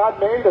unnatural. God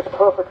made us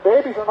perfect.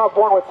 Babies are not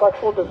born with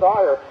sexual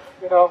desire.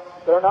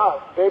 They're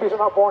not. Babies are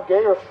not born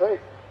gay or straight.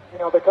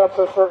 They come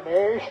to a certain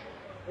age,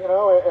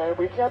 and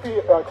we can't be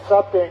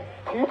accepting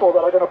people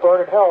that are going to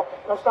burn in hell.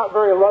 That's not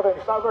very loving.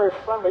 It's not very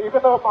friendly.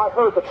 Even though it might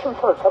hurt, the truth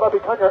hurts. Have I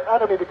become your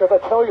enemy because I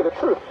tell you the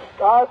truth?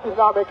 God does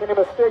not make any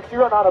mistakes.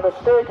 You are not a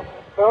mistake.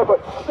 No,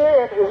 but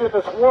sin is in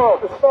this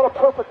world. It's not a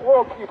perfect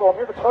world, people. I'm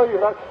here to tell you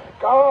that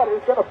God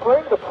is going to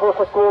bring the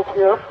perfect world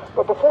here,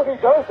 but before he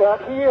does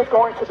that, he is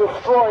going to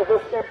destroy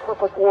this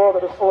imperfect world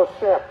that is full of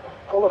sin,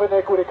 full of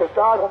iniquity, because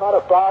God will not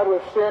abide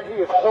with sin.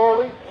 He is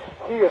holy.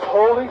 He is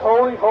holy,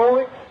 holy,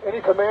 holy, and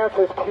he commands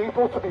his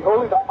people to be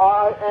holy. The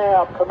I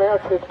am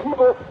commands his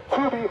people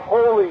to be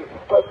holy.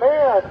 But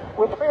man,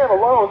 with man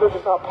alone, this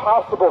is not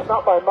possible. It's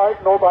not by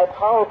might nor by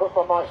power, but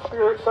by my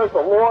Spirit, says the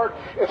Lord.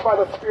 It's by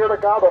the Spirit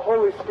of God, the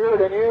Holy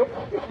Spirit in you.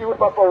 If you would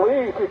but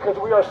believe, because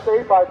we are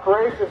saved by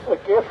grace, it's a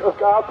gift of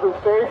God through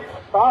faith,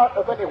 not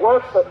of any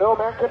works that no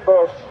man can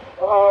boast.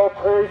 Oh,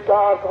 praise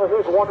God for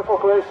his wonderful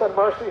grace and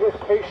mercy, his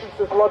patience,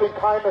 his loving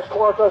kindness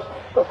towards us,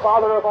 the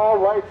Father of all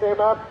lights,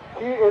 amen.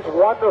 He is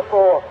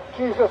wonderful.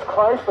 Jesus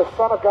Christ, the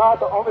Son of God,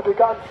 the only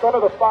begotten Son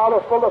of the Father,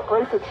 full of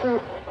grace and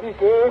truth, he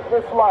gave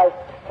his life.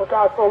 For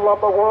God so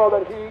loved the world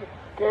that he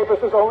gave us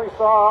his only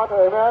Son,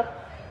 amen,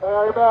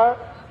 amen,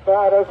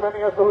 that as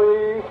many as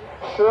believe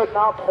should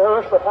not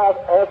perish but have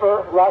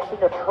everlasting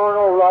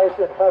eternal life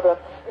in heaven,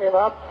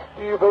 amen.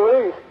 Do you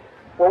believe?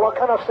 Well, what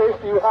kind of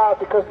faith do you have?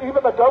 Because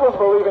even the devils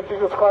believe in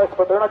Jesus Christ,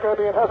 but they're not going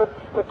to be in heaven.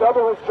 The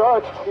devil is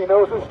judged. He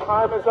knows his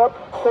time is up.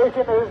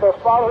 Satan is the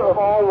father of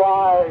all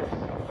lies.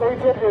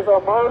 Satan is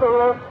a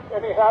murderer,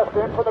 and he has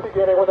been from the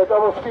beginning. When the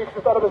devil speaks,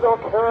 it's out of his own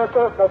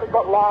character. Nothing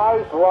but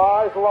lies,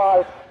 lies,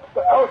 lies.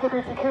 The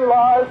LGBTQ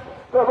lies,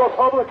 the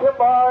Republican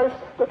lies,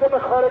 the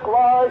Democratic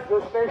lies.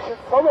 This nation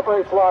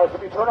celebrates lies.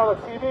 If you turn on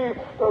the TV,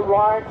 they're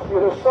lying to you.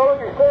 They're selling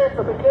you things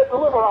that they can't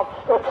deliver on.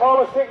 They're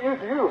promising you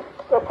youth.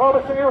 They're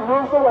promising you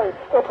lose the weight.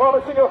 They're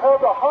promising you'll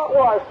have the hot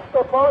wife.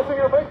 They're promising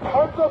you'll make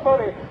tons of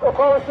money. They're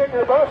promising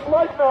your best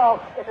life now,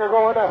 and you're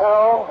going to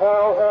hell,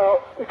 hell, hell,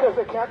 because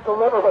they can't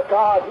deliver. But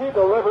God, he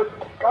delivered,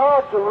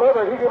 God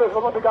delivered. He gave his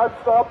only begotten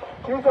Son.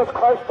 Jesus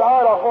Christ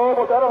died a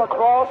horrible death on the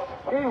cross.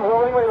 He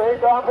willingly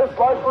laid down his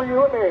life for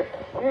you and me.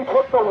 He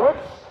took the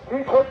whips. He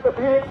took the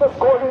beatings, the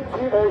scourgings.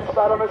 They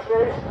spat on his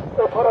face.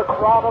 They put a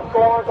crown of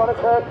thorns on his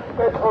head.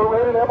 They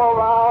paraded him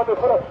around. They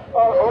put a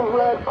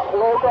red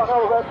cloak on a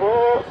red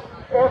robe.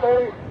 And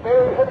they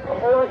made him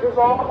carry his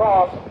own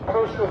cross.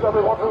 Cursed is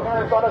everyone who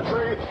hangs on a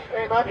tree.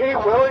 Amen. He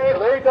willingly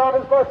laid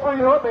down his life for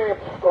you and me.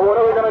 But what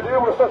are we going to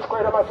do with such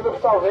great a message of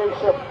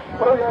salvation?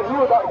 What are we going to do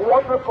with that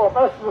wonderful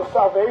message of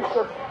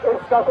salvation?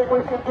 It's nothing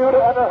we can do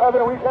to enter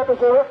heaven. We can't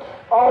deserve it.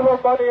 All the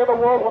money in the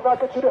world will not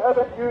get you to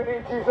heaven. You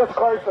need Jesus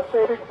Christ, the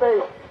saving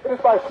faith. It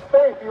is by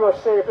faith you are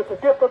saved. It's a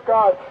gift of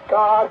God.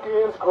 God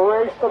gives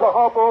grace to the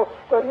humble,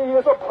 but he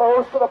is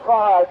opposed to the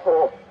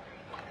prideful.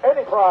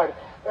 Any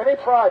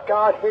pride,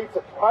 God hates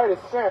it. Pride is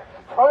sin.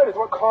 Pride is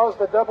what caused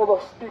the devil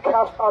to be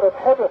cast out of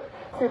heaven.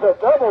 See, the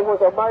devil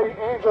was a mighty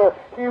angel.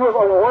 He was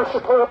a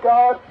worshiper of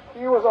God.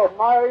 He was a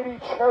mighty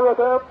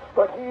cherubim,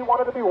 but he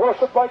wanted to be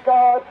worshipped by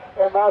God,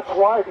 and that's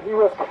why he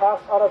was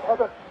cast out of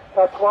heaven.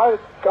 That's why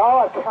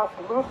God cast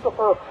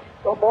Lucifer,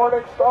 the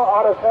morning star,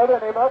 out of heaven.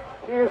 Amen.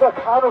 He is a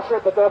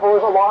counterfeit. The devil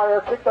is a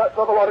liar. Kick that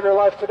devil out of your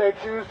life today.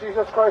 Choose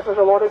Jesus Christ as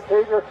your Lord and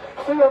Savior.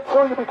 See,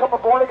 until you become a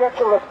born-again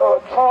child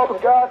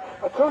of God,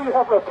 until you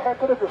have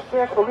repented of your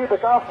sins, believe the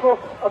gospel,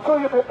 until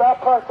you've been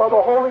baptized by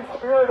the Holy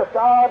Spirit of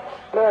God,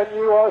 then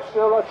you are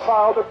still a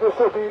child of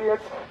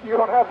disobedience. You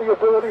don't have the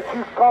ability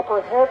to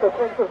comprehend the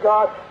things of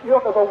God. You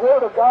don't know the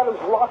Word of God is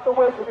locked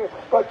away from you.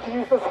 But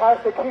Jesus has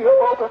the key to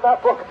open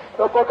that book,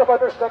 the book of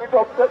understanding,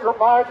 that your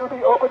mind would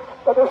be opened,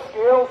 that the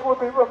scales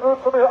would be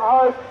removed from your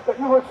eyes, that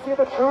you would see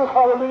the truth.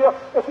 Hallelujah.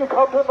 If you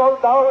come to know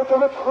knowledge of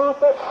the truth,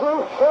 that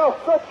truth shall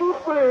set you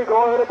free.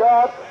 Glory to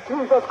God.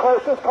 Jesus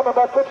Christ is coming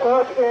back to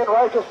judge in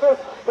righteousness,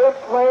 in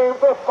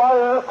flames of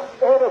fire.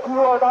 And if you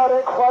are not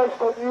in Christ,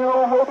 then you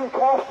will be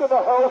cast into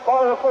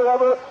hellfire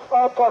forever.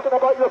 I'm talking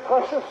about your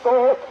precious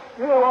soul.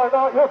 You are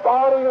not, your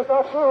body is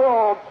not your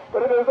own,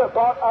 but it is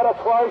bought at a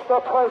price. The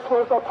price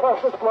was the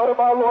precious blood of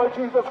our Lord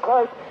Jesus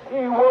Christ. He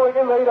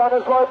willingly laid down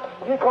his life.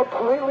 He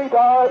completely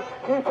died.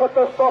 He took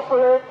the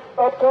suffering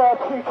of death.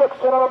 He took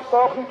sin on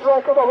himself. He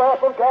drank of the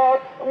wrath of God.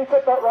 He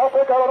took that wrath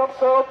of God on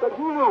himself, that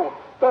you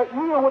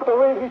would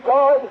believe he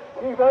died.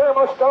 He very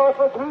much died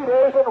for 3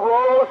 days and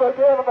rose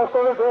again on the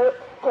third day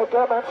to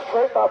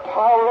demonstrate the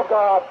power of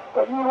God,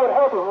 that you would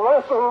have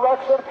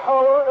resurrection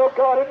power of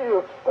God in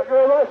you, that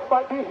your life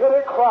might be hid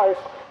in Christ.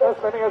 As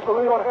many as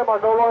believe on him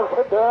are no longer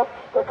condemned.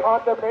 The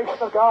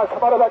condemnation of God.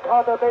 Come out of that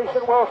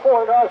condemnation.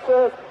 Wherefore God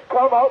says,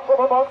 come out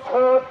from amongst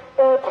her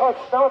and touch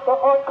not the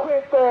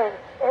unclean thing,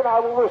 and I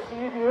will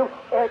receive you,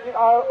 and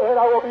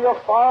I will be a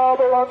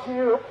father unto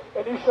you,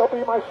 and you shall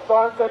be my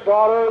sons and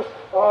daughters.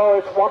 Oh,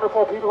 it's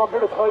wonderful, people. I'm here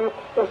to tell you,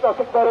 there's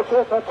nothing better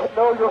than to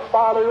know your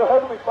Father, your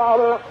Heavenly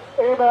Father.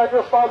 Amen.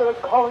 Your Father is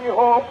calling you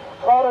home.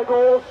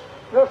 Prodigals,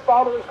 your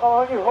Father is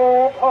calling you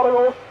home.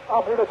 Prodigals,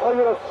 I'm here to tell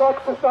you the sex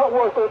is not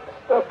worth it.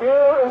 The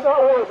beer is not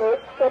worth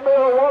it. The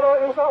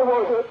marijuana is not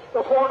worth it.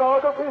 The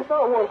pornography is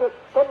not worth it.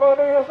 The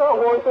money is not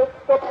worth it.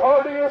 The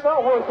party is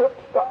not worth it.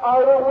 The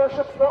idol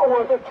worship is not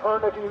worth it.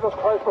 Turn to Jesus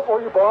Christ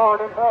before you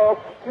burn in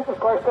hell. Jesus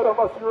Christ said,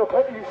 unless you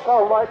repent, you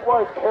shall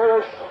likewise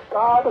perish.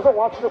 God doesn't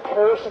want you to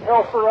perish in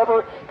hell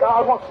forever.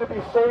 God wants you to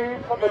be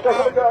saved from the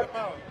judgment of God.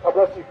 God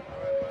bless you.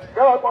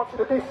 God wants you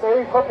to be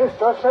saved from his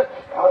judgment.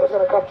 God is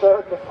going to come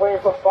to the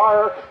flames of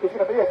fire. He's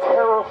going to be a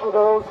terror for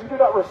those who do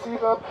not receive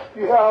him.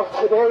 You have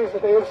today is the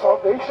day of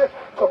salvation.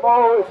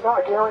 Tomorrow is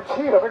not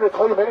guaranteed. I'm here to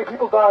tell you many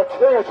people die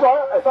today. As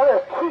I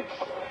have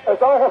preached, as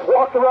I have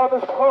walked around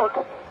this park,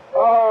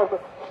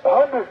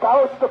 hundreds,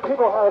 thousands of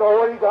people had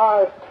already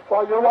died.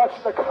 While you're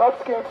watching the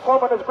Cubs game,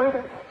 someone is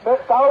breathing.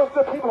 Thousands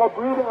of people are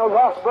breathing their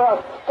last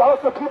breath.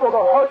 Thousands of people,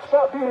 their hearts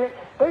stop beating.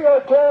 They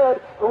are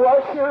dead.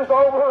 Life here is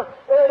over.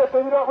 And if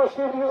they do not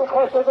receive Jesus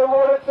Christ as their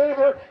Lord and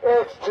Savior,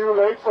 it's too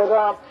late for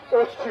them.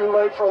 It's too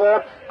late for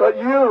them. But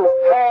you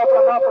have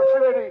an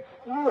opportunity.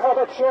 You have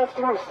a chance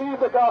to receive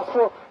the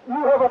gospel.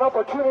 You have an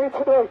opportunity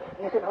today.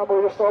 You can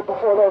humble yourself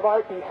before the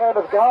mighty hand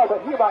of God,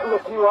 that he might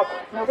lift you up.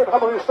 You can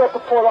humble yourself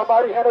before the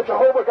mighty hand of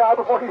Jehovah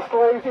God before he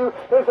slays you.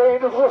 His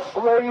angels will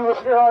slay you if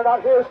you are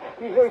not his.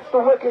 He hates the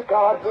wicked.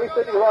 God hates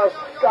and he loves.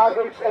 God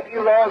hates and he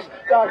loves.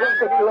 God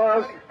hates and he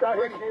loves. God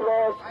hates and he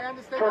loves.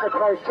 Turn to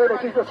Christ. Turn to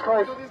Jesus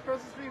Christ.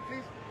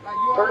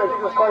 Turn to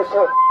Jesus Christ,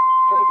 sir.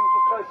 Turn to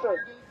Jesus Christ, sir.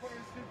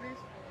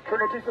 Turn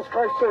to Jesus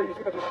Christ, sir. He's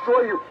going to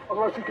destroy you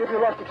unless you give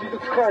your life to Jesus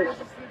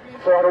Christ.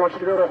 So I don't want you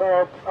to go to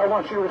hell. I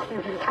want you to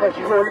receive Jesus Christ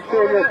as Lord and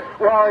Savior.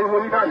 Why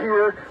will you not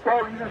hear?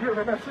 Why will you not hear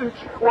the message?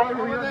 Why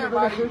will you not hear the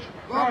message?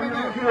 Why will you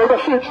not hear the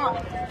message?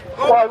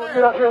 Why will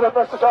you not hear the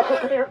message?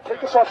 Officer, can you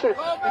take this off, sir?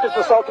 He just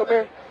assaulted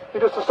me. He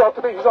just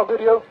assaulted me. He's on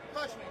video.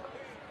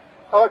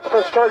 I like to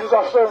press charges,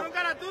 officer. You don't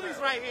gotta do this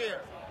right here.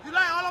 You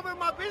lie all over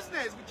my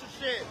business with your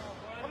shit.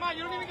 Come on,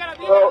 you don't even gotta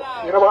be well,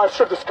 loud. you know what? I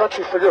served this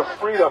country for your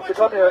freedom. To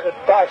come here and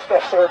buy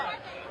stuff, sir.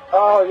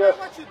 Oh, yes.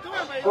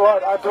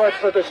 Blood. I bled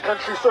for this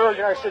country, sir.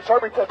 United States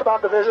Army, 10th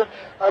Command Division.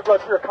 I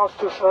bled for your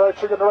constitutional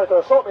rights. You're going to right to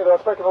assault me.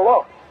 That's breaking the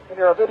law. And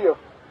you're on video.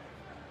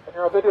 And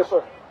you're on video,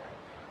 sir.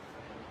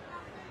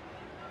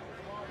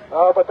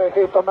 But they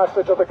hate the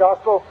message of the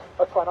gospel.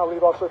 That's fine, I'll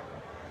leave, officer.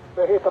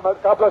 They hate the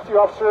message. God bless you,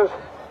 officers.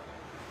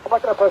 I'm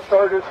not going to press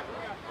charges.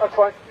 That's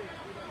fine.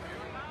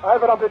 I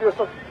have it on video,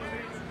 sir.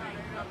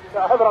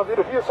 Yeah, I have it on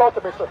video. He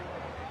assaulted me, sir.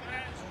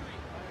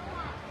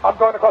 I'm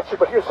going across the street,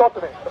 but he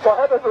assaulted me. So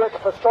I have every right to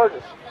press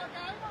charges.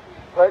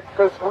 Right?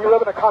 Because we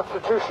live in a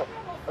constitution,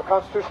 a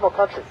constitutional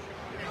country.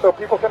 So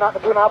people do not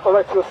have the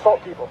right to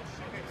assault people.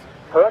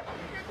 Correct?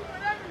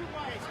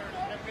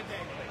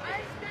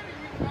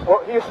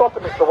 Well, he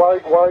assaulted me, so why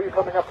are you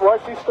coming after? Why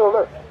is he still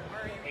there?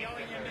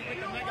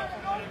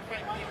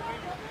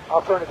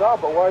 I'll turn it down,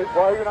 but why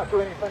are you not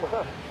doing anything with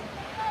him?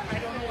 I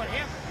don't know what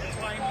happened. That's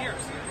why I'm here.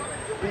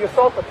 He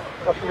assaulted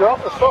me. Your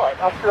officer saw it.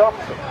 Ask your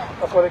officer.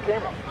 That's why they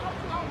came in.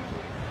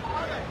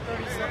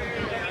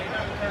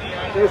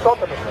 He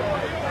assaulted me.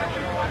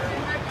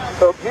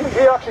 So he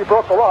actually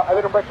broke the law. I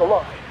didn't break the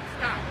law.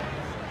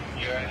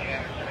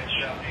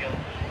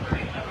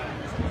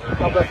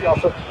 God bless you,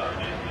 officer.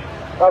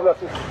 God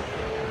bless you.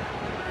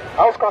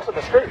 I was crossing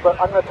the street, but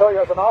I'm going to tell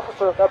you, as an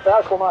officer, that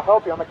badge will not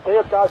help you on the day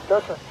of God's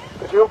judgment.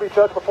 Because you will be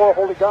judged before a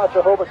holy God,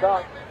 Jehovah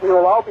God. We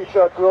will all be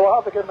judged. We will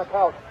all have to give an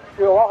account.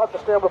 We will all have to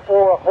stand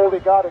before a holy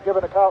God and give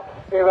an account.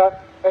 Amen.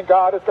 And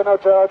God is going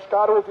to judge.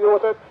 God will deal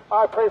with it.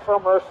 I pray for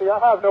mercy. I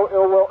have no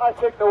ill will. I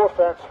take no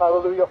offense.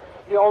 Hallelujah.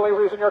 The only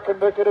reason you're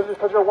convicted is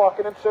because you're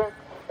walking in sin.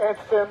 And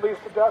sin leads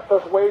to death.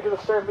 The wages of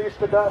sin leads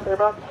to death.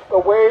 Amen. The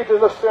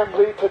wages of sin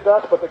lead to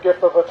death, but the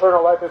gift of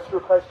eternal life is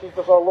through Christ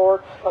Jesus our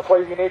Lord. That's why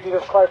you need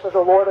Jesus Christ as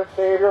your Lord and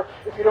Savior.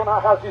 If you do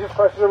not have Jesus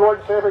Christ as your Lord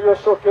and Savior, you're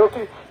so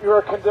guilty. You are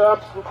a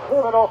condemned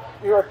criminal.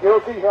 You are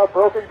guilty. You have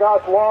broken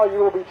God's law. You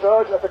will be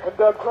judged as a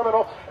condemned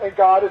criminal. And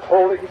God is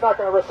holy. He's not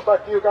going to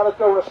respect you. God is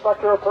no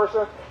respecter of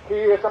person. He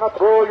is going to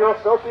throw your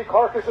filthy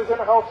carcasses in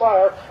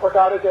hellfire, for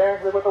God is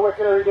angry with the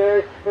wicked every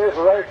day. His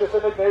righteous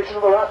indignation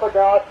of the wrath of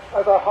God,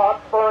 as a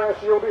hot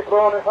furnace, you will be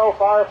thrown in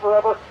hellfire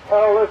forever.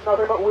 Hell is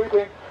nothing but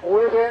weeping,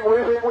 weeping,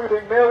 weeping,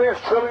 weeping. Millions,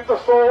 trillions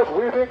of souls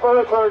weeping for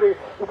eternity.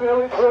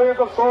 Millions, trillions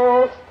of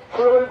souls,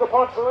 trillions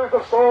upon trillions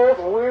of souls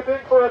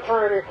weeping for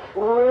eternity.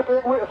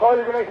 Weeping, all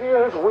you're going to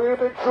hear is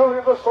weeping,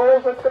 trillions of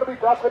souls. It's going to be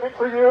deafening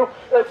for you.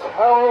 It's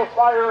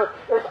hellfire.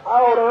 It's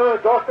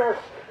outer darkness.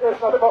 It's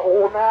nothing but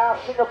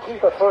gnashing of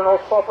teeth, eternal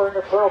suffering,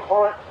 eternal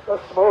torment. The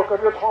smoke of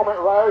your torment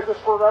rises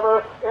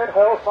forever in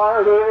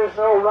hellfire. There is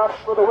no rest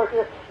for the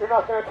wicked. You're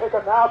not going to take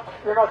a nap.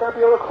 You're not going to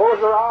be able to close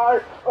your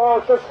eyes. Oh,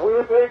 it's just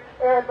weeping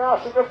and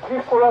gnashing of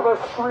teeth forever,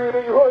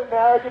 screaming. You're in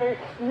agony.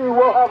 You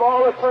will have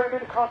all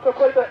eternity to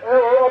contemplate the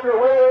error of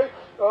your way.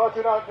 Oh,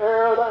 do not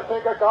err that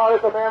think that God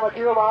is a man like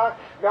you and I.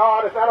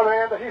 God is not a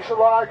man that he should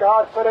lie.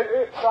 God said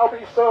it shall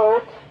be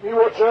so. He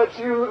will judge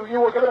you. You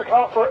will give an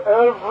account for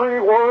every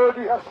word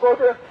you have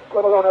spoken,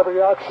 let alone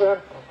every action.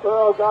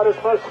 Oh, God is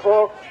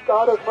merciful.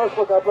 God is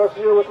merciful. God bless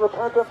you. With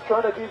repentance,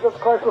 turn to Jesus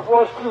Christ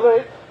before it's too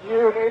late.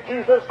 You need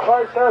Jesus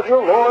Christ as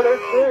your Lord and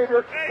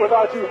Savior.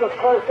 Without Jesus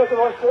Christ as your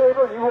Lord and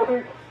Savior, you will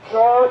be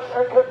judged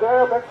and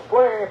condemned and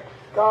slain.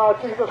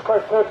 God, Jesus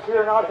Christ said,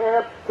 fear not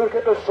him who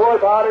can destroy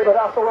body, but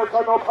afterwards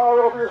have no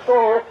power over your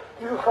soul.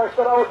 Jesus Christ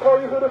said, I will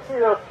tell you who to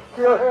fear.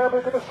 Fear him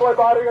who can destroy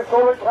body and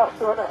soul, and cast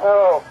him into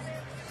hell.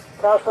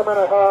 Cast him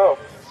into hell.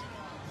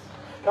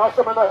 Cast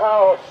him into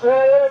hell.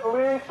 Sin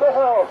leads to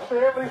hell.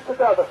 Sin leads to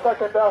death. The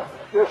second death,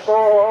 your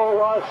soul, oh,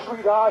 why should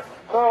we die?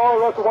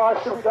 Oh,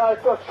 why should we die?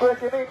 Let's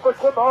drink and eat, for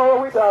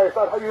tomorrow we die. Is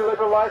that how you live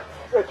your life?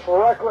 It's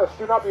reckless.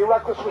 Do not be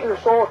reckless with your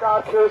soul.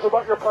 God cares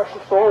about your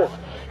precious souls.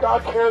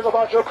 God cares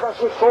about your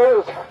precious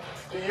souls.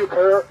 Do you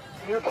care?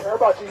 Do you care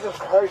about Jesus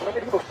Christ?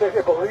 Many people say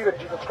they believe in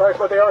Jesus Christ,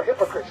 but they are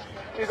hypocrites.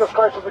 Jesus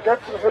Christ is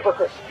against the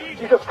hypocrites.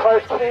 Jesus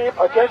Christ came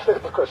against the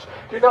hypocrites.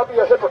 Do not be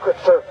a hypocrite,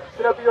 sir.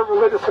 Do not be a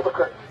religious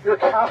hypocrite. Your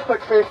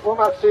Catholic faith will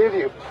not save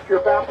you. Your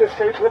Baptist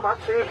faith will not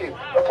save you.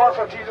 Apart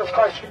from Jesus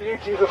Christ, you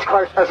need Jesus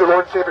Christ as your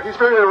Lord and Savior. He's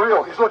very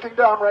real. He's looking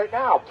down right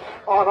now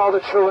on all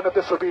the children of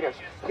disobedience.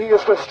 He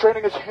is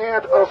restraining his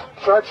hand of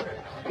judgment.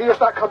 He has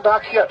not come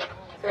back yet.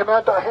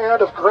 Amen. The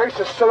hand of grace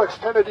is still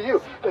extended to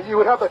you, that you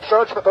would have the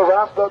judgment, the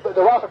wrath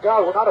of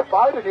God will not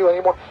abide in you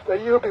anymore,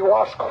 that you would be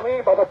washed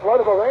clean by the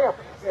blood of the Lamb.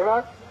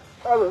 Amen.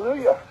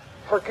 Hallelujah.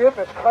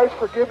 Forgiveness. Christ's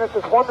forgiveness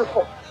is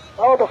wonderful.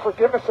 Oh, the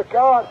forgiveness of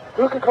God.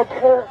 Who can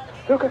compare?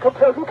 Who can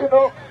compare? Who can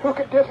know? Who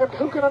can get him?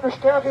 Who can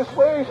understand his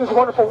ways, his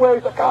wonderful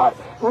ways? That God,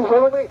 who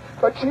willingly,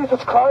 but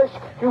Jesus Christ,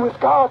 who is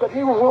God, that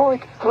he will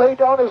willingly lay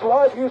down his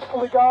life. He is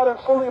fully God and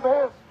fully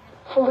man.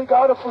 Fully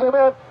God and fully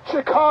man.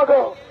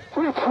 Chicago.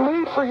 We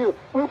plead for you.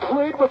 We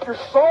plead with your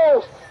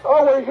souls.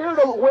 Oh, we're here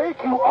to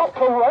wake you up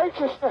to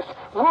righteousness.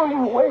 Will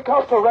you wake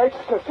up to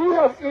righteousness? Do you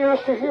have ears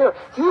to hear?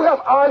 Do you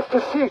have eyes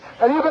to see?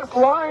 Have you been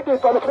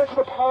blinded by the prince of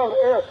the power of the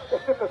air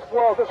that's in this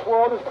world? This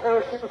world is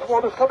perishing. This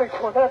world is coming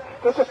to an end.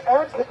 There's an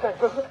end to things.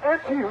 There's an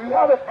end to you. You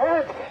have an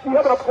end. You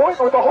have an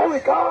appointment with the Holy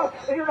God,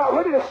 and you're not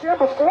ready to stand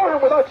before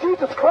him without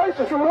Jesus Christ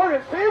as your Lord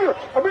and Savior.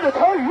 I'm going to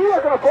tell you, you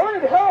are going to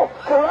burn in hell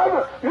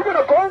forever. You're going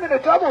to burn in in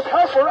a devil's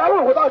hell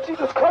forever without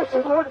Jesus Christ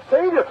as Lord and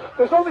Savior.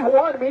 There's only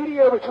one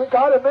mediator between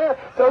God and man,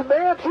 the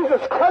man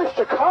Jesus Christ.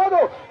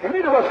 Chicago, you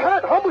need to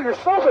repent, humble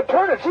yourself, and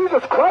turn to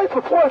Jesus Christ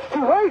before it's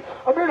too late.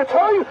 I'm here to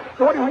tell you,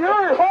 when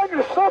you find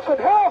yourself in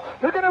hell,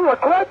 you're going to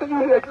regret that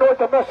you ignored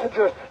the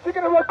messengers. You're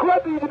going to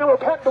regret that you didn't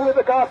repent and believe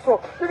the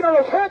gospel. You're going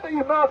to repent that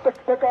you mocked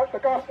the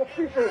gospel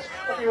preachers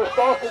and you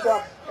assaulted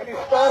them and you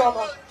spat on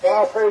them.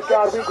 Oh, praise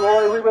God, we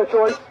glory, we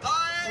rejoice.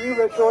 We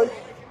rejoice.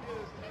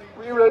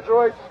 We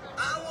rejoice.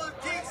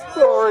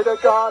 Glory to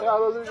God,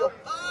 hallelujah.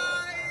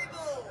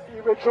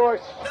 We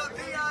rejoice.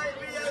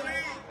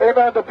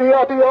 Amen. The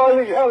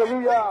B-I-B-L-E,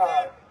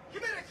 hallelujah.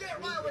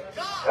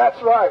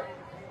 That's right.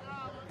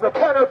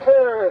 Repent or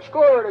perish.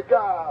 Glory to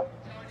God.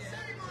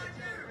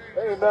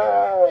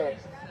 Amen.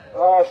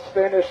 Oh,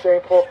 sin is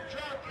shameful.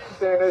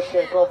 Sin is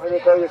shameful. I'm here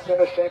to tell you,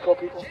 sin is shameful,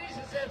 people.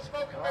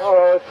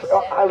 Oh,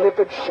 I lived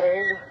in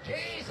shame.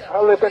 I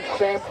lived in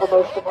shame for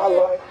most of my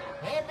life.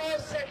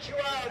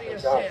 Homosexuality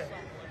is sin.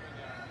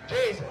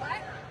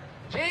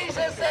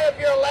 Jesus said if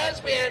you're a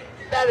lesbian,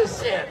 that is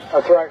sin.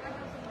 That's right.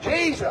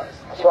 Jesus.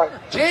 That's right.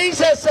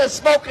 Jesus said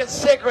smoking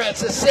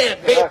cigarettes is sin,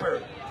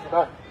 vapor.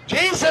 Amen.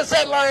 Jesus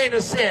said lying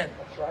is sin.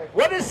 That's right.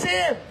 What is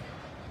sin?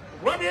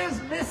 What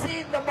is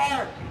missing the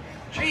mark?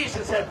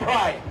 Jesus said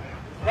pride.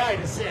 Pride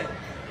is sin.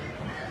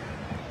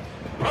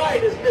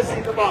 Pride is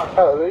missing the mark.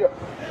 Hallelujah.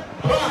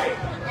 Pride.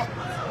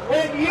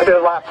 When you I did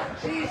a lap.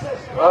 Jesus.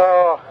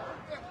 Oh,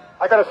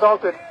 I got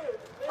assaulted.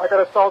 I got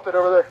assaulted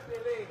over there.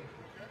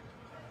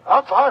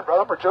 I'm fine,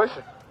 brother. I'm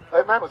rejoicing.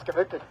 That man was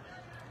convicted.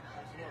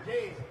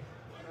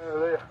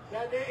 Hallelujah.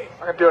 I'm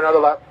going to do another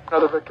lap,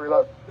 another victory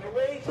lap. You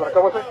want to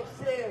come with me?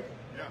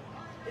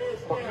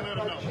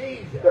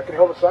 Yeah, can you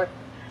hold the sign?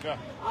 Yeah,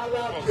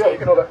 you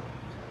can hold it.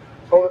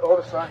 Hold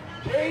the sign.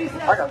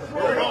 I got this.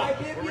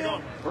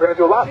 We're going to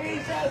do a lap.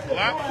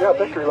 Yeah,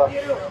 victory lap.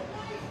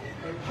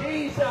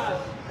 Jesus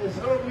is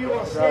whom you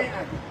will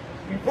stand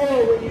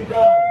before when you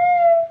die.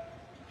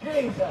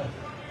 Jesus.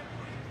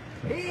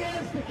 He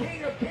is the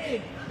King of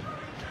Kings.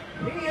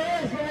 He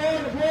is the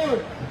Lord of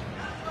Lords.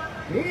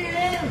 He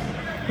is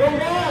the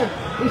one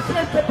who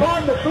sits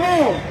upon the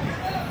throne.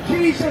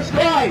 Jesus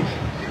Christ.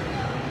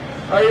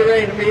 Are you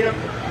ready to meet him?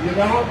 You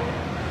know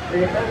him? Are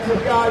you friends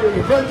with God? Are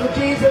you friends with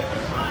Jesus?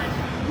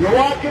 You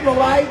walk in the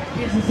light.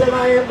 Jesus said,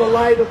 I am the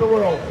light of the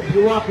world. If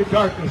you walk in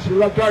darkness, you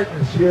love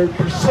darkness. Your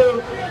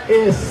pursuit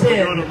is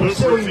sin. You're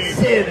pursuing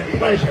sin and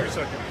pleasure.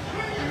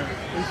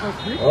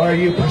 Or are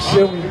you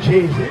pursuing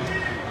Jesus?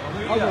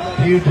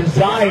 Do you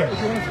desire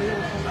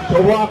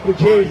to walk with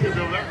Jesus?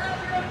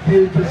 Do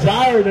you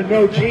desire to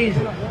know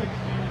Jesus?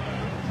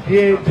 Do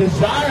you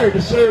desire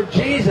to serve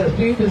Jesus?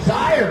 Do you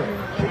desire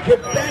to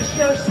confess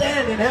your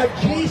sin and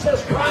have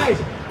Jesus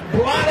Christ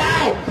blot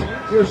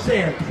out your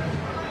sins?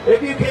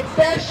 If you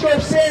confess your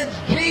sins,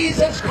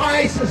 Jesus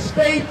Christ is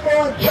faithful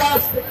and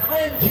just to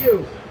cleanse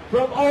you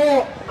from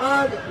all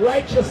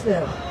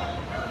unrighteousness.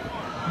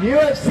 You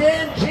have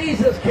sinned,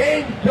 Jesus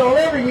came to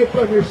deliver you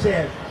from your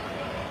sin.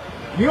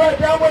 You have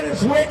done what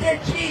is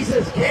wicked,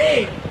 Jesus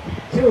came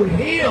to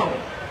heal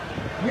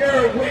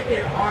your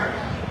wicked heart.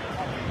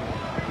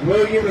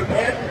 Will you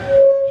repent?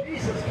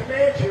 Jesus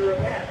commands you to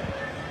repent.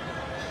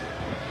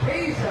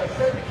 Jesus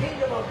said the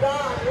kingdom of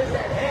God is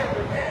at hand.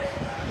 Repent.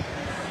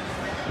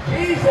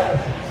 Jesus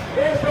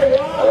is the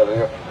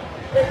one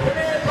that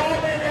commands all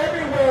men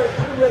everywhere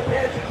to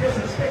repent because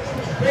he speaks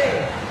his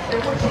name in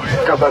which he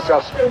shall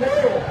judge the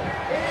world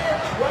in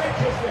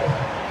righteousness.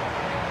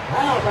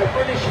 How? By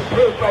finishing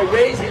proof, by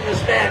raising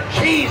this man,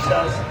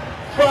 Jesus,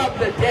 from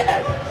the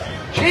dead.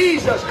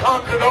 Jesus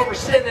conquered over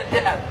sin and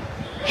death.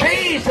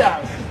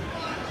 Jesus!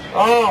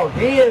 Oh,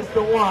 he is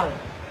the one.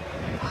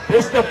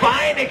 This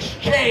divine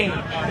exchange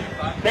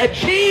that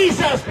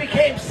Jesus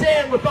became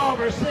sin with all of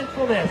our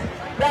sinfulness,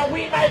 that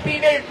we might be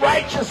made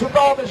righteous with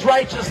all of his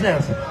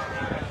righteousness.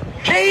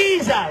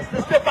 Jesus,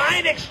 this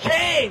divine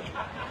exchange,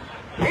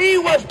 he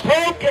was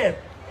broken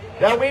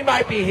that we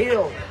might be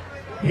healed.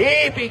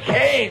 He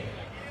became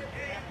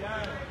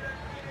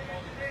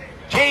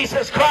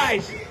Jesus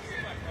Christ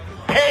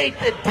paid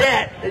the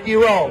debt that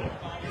you owe.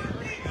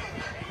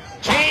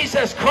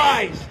 Jesus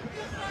Christ,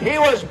 he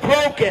was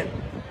broken.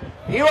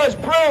 He was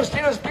bruised.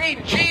 He was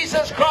beaten.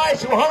 Jesus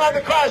Christ who hung on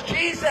the cross.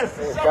 Jesus.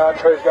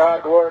 Praise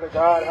God, glory to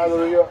God,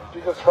 hallelujah.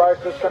 Jesus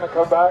Christ is going to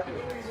come back.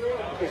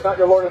 If he's not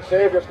your Lord and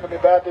Savior, it's going to be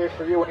a bad day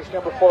for you. When you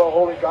stand before a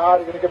holy God,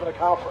 you're going to give an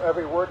account for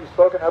every word you've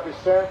spoken, every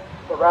sin.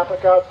 The wrath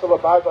of God still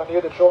abides on you,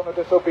 the children of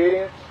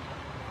disobedience.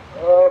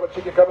 But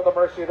you can come in the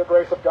mercy and the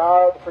grace of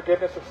God, the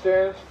forgiveness of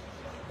sins.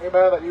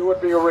 Amen. That you would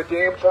be a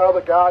redeemed child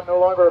of God, no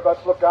longer a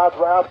vessel of God's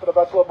wrath, but a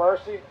vessel of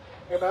mercy.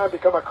 Amen.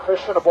 Become a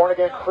Christian, a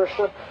born-again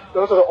Christian.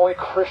 Those are the only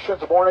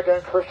Christians,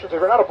 born-again Christians. If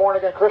you're not a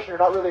born-again Christian, you're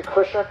not really a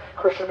Christian.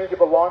 Christian means you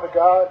belong to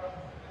God.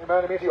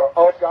 Amen. It means you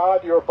are of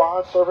God. You're a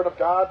bond servant of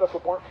God. That's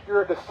what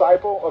you're a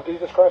disciple of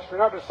Jesus Christ. If you're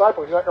not a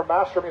disciple, He's not your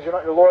master, it means you're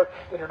not your Lord,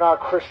 then you're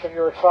not a Christian.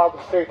 You're a child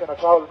of Satan, a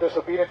child of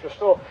disobedience. You're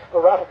still, the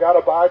wrath of God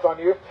abides on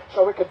you.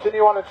 Shall we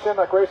continue on in sin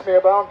that grace may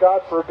abound?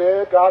 God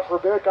forbid. God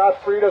forbid. God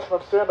freed us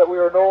from sin that we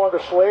are no longer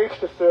slaves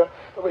to sin,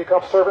 but we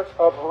become servants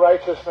of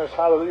righteousness.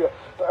 Hallelujah.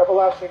 The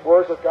everlasting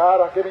words of God.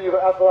 I'm giving you the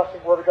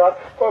everlasting word of God.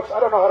 Folks, I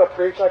don't know how to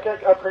preach. I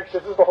preach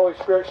this. This is the Holy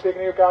Spirit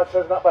speaking to you. God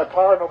says, not by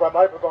power, nor by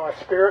might, but by my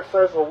Spirit,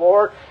 says the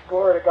Lord.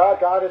 Glory to God.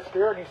 God is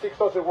Spirit, and He seeks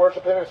those who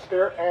worship Him in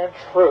Spirit and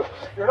truth.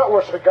 You're not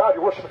worshiping God.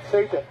 You're worshiping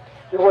Satan.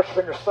 You're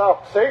worshiping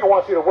yourself. Satan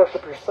wants you to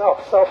worship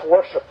yourself.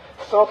 Self-worship.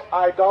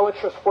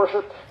 Self-idolatrous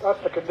worship.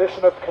 That's the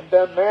condition of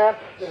condemned man,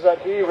 is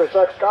that he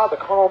rejects God. The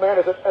carnal man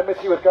is at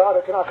enmity with God.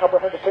 It cannot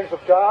comprehend the things of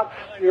God.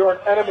 You are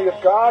an enemy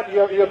of God. You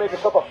have made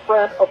yourself a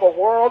friend of the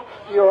world.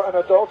 You are an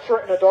adulterer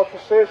and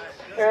adulteresses.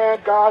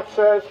 And God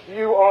says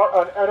you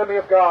are an enemy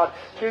of God.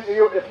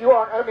 If you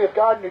are an enemy of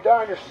God and you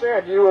die in your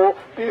sin, you will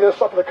be the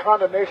subject of the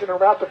condemnation and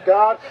wrath of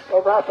God.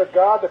 The wrath of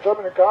God, the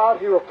judgment of God.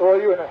 He will throw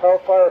you in the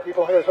hellfire.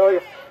 People here tell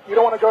you, you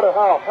don't want to go to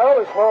hell. Hell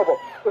is horrible.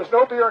 There's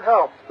no beer in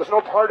hell. There's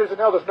no parties in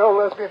hell. There's no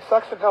lesbian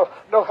sex in hell.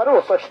 No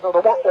heterosexual in hell.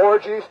 No more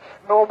orgies.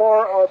 No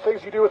more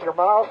things you do with your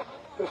mouth.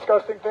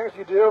 Disgusting things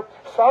you do.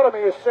 Sodomy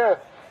is sin.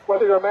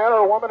 Whether you're a man or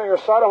a woman and you're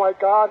sodomite,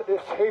 God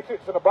hates it.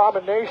 It's an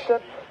abomination.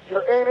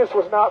 Your anus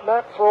was not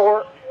meant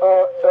for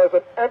as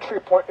an entry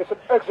point. It's an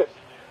exit.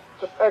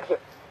 It's an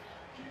exit.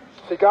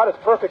 See, God is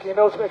perfect. He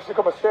knows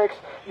physical mistakes.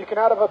 You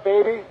cannot have a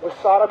baby with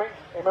sodomy.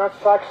 Amen.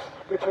 Sex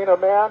between a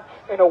man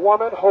and a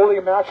woman. Holy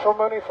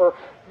matrimony, for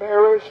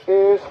marriage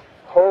is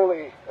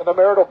holy. And the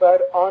marital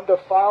bed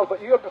undefiled.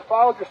 But you have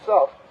defiled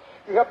yourself.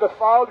 You have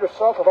defiled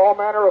yourself with all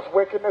manner of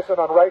wickedness and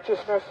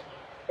unrighteousness.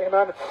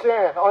 Amen. It's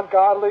sin,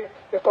 ungodly.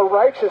 If the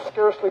righteous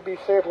scarcely be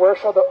saved, where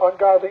shall the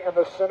ungodly and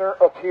the sinner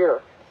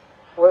appear?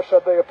 Where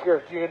shall they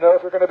appear? Do you know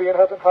if you're going to be in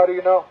heaven? How do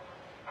you know?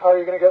 How are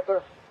you going to get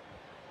there?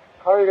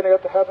 How are you going to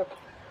get to heaven?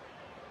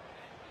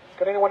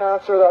 Can anyone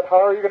answer that?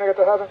 How are you going to get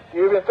to heaven? Do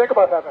you even think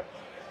about heaven?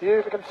 Do you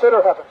even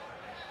consider heaven?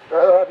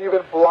 Or have you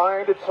been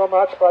blinded so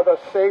much by the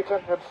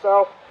Satan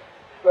himself,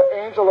 the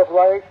angel of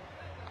light?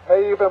 Have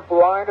you been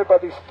blinded by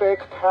these fake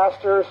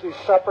pastors, these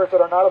shepherds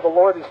that are not of the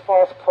Lord, these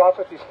false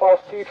prophets, these false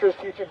teachers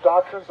teaching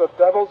doctrines of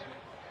devils?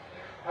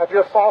 Have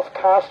your false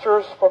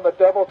pastors from the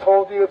devil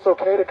told you it's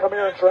okay to come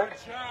here and drink?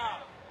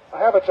 I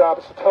have a job.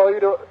 It's to tell you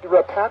to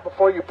repent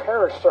before you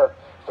perish, sir.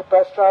 It's the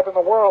best job in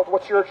the world.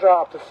 What's your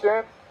job? To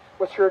sin?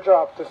 What's your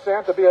job? To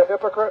sin? To be a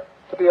hypocrite?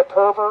 To be a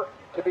pervert?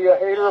 To be a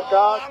hater of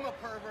God? I'm a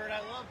pervert. I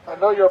love perverts.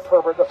 I know you're a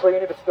pervert. That's why you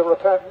need to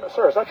repent.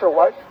 Sir, is that your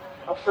wife?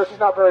 I'm sure she's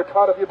not very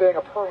proud of you being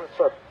a pervert,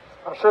 sir.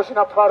 I'm sure she's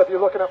not proud of you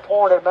looking at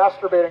porn and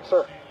masturbating,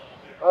 sir.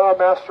 Oh,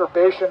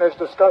 masturbation is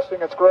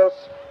disgusting. It's gross.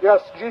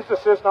 Yes,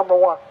 Jesus is number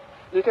one.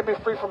 You can be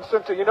free from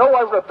sin too. You know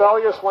why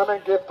rebellious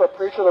women give the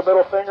preacher the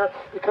middle finger?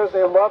 Because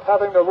they love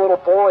having their little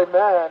boy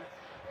men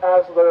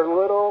as their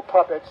little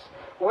puppets.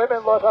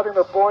 Women love having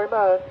their boy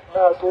men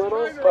as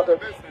little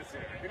puppets.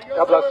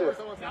 God bless you.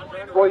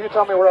 Well, you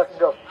tell me where I can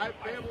go.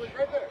 Families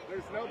right there.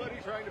 There's nobody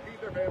trying to feed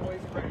their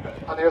families right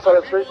there. On the other side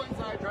of the street? People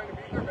inside trying to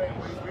feed their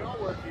families. We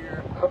all work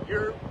here.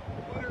 You're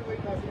literally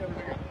messing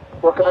everything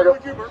up. Where can I go? Why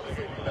would you purposely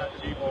do that to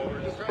people?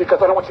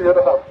 Because I don't want you to go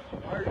to hell.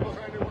 Why are people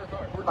trying to work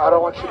hard? I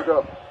don't want you to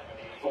go.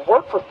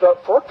 Work for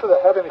the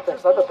heavenly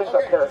things, not the things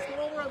that perish.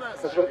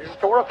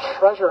 Store up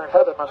treasure in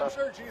heaven, my man. I'm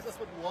sure Jesus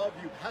would love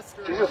you,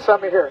 Pastor. Jesus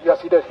sent me here.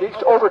 Yes, he did. He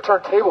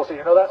overturned tables. Did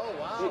you know that?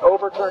 He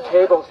overturned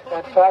tables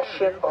and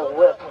fashioned a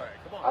whip.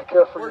 I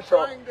care for your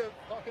soul. We're trying to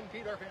fucking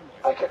feed our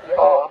families.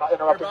 I'm not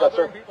interrupting that,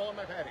 sir. People on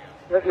my patio.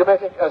 You're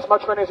making as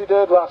much money as you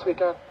did last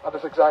weekend on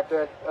this exact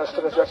day as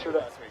to this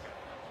yesterday.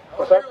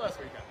 What's that? Last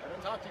weekend. I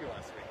didn't talk to you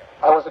last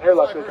weekend. I wasn't here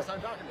last weekend.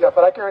 Yeah,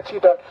 but I guarantee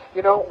that,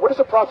 what does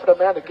it profit a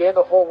man to gain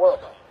the whole world?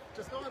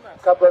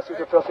 God bless you with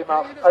your filthy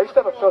mouth. I used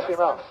to have a filthy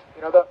mouth.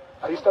 You know that?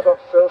 I used to have a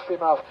filthy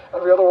mouth.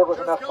 Every other word was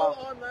an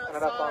F-bomb and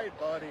an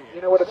F-bomb.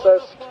 You know what it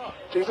says?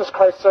 Jesus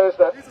Christ says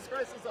that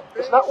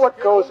it's not what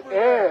goes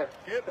in.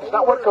 It's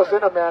not what goes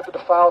in a man that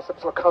defiles him.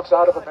 It's what comes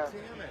out of a man.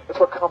 It's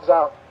what comes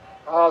out.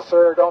 Oh,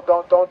 sir,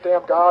 don't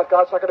damn God.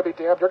 God's not going to be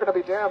damned. You're going to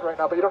be damned right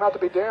now, but you don't have to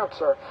be damned,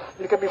 sir.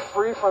 You can be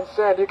free from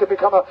sin. You can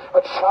become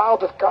a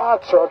child of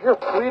God, sir. I'm here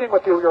pleading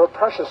with you, your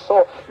precious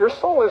soul. Your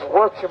soul is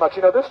worth too much.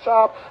 This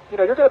job,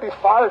 you're going to be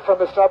fired from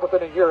this job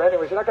within a year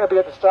anyways. You're not going to be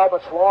at this job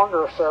much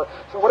longer, sir.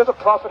 So what does it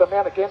profit a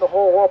man to gain the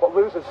whole world but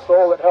lose his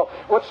soul in hell?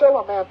 What shall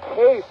a man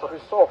pay for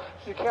his soul?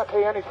 You can't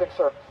pay anything,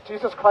 sir.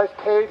 Jesus Christ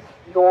paid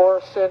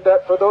your sin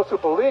debt for those who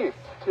believe.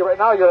 See, right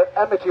now you're at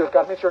enmity with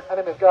God. It means you're an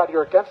enemy of God.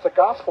 You're against the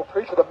gospel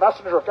preacher, the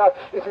messenger of God.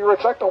 If you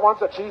reject the ones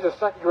that Jesus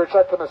sent, you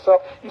reject them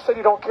yourself. You said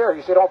you don't care.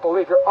 You say you don't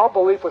believe. Your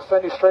unbelief will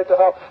send you straight to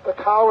hell. The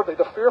cowardly,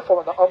 the fearful,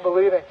 and the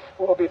unbelieving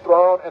will be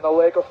thrown in the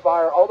lake of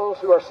fire. All those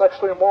who are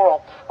sexually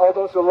immoral, all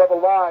those who love a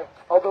lie,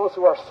 all those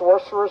who are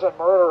sorcerers and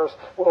murderers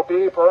will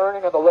be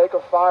burning in the lake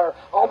of fire.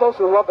 All those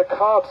who love the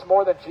cubs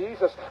more than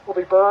Jesus will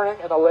be burning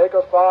in the lake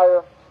of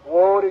fire.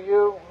 Woe to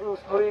you who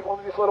lead one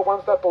of these little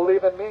ones that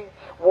believe in me.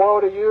 Woe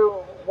to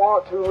you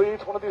who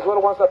leads one of these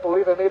little ones that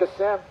believe in me to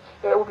sin.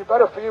 It would be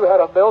better for you had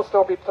a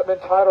millstone been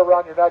tied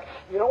around your neck.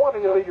 You don't want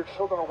to lead your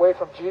children away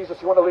from Jesus.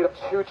 You want to lead them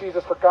to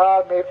Jesus, for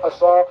God made us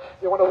all.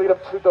 You want to lead them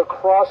to the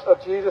cross of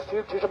Jesus,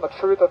 to teach them the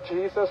truth of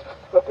Jesus,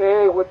 that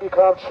they would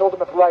become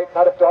children of light,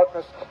 not of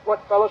darkness.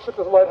 What fellowship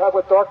does light have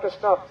with darkness?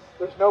 No.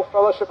 There's no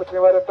fellowship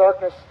between light and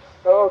darkness.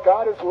 No,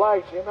 God is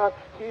light. Amen.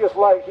 He is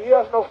light. He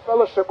has no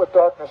fellowship with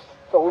darkness.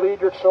 So lead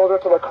your children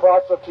to the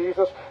cross of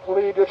Jesus.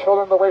 Lead your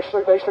children the way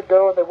they should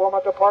go, and they will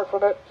not depart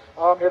from it.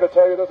 I'm here to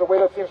tell you, there's a way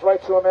that seems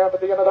right to a man,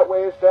 but the end of that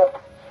way is death.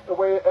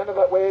 End of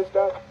that way is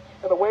death.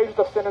 And the wages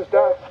of sin is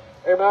death.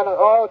 Amen. And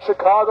oh,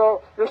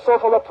 Chicago, you're so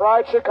full of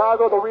pride,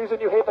 Chicago. The reason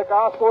you hate the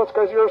gospel is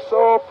because you're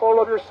so full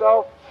of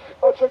yourself.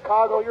 Oh,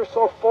 Chicago, you're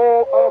so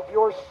full of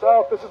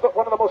yourself. This is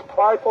one of the most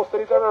prideful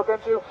cities I've ever been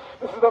to.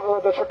 This is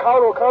the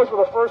Chicago Cubs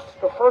were the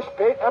first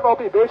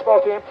MLB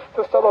baseball team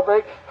to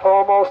celebrate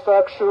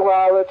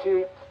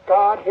homosexuality.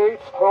 God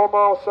hates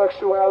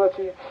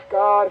homosexuality.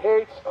 God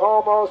hates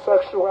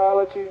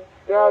homosexuality.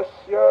 Yes,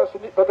 yes.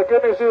 But the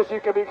good news is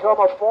you can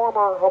become a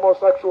former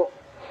homosexual.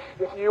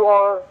 If you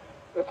are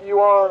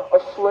a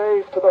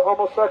slave to the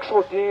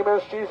homosexual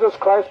demons, Jesus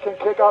Christ can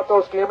kick out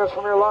those demons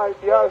from your life.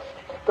 Yes.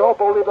 Don't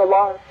believe the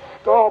lie.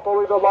 Don't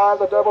believe the lie of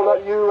the devil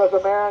that you as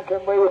a man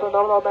can lay with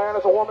another man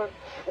as a woman.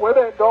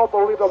 Women, don't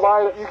believe the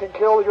lie that you can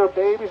kill your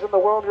babies in the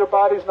womb. Your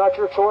body's not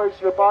your choice.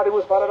 Your body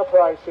was bought at a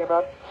price.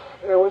 Amen.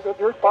 It was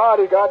your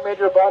body. God made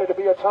your body to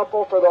be a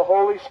temple for the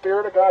Holy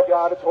Spirit of God.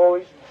 God is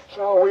holy.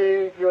 Shall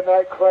we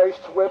unite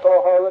Christ with a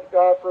harlot?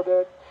 God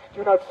forbid.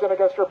 Do not sin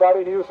against your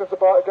body. He who sins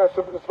against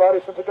his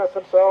body sins against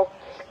himself.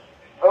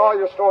 Oh,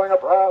 you're storing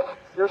up wrath.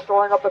 You're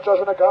storing up the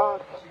judgment of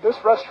God. This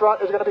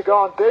restaurant is going to be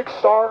gone. Big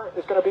Star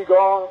is going to be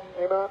gone.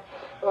 Amen.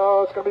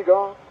 Oh, it's going to be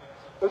gone.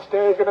 This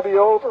day is going to be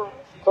over.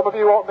 Some of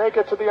you won't make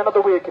it to the end of the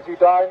week. If you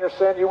die in your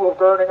sin, you will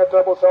burn in a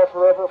devil's hell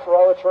forever for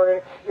all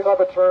eternity. You'll have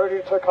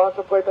eternity to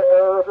contemplate the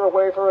error of your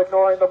way for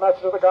ignoring the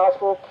message of the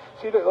gospel.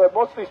 See,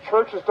 most of these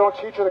churches don't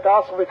teach you the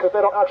gospel because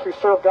they don't actually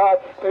serve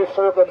God. They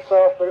serve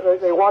themselves.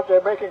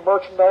 They're making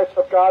merchandise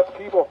of God's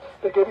people.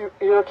 They give you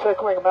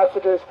ear-tickling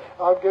messages.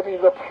 I'm giving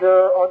you the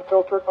pure,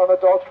 unfiltered,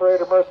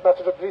 unadulterated, immersed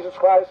message of Jesus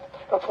Christ.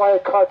 That's why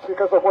it cuts,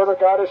 because the Word of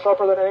God is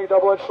sharper than any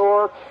double-edged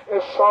sword.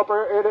 It's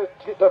sharper,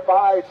 it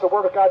divides. The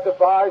Word of God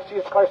divides.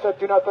 Jesus Christ said,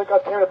 do not think I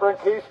came to bring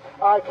peace.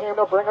 I came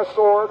to bring a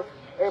sword.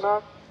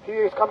 Amen. He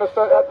has come to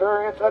set at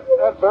variance. At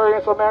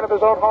variance, a man of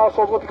his own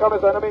household will become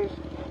his enemies.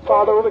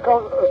 Son will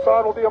become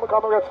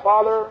against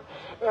father,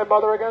 and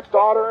mother against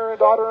daughter, and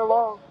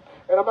daughter-in-law.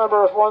 And a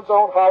member of one's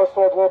own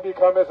household will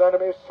become his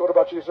enemies. So what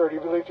about you, sir? Do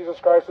you believe Jesus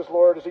Christ is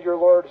Lord? Is he your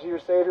Lord? Is he your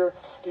Savior?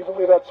 Do you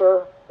believe that,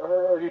 sir?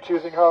 Or are you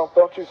choosing hell?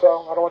 Don't choose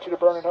hell. I don't want you to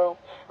burn in hell.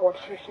 I want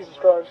you to choose Jesus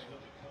Christ.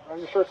 Are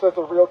you sure it says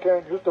the real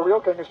king? Who's the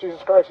real king is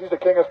Jesus Christ. He's the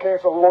King of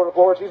kings, the Lord of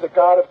lords. He's the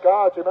God of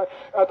gods. Amen.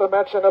 At the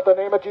mention of the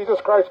name of Jesus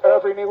Christ,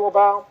 every knee will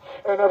bow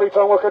and every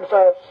tongue will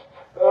confess.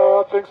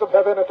 Things of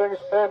heaven and things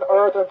in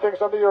earth and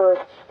things on the earth,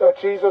 that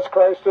Jesus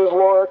Christ is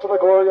Lord, to the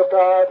glory of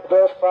God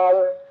the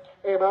Father.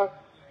 Amen.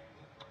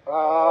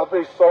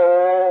 Every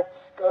soul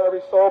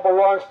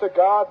belongs to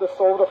God. The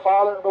soul of the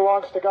Father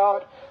belongs to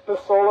God. The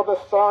soul of the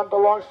Son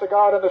belongs to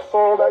God, and the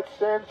soul that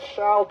sins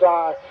shall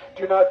die.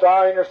 Do not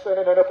die in your sin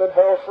and end up in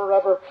hell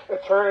forever.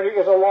 Eternity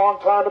is a long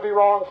time to be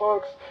wrong,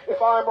 folks.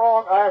 If I'm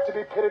wrong, I have to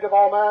be pitied of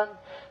all men.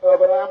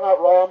 But I am not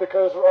wrong,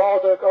 because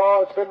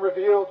it's been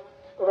revealed.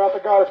 The wrath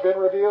of God has been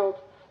revealed.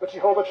 But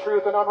you hold the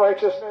truth in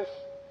unrighteousness.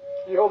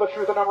 You hold the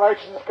truth in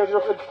unrighteousness because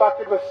you're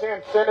infected with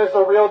sin. Sin is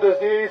the real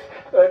disease,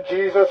 and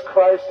Jesus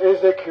Christ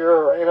is the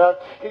cure. Amen.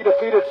 He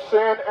defeated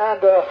sin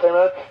and death.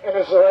 Amen. In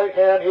his right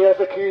hand, he has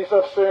the keys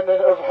of sin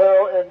and of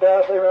hell and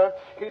death. Amen.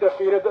 He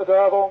defeated the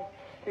devil.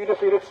 He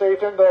defeated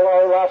Satan, though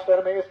our last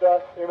enemy is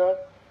death. Amen.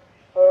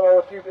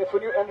 If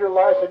when you end your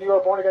life and you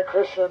are born again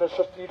Christian,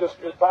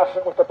 you're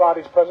absent with the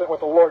bodies, present with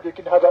the Lord. You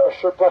can have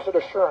that blessed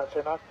assurance.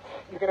 Amen.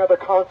 You can have the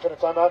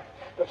confidence. Amen.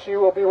 That you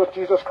will be with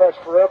Jesus Christ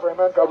forever.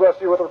 Amen. God bless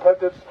you with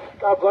repentance.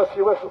 God bless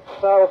you with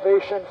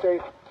salvation,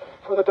 faith.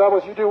 For the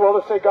devils, you do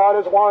well to say God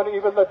is one.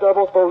 Even the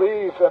devils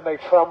believe, and they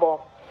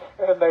tremble.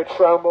 And they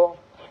tremble.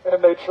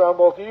 And they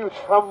tremble. Do you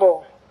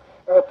tremble?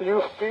 Do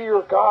you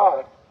fear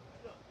God?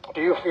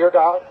 Do you fear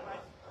God?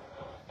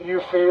 Do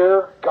you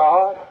fear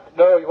God?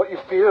 No, what you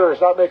fear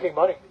is not making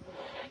money.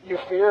 You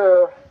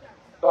fear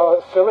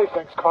silly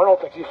things, carnal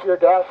things. You fear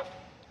death.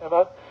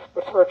 Amen.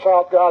 But for a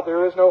child of God,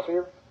 there is no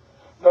fear.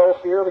 No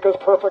fear, because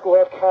perfect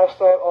love casts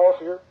out all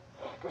fear.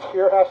 Because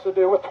fear has to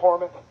do with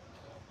torment.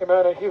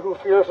 Amen. And he who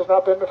fears has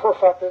not been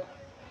perfected.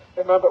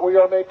 Amen. But we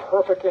are made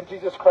perfect in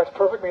Jesus Christ.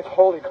 Perfect means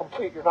holy,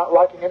 complete. You're not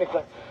lacking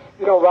anything.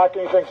 You don't lack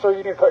anything. So you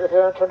need to cut your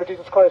hair and turn to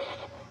Jesus Christ.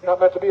 You're not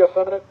meant to be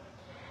effeminate.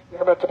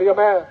 You're meant to be a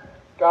man.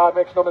 God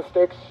makes no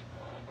mistakes.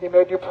 He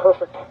made you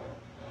perfect.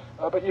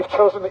 But you've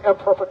chosen the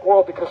imperfect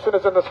world because sin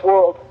is in this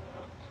world.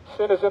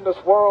 Sin is in this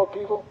world,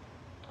 people.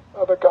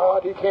 But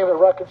God, he came to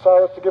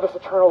reconcile us, to give us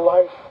eternal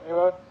life.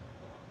 Amen.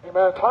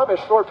 Amen. Time is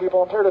short,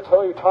 people. I'm here to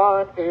tell you,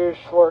 time is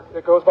short.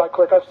 It goes by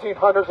quick. I've seen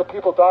hundreds of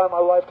people die in my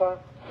lifetime.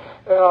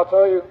 And I'll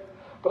tell you,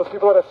 those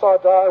people that I saw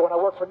die when I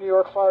worked for New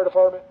York Fire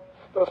Department,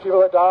 Those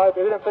people that died,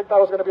 they didn't think that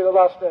was going to be their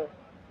last day.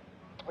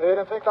 They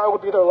didn't think that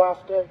would be their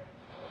last day.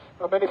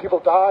 Many people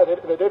died.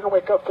 They didn't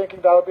wake up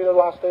thinking that would be their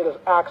last day. There's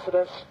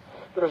accidents,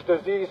 there's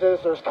diseases,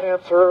 there's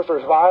cancers,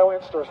 there's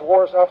violence, there's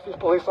wars. Ask these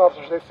police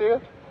officers, they see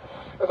it.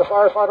 As a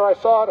firefighter, I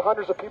saw it.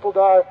 Hundreds of people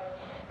died,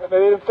 and they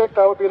didn't think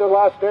that would be their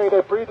last day.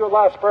 They breathed their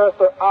last breath,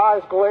 their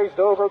eyes glazed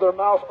over, their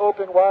mouth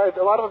open wide.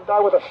 A lot of them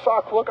die with a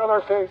shocked look on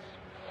their face.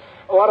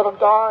 A lot of them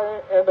die,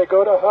 and they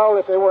go to hell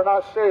if they were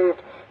not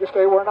saved, if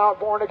they were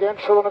not born again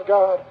children of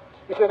God.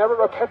 If they never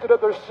repented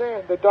of their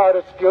sin, they died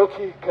as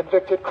guilty,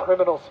 convicted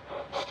criminals,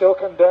 still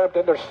condemned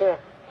in their sin.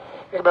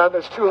 Amen.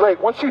 It's too late.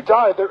 Once you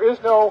die, there is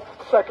no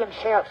second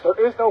chance.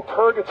 There is no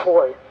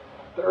purgatory.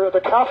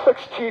 The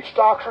Catholics teach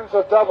doctrines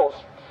of devils.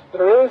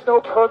 There is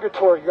no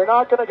purgatory. You're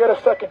not going to get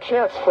a second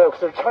chance, folks.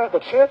 The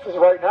chance is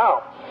right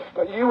now.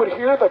 That you would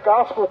hear the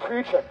gospel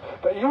preaching.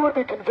 That you would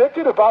be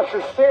convicted about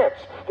your sins.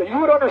 That you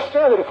would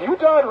understand that if you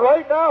died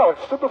right now and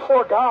stood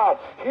before God,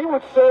 He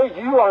would say,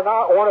 you are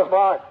not one of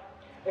mine.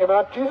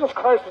 Amen. Jesus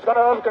Christ is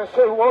going to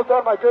say, well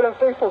done, my good and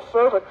faithful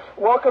servant.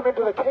 Welcome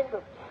into the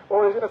kingdom.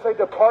 Or He's going to say,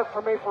 depart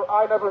from me, for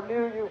I never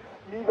knew you.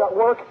 You that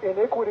work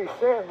iniquity,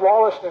 sin,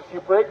 lawlessness.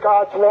 You break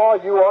God's law,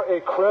 you are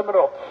a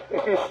criminal.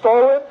 If you've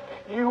stolen,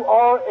 you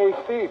are a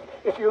thief.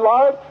 If you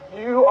lied,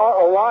 you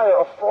are a liar,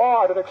 a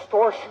fraud, an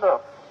extortioner.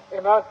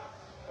 Amen.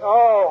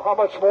 Oh, how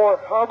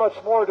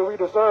much more do we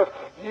deserve?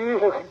 You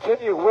who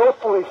continue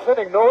willfully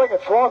sinning, knowing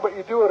it's wrong, but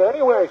you do it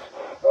anyways.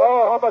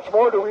 Oh, how much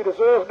more do we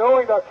deserve,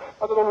 knowing that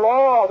under the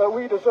law that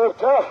we deserve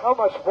death? How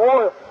much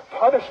more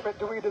punishment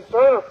do we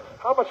deserve?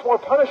 How much more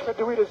punishment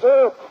do we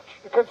deserve,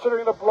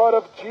 considering the blood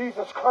of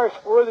Jesus Christ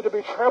worthy to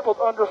be trampled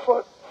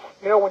underfoot?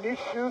 You know, when you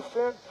choose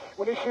sin,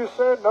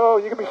 no,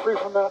 you can be free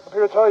from that. I'm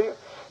here to tell you,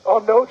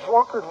 no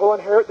drunkard will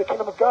inherit the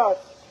kingdom of God.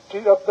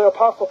 The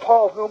Apostle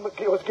Paul, whom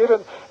was given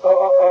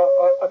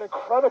an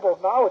incredible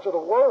knowledge of the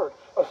Word,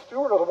 a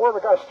steward of the Word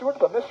of God, a steward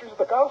of the mysteries of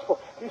the gospel,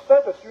 he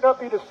said this, do not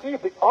be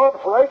deceived, the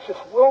unrighteous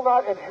will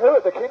not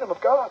inherit the kingdom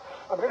of God.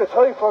 I'm here to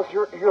tell you, folks,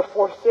 you're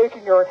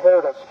forsaking your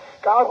inheritance.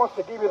 God wants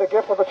to give you the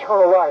gift of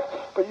eternal life,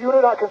 but you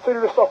do not consider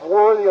yourself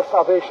worthy of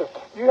salvation.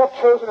 You have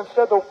chosen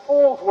instead the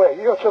fool's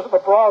way. You have chosen the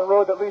broad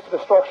road that leads to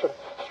destruction.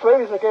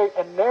 Straight is the gate,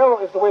 and narrow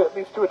is the way that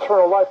leads to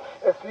eternal life.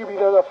 And few be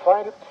there that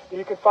find it.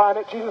 You can find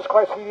it. Jesus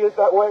Christ, He is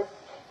that way.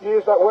 He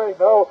is that way.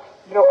 No,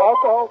 you know,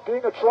 alcohol,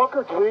 being a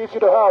drunkard leads you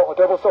to hell.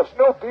 The devil says,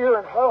 no beer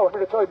in hell. I'm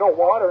here to tell you, no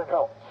water in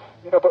hell.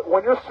 You know, but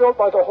when you're filled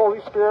by the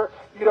Holy Spirit,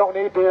 you don't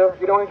need beer.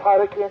 You don't need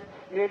Heineken.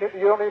 You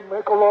don't need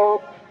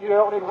Michelob. You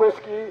don't need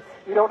whiskey.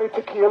 You don't need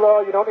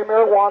tequila. You don't need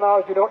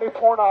marijuana. You don't need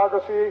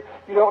pornography.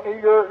 You don't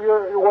need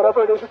your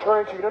whatever it is you're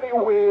turning to. You don't need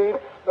weed.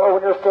 No,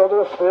 when you're filled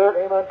with the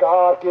Spirit, amen,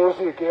 God gives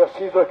you gifts.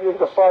 He's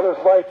the Father's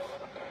lights.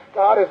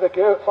 God is the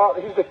gift.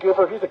 He's the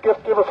giver. He's the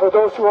gift giver for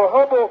those who are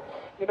humble.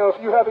 You know,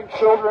 if you having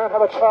children,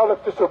 have a child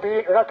that's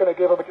disobedient, you're not going to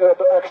give them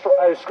the extra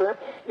ice cream.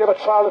 You have a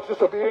child that's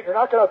disobedient, you're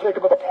not going to take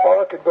him to the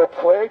park and go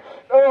play.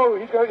 No,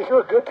 if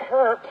you're a good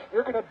parent,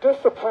 you're going to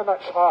discipline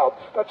that child.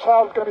 That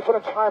child is going to be put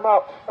in time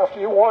out after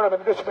you warn him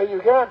and disobey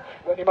you again.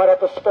 Then you might have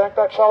to spank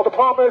that child. The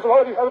problem is, a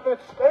lot of you haven't been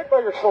spanked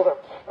by your children.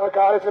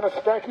 God is going to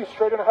spank you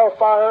straight into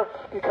hellfire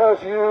because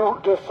you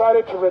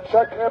decided to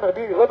reject Him and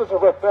live as a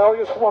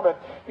rebellious woman.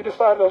 You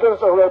decided to live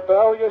as a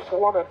rebellious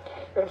woman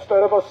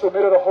instead of a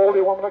submitted, a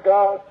holy woman of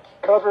God.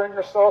 Covering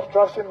yourself,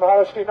 dressed in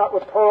modesty, not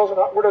with pearls and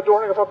not with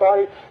adorning of her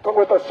body, but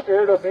with a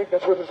spirit of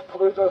meekness, with a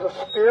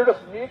spirit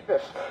of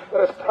meekness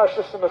that is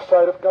precious in the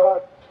sight of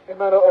God.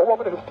 Amen. A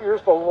woman who fears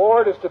the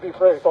Lord is to be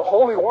praised. A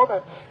holy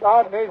woman.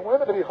 God made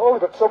women to be holy,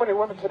 but so many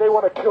women today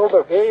want to kill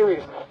their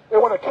babies. They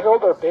want to kill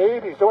their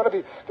babies. They want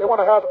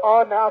to have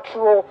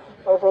unnatural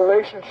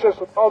relationships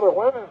with other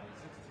women.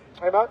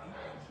 Amen.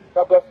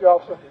 God bless you,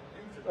 officer.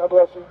 God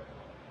bless you.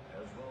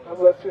 God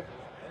bless you.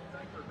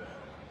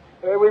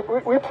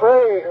 We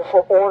pray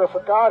for order, for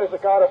God is a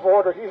God of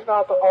order. He's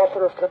not the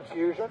author of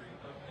confusion.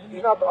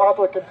 He's not the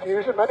author of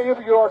confusion. Many of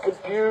you are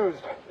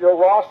confused. You're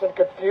lost and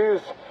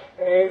confused,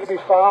 and you need to be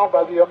found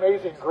by the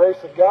amazing grace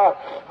of God.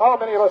 How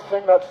many of us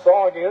sing that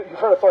song? You've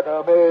heard it, like,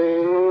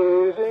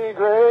 Amazing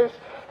Grace,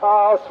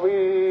 how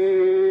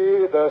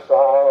sweet the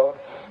sound.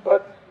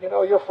 But, you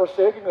know, you're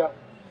forsaking them.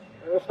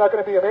 It's not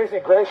going to be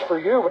amazing grace for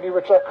you when you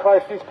reject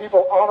Christ. These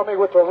people honor me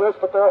with their lips,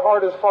 but their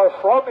heart is far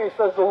from me,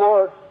 says the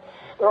Lord.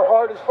 Their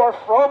heart is far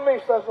from me,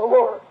 says the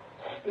Lord.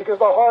 Because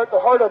the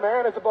heart of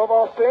man is above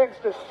all things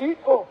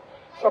deceitful.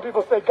 Some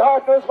people say,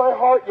 God knows my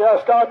heart.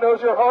 Yes, God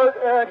knows your heart,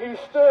 and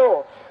He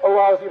still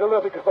allows you to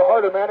live because the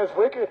heart of man is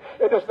wicked.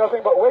 It does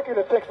nothing but wicked.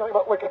 It thinks nothing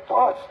but wicked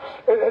thoughts.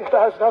 It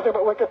has nothing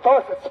but wicked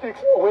thoughts. It speaks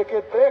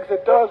wicked things.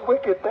 It does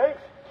wicked things.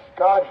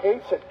 God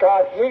hates it.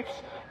 God hates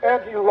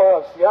and He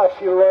loves. Yes,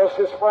 He loves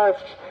His friends.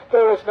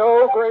 There is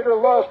no greater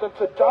love than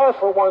to die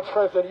for one's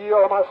friends, and ye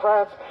are my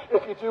friends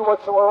if you do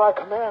whatsoever I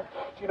command.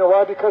 Do you know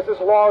why? Because His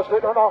law is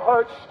written on our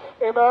hearts.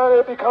 Amen.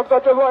 It becomes a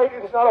delight.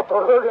 It is not a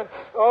burden.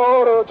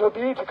 Oh,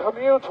 to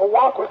commune, to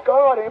walk with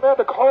God. Amen.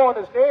 To call on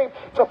His name,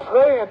 to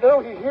pray and know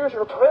He hears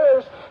your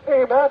prayers.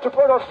 Amen. To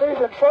put our faith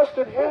and trust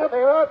in Him.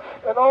 Amen.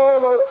 And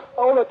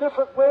all the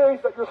different ways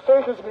that your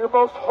faith is, your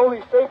most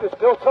holy faith is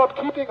built up,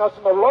 keeping us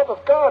in the love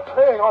of God,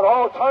 praying on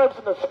all times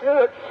in the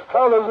Spirit.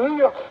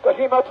 Hallelujah. That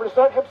He might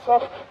present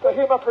Himself, that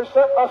He might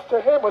present us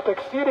to Him with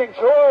exceeding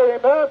joy.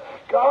 Amen.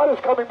 God is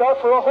coming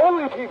back for a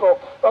holy people,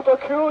 a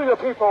peculiar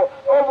people,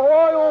 a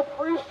royal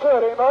priesthood.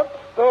 Amen.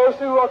 Those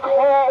who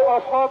call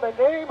upon the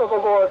name of the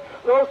Lord,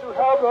 those who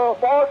have the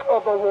mark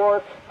of the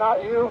Lord,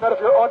 not you, not if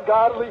you're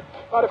ungodly,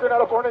 not if you're not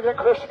a born-again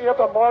Christian, you have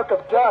the mark of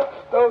death.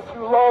 Those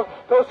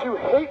who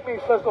hate me,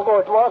 says the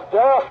Lord, love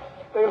death.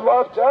 They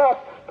love death.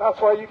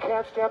 That's why you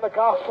can't stand the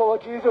gospel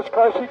of Jesus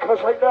Christ,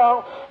 because right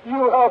now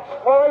you are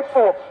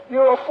prideful. You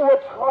are full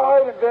of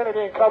pride and vanity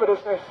and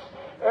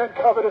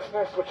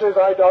covetousness, which is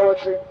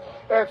idolatry,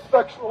 and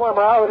sexual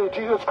immorality.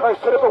 Jesus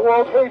Christ said, if the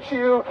world hates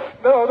you,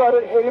 know that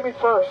it hated me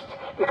first,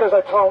 because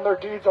I tell them their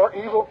deeds are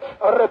evil.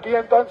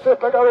 Arrepiéntanse,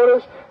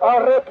 pecadores,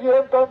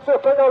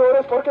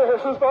 porque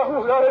Jesús va a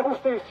juzgar en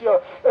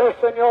justicia. El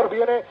Señor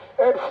viene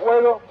en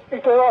fuego y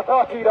te va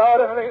a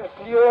tirar en el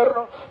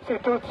infierno si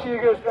tú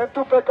sigues en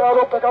tu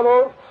pecado,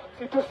 pecador,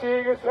 si tú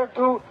sigues en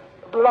tu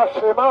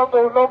blasfemando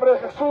el nombre de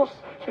Jesús,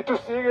 si tú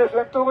sigues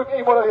en tu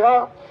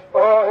inmoralidad.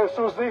 Oh,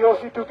 Jesús dijo,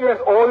 si tú tienes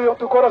odio en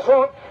tu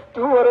corazón,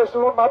 tú eres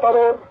un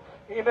matador,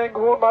 y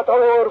ningún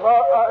matador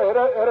va a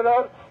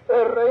heredar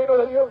el reino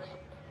de Dios.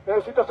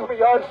 Necesitas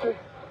humillarse.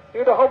 You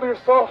need to humble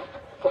yourself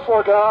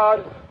before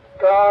God.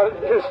 God,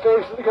 His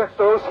face is against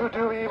those who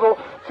do evil,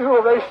 to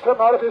erase them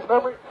out of His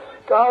memory.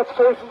 God's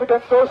face is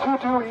against those who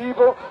do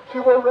evil,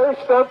 to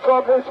erase them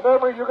from His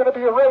memory. You're going to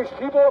be erased,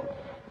 people.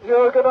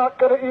 You're not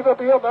going to even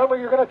be a memory.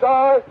 You're going to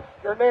die.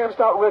 Your name's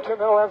not written in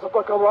the Lamb's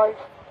Book of Life.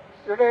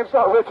 Your name's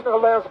not written in the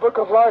Lamb's Book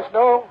of Life.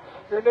 No,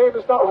 your name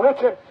is not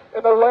written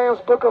in the Lamb's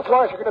Book of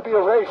Life. You're going to be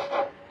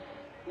erased.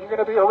 You're going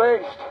to be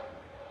erased.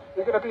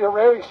 You're going to be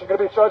erased. You're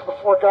going to be judged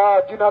before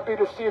God. Do not be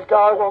deceived.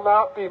 God will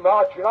not be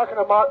mocked. You're not going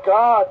to mock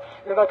God.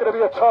 You're not going to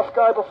be a tough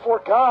guy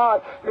before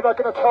God. You're not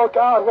going to tell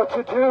God what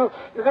to do.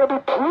 You're going to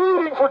be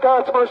pleading for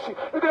God's mercy.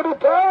 You're going to be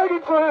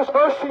begging for His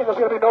mercy.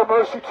 There's going to be no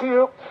mercy to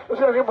you. There's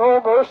going to be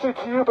no mercy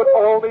to you, but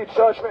only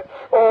judgment,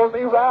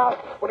 only wrath.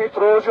 When He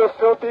throws your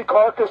filthy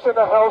carcass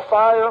into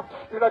hellfire,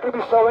 you're not going to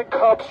be selling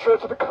Cubs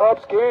shirts at the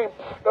Cubs game.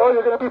 No,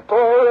 you're going to be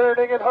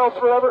burning in hell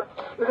forever.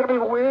 You're going to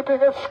be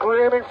weeping and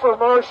screaming for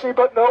mercy,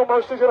 but no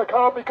mercy is going to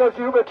come because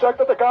you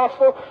rejected the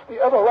gospel, the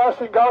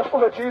everlasting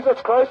gospel of Jesus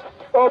Christ.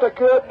 Oh, the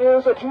good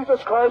news of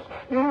Jesus Christ.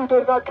 You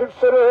did not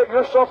consider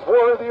yourself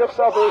worthy of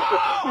salvation.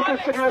 You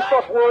consider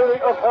yourself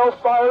worthy of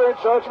hellfire and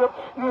judgment.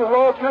 You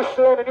love your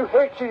sin and you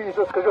hate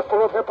Jesus because you're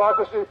full of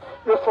hypocrisy.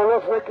 You're full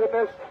of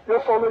wickedness.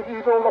 You're full of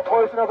evil, the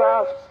poison of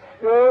asps.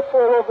 You're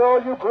full of all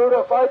you brood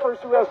of vipers,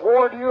 who has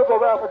warned you of the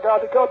wrath of God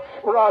to come.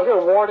 We're out here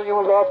warning you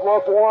in love.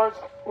 Love warns.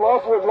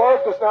 Love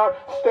does not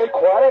stay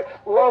quiet.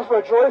 Love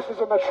rejoices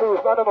in the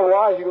truth, not in the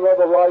lie. You love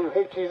the lie. You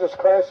hate Jesus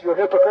Christ. You're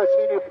hypocrites.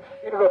 You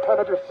need to repent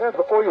of your sins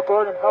before you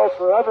burn in hell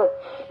forever.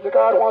 Your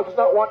God does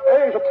not want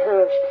any to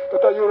perish,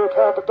 but that you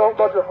repent. But don't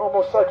love your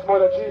homosex more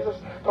than Jesus.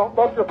 Don't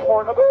love your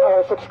porn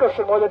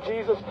subscription more than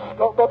Jesus.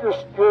 Don't love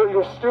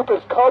your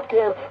stupid card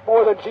game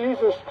more than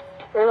Jesus.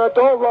 And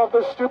don't love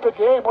this stupid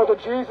game more than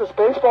Jesus.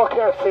 Baseball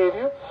can't save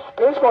you.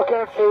 Baseball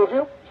can't save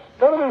you.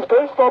 None of these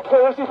baseball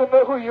players even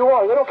know who you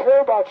are. They don't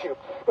care about you.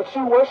 But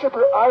you worship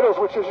your idols,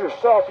 which is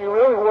yourself. You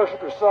really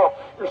worship yourself.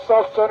 You're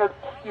self-centered.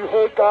 You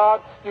hate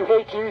God. You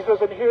hate Jesus,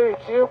 and He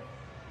hates you.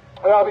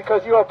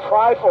 Because you are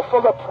prideful,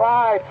 full of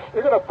pride.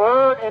 You're going to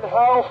burn in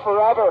hell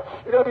forever.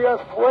 You're going to be as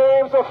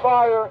flames of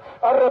fire.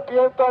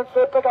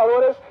 Arrepiéntanse,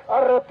 pecadores.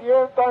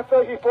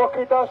 Arrepiéntanse,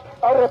 hipócritas.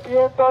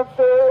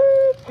 Arrepiéntanse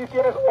si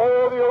tienes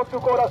odio en tu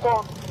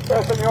corazón.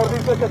 El Señor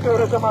dice que tú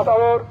eres el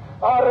matador.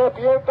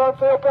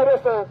 Arrepiéntanse o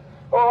pereced.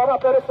 Oh, van a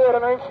perecer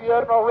en el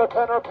infierno.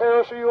 Repent or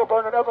perish, or you will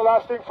burn in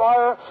everlasting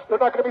fire. You're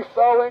not going to be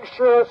selling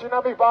shirts. You're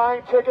not going to be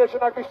buying tickets. You're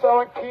not going to be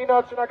selling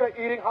peanuts. You're not going to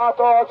be eating hot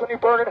dogs when you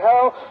burn in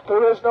hell.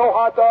 There is no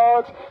hot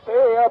dogs. They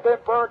have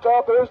been burnt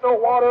up. There is no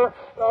water.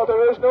 No,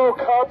 there is no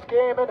Cubs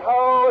game in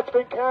hell. It's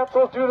been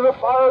canceled due to the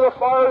fire. The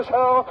fire is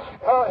hell.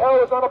 Hell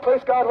is not a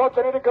place God wants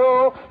any to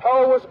go.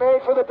 Hell was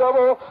made for the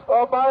devil,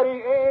 a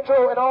mighty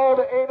angel, and all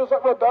the angels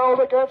that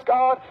rebelled against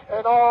God,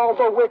 and all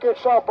the wicked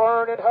shall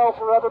burn in hell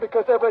forever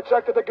because they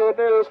rejected the good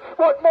news.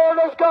 What more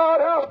does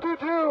God have to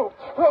do?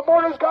 What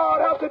more does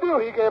God have to do?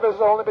 He gave His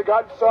only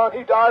begotten Son.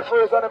 He died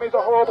for His enemies, a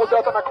horrible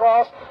death on the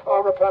cross.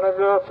 Oh, repent of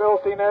your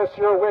filthiness,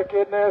 your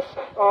wickedness,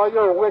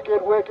 your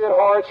wicked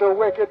hearts, your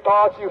wicked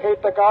thoughts. You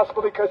hate the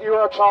gospel because you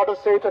are a child of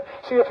Satan.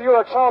 See, if you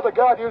are a child of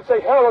God, you'd say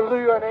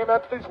hallelujah and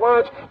amen to these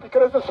words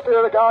because it's the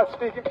Spirit of God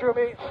speaking through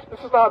me. This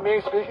is not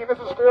me speaking.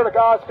 This is the Spirit of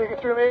God speaking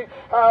through me.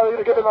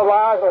 Hallelujah, giving the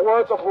lies, the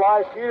words of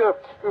life here,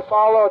 who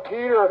followed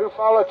Peter, who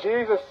followed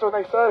Jesus. So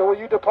they said, will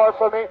you depart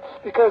from me?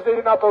 Because they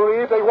did not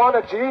believe. They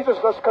wanted Jesus,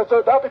 not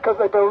because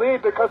they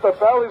believed, because their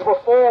bellies were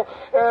full,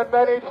 and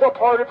many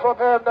departed from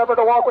Him, never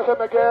to walk with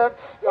Him again.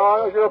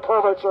 You're a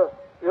pervert, sir.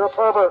 You're a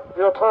pervert.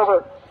 You're a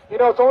pervert. You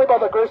know, it's only by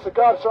the grace of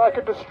God, sir, I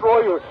can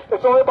destroy you.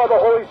 It's only by the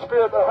Holy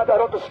Spirit that I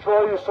don't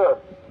destroy you, sir.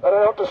 That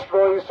I don't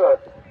destroy you, sir.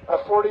 I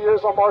have 40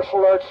 years on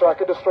martial arts, so I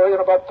can destroy you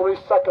in about 3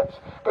 seconds.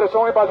 But it's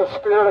only by the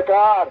Spirit of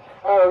God.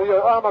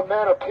 I'm a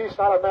man of peace,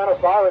 not a man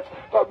of violence.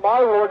 But my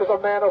Lord is a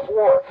man of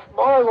war.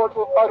 My Lord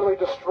will utterly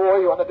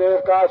destroy you on the day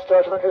of God's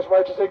judgment, his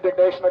righteous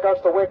indignation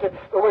against the wicked.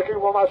 The wicked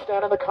will not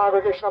stand in the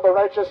congregation of the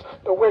righteous.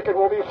 The wicked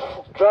will be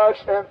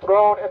judged and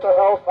thrown into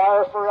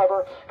hellfire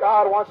forever.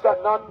 God wants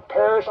that none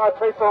perish. I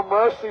pray for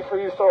mercy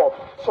for you, soul.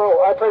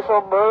 So I pray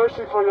for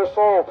mercy for your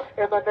soul.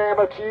 In the name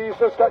of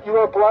Jesus, that you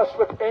are blessed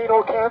with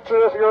anal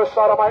cancer if you're a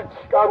sodomite.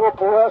 God will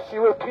bless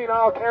you with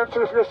penile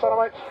cancer if you're a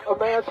sodomite. A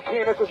man's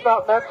penis is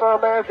not meant for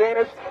a man's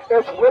anus.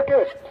 It's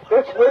wicked.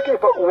 It's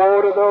wicked. But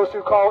woe to those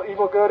who call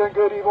evil good and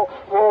good evil.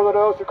 Woe to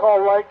those who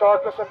call light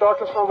darkness and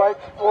darkness for light.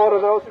 Woe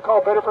to those who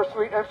call bitter for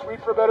sweet and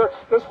sweet for bitter.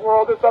 This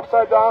world is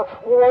upside down.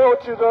 Woe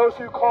to those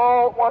who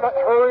want to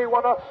hurry,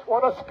 want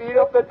to speed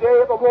up the day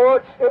of the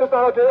Lord. It is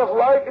not a day of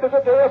light. It is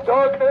a day of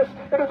darkness.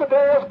 It is a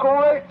day of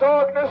great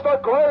darkness, the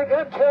great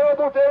and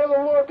terrible day of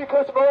the Lord,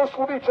 because most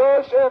will be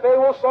judged and they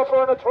will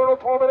suffer an eternal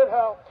torment in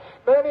hell.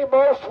 Many,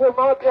 most will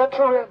not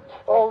enter in.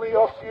 Only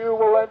a few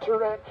will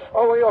enter in.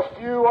 Only a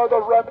few are the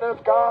remnant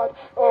of God.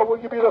 Oh, will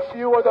you be the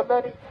few or the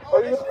many?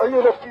 Are you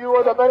the few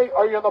or the many?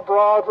 Are you in the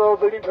broad road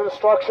leading to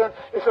destruction?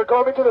 If you're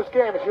going to this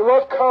game, if you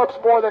love Cubs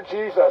more than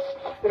Jesus,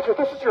 if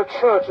this is your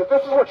church, if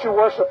this is what you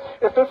worship,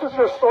 if this is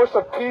your source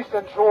of peace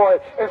and joy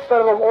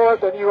instead of the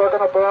Lord, then you are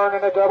going to burn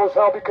in the devil's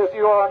hell because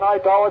you are an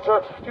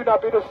idolater. Do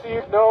not be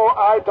deceived. No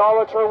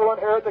idolater will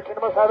inherit the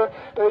kingdom of heaven.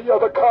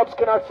 The Cubs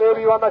cannot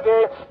save you on the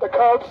day. The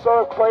Cubs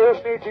players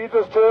need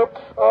Jesus too.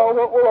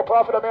 What will a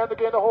profit a man to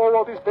gain the whole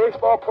world? These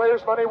baseball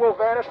players' money will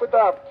vanish with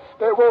them.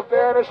 They will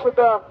vanish with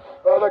them.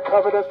 The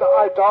covetous, the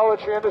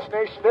idolatry in this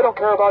nation, they don't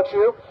care about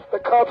you. The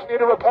Cubs need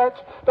to repent.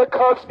 The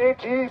Cubs need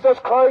Jesus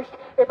Christ.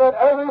 Amen.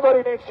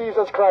 Everybody needs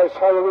Jesus Christ.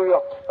 Hallelujah.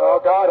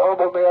 God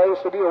humbled me. I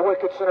used to be a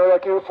wicked sinner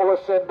like you, full of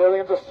sin,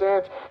 millions of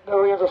sins. The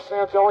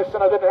only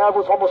sin I didn't have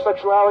was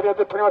homosexuality. I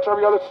did pretty much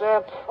every other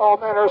sin. All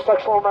manner of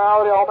sexual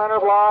immorality, all manner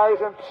of lies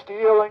and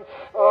stealing.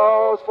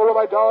 I was full of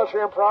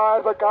idolatry and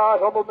pride, but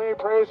God humbled me.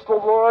 Praise the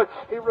Lord.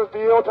 He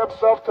revealed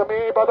himself to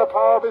me by the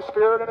power of his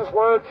Spirit and his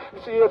word.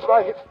 You see, it's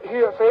by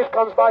faith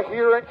comes by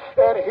hearing,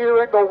 and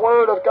hearing the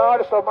word of God.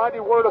 It's the mighty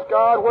word of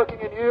God working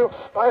in you.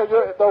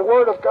 The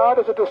word of God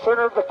is a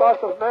discerner of the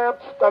thoughts of man.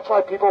 That's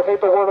why people hate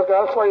the word of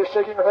God. That's why you're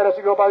shaking your head as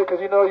you go by, because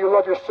you know you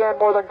love your sin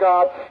more than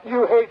God.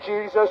 You hate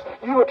Jesus.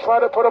 You would try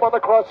to put him on the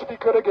cross if you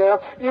could again.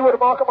 You would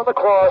mock him on the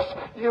cross.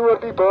 You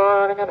would be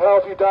burning in hell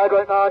if you died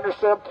right now in your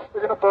sin.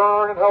 You're going to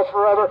burn in hell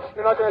forever.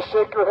 You're not going to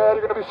shake your head.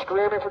 You're going to be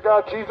screaming for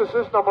God. Jesus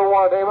is number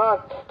one.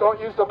 Amen. Don't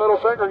use the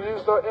middle finger.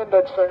 Use the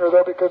index finger,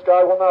 though, because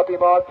God will not be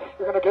mocked.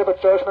 You're going to give a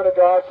judgment to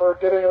God for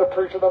giving the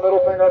preacher the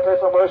middle finger. I pray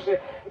for mercy.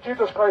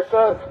 Jesus Christ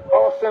said,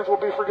 all sins will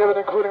be forgiven,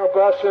 including the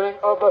blaspheming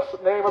of the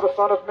name of the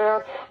Son of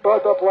Man,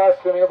 but the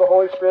blaspheming of the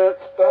Holy Spirit,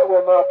 that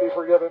will not be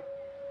forgiven.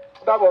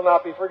 That will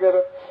not be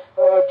forgiven.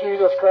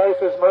 Jesus Christ,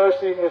 his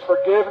mercy, his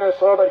forgiveness,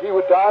 so that he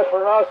would die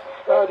for us,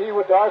 that he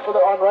would die for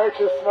the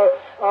unrighteous.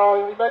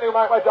 Many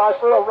might die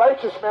for a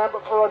righteous man,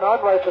 but for an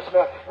unrighteous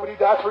man. Would he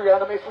die for your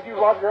enemies? Would you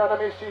love your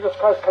enemies? Jesus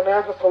Christ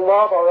commands us to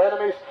love our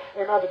enemies.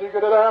 Amen. To do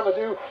good to them, to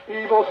do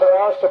evil to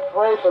us, to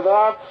pray for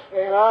them.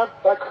 Amen.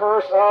 That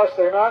curse us.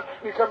 Amen.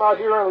 We come out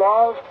here in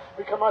love.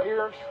 We come out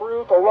here in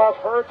truth. The love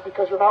hurts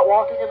because you're not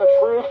walking in the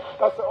truth.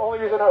 That's the only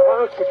reason it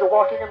hurts, because you're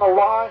walking in the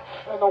lie.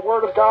 And the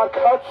word of God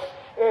cuts.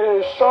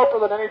 It is sharper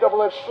than any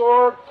double-edged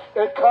sword.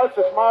 It cuts.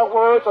 If my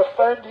words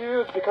offend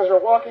you, it's because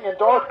you're walking in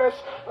darkness.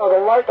 The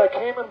light that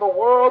came into the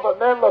world, but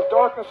men love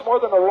darkness more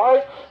than the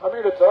light. I'm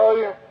here to tell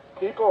you,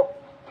 people,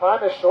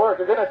 time is short.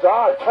 You're going to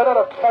die. 10 out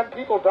of 10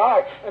 people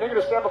die. And you're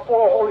going to stand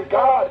before a holy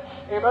God.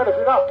 Amen. If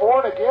you're not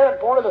born again,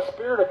 born of the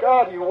Spirit of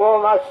God, you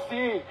will not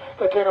see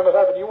the kingdom of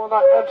heaven. You will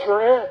not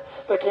enter in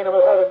the kingdom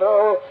of heaven.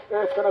 No,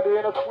 it's going to be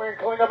in a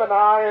twinkling of an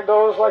eye, and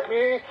those like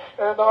me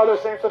and the other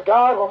saints of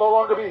God will no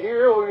longer be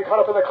here. We'll be caught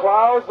up in the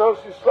clouds. Those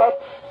who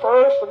slept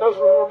first and those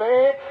who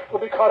remain will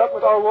be caught up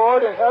with our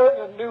Lord in heaven,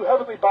 in new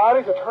heavenly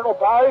bodies, eternal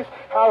bodies.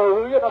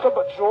 Hallelujah. Nothing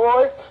but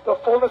joy, the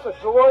fullness of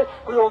joy.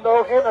 We will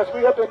know him as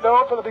we have been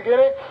known from the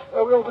beginning.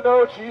 We will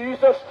know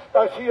Jesus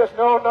as he has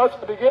known us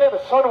from the beginning.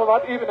 The Son will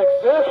not even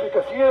exist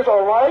because he is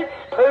our light.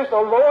 Praise the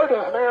Lord.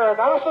 And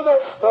Maranatha,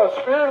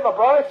 the Spirit and the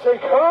bride say,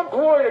 come,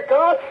 glory to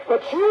God.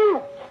 But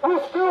you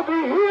will still be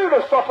here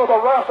to suffer the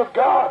wrath of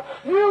God.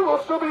 You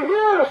will still be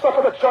here to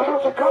suffer the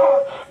judgments of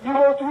God. You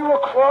will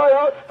cry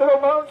out that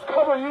the mountains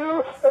cover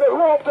you, and it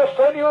won't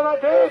defend you on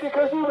that day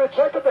because you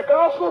rejected the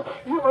gospel.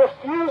 You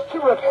refuse to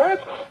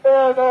repent,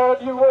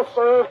 and you will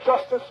serve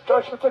justice.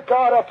 Judgments of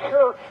God are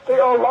pure. They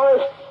are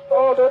life.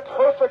 Oh, they're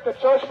perfect. The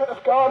judgment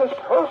of God is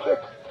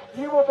perfect.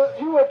 You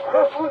will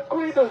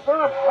perfectly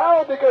deserve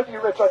hell because you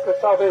rejected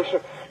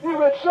salvation. You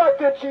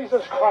rejected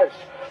Jesus Christ.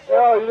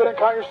 You didn't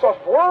count yourself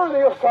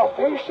worthy of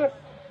salvation.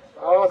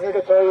 Oh, I'm here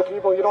to tell you,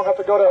 people, you don't have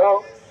to go to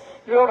hell.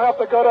 You don't have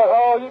to go to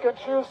hell. You can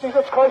choose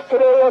Jesus Christ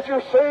today as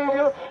your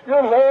Savior,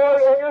 your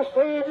Lord, and your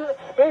Savior.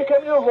 Make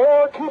Him your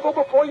Lord, people,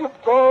 before you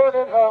burn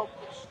in hell.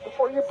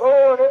 Before you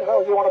burn in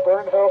hell. You want to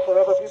burn in hell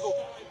forever, people?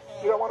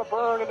 You don't want to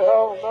burn in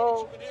hell,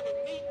 no.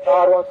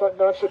 God wants that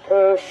none should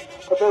perish,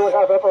 but they would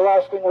have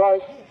everlasting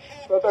life.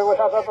 That they would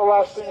have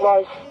everlasting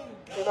life.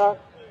 Amen.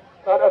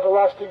 Not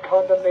everlasting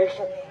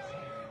condemnation.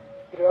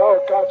 You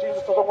know, God,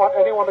 Jesus doesn't want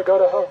anyone to go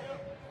to hell.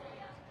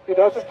 He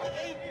doesn't.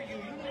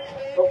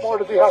 What more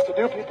does He have to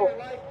do, people?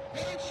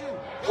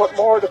 What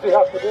more does He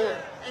have to do?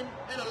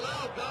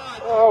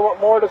 Oh, what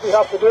more does He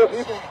have to do,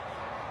 people?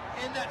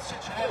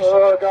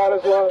 Oh, God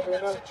is love.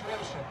 Amen.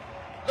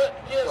 Look,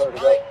 His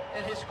might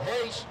and His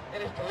grace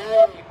and His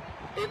glory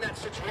in that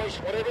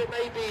situation, whatever it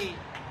may be.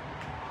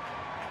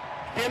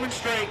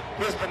 Demonstrate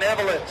His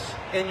benevolence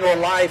in your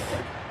life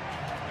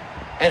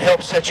and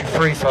help set you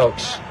free,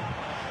 folks.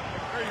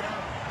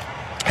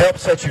 Help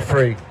set you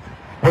free.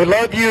 We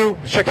love you,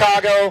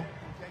 Chicago.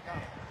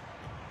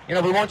 You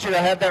know, we want you to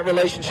have that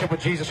relationship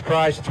with Jesus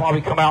Christ. That's why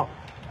we come out.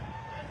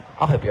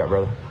 I'll help you out,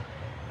 brother.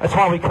 That's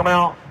why we come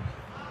out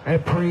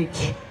and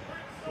preach.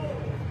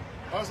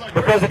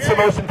 Because it's the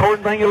most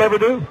important thing you'll ever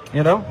do,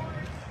 you know?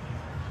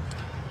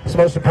 It's the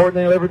most important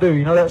thing you'll ever do.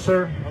 You know that,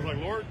 sir? I was like,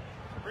 Lord,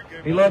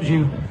 He loves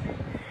you.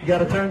 You got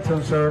to turn to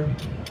Him, sir.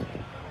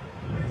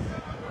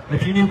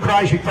 If you knew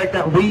Christ, you'd take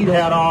that weed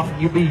hat off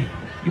and you'd be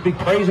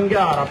praising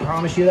God. I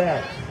promise you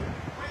that.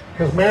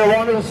 Because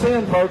marijuana is a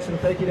sin, folks, and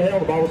it'll take you to hell.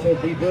 The Bible says,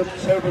 be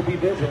sober, be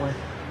vigilant.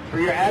 For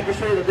your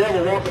adversary, the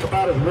devil, walketh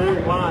about as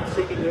roaring lion,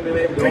 seeking whom he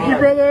may devour. Thank you,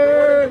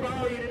 brother.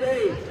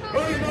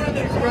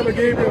 Thanks, Brother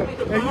Gabriel.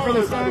 Thank you for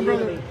the sign,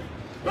 brother.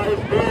 I'm going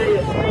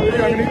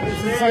to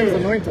use the sign is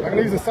anointed. I'm going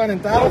to use the sign in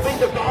Dallas. I'm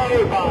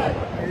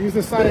going to use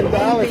the sign in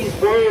Dallas.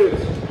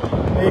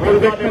 Hey,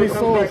 convict many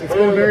souls. It's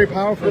been very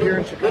powerful here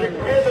in Chicago.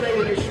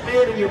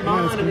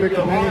 Man, it's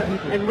convicted many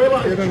people.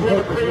 Give them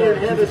hope as well.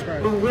 Jesus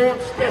Christ. Who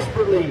wants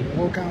desperately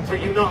for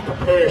you not to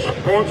perish.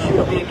 He wants you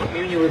to be in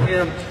communion with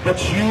Him. But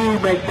you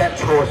make that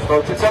choice,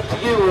 folks. It's up to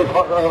you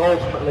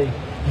ultimately.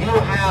 You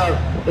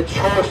have the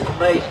choice to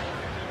make.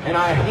 And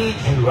I heed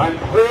you. I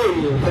implore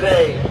you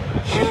today.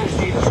 Choose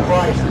Jesus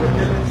Christ.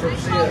 Repentance from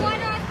sin.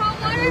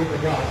 And move to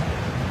God.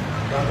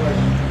 God bless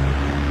you.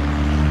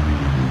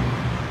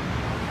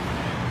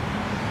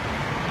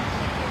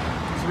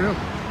 It's real.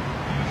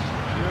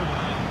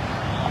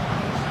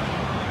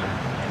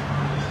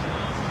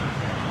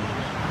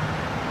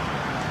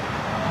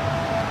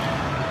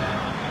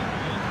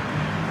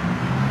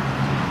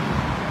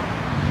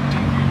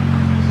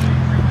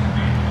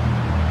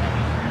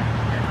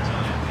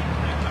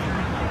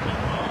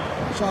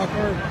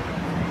 Shocker.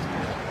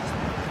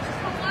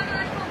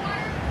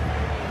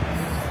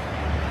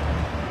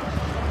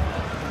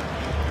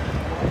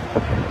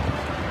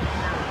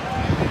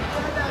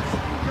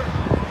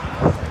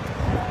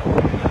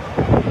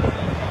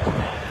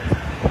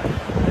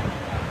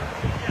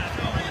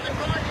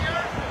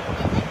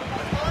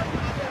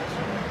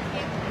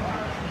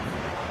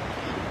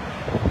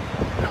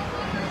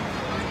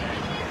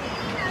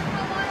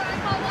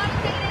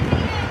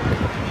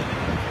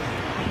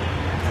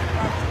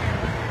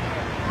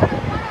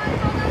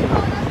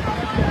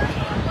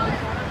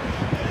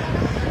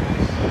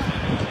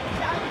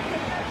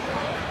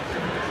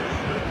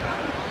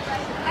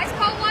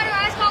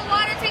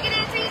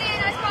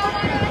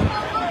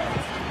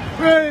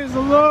 Praise the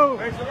Lord.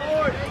 Praise the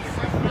Lord.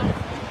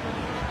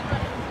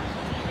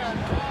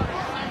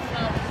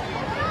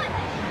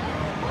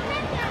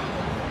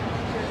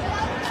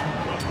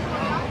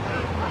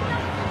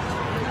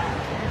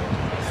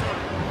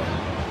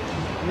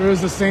 There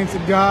is the saints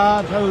of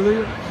God.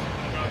 Hallelujah.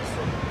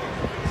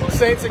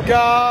 Saints of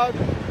God.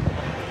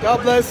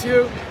 God bless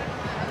you.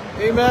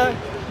 Amen.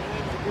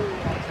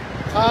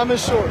 Time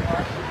is short.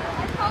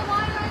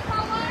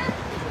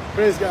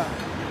 Praise God.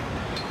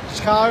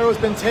 Chicago has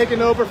been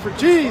taken over for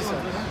Jesus.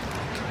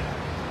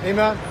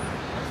 Amen.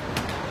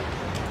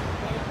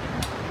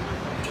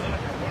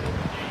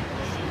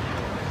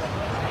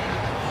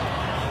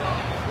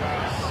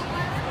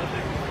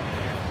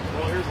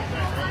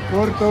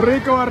 Puerto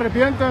Rico,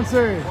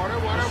 arrepiéntanse.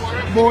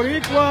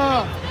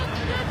 Boricua,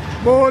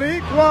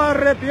 Boricua,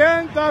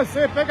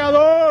 arrepiéntanse,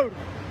 pecador.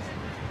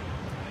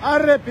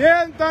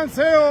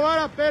 Arrepiéntanse o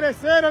van a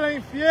perecer en el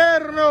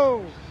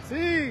infierno.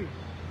 Sí,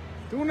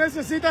 tú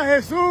necesitas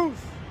Jesús.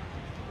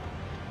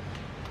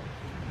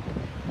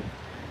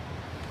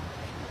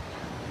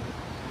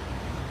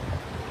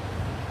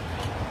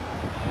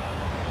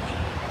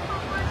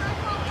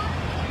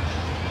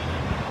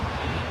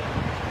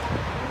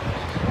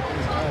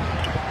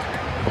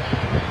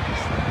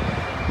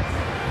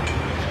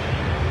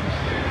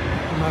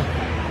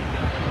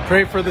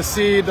 Pray for the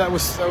seed that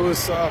was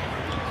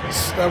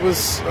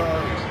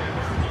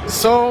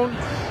sown.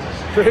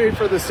 Pray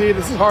for the seed.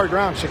 This is hard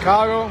ground.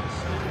 Chicago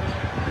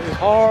is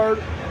hard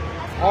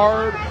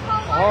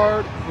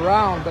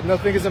ground, but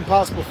nothing is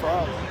impossible for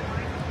us.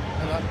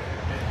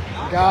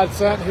 And God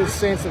sent His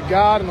saints of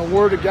God, and the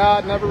Word of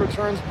God never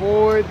returns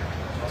void.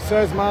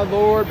 Says my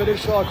Lord, but it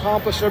shall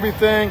accomplish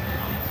everything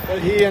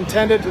that he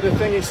intended to the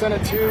thing he sent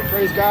it to.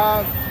 Praise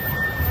God.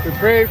 We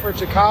pray for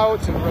Chicago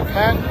to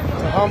repent,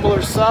 to humble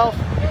herself,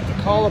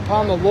 to call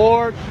upon the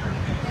Lord.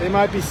 They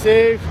might be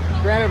saved,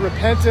 granted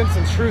repentance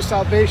and true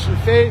salvation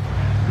faith,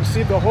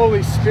 receive the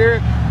Holy Spirit,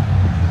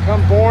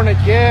 become born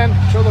again,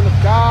 children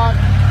of God,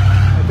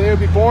 that they would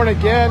be born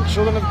again,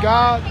 children of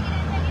God,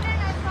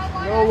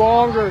 no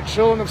longer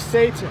children of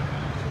Satan,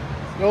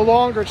 no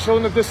longer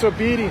children of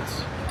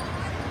disobedience.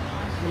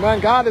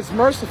 Amen. God is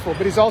merciful,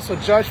 but he's also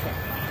judgment.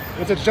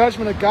 It's a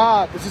judgment of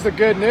God. This is the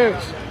good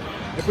news.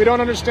 If we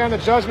don't understand the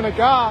judgment of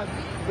God,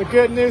 the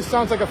good news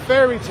sounds like a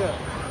fairy tale.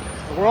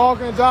 But we're all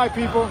going to die,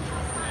 people.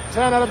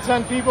 10 out of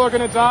 10 people are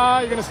going to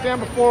die. You're going to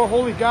stand before a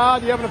holy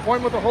God. You have an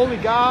appointment with a holy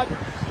God.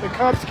 The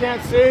Cubs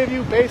can't save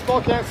you.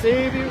 Baseball can't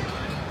save you.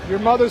 Your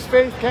mother's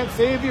faith can't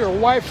save you. Your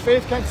wife's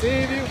faith can't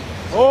save you.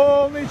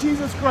 Only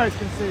Jesus Christ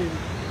can save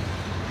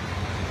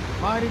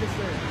you. Mighty to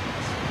save.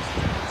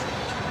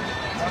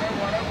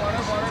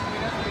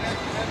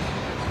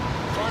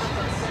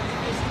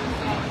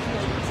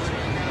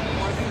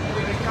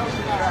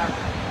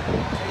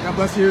 God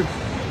bless you.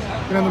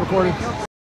 Get on the recording.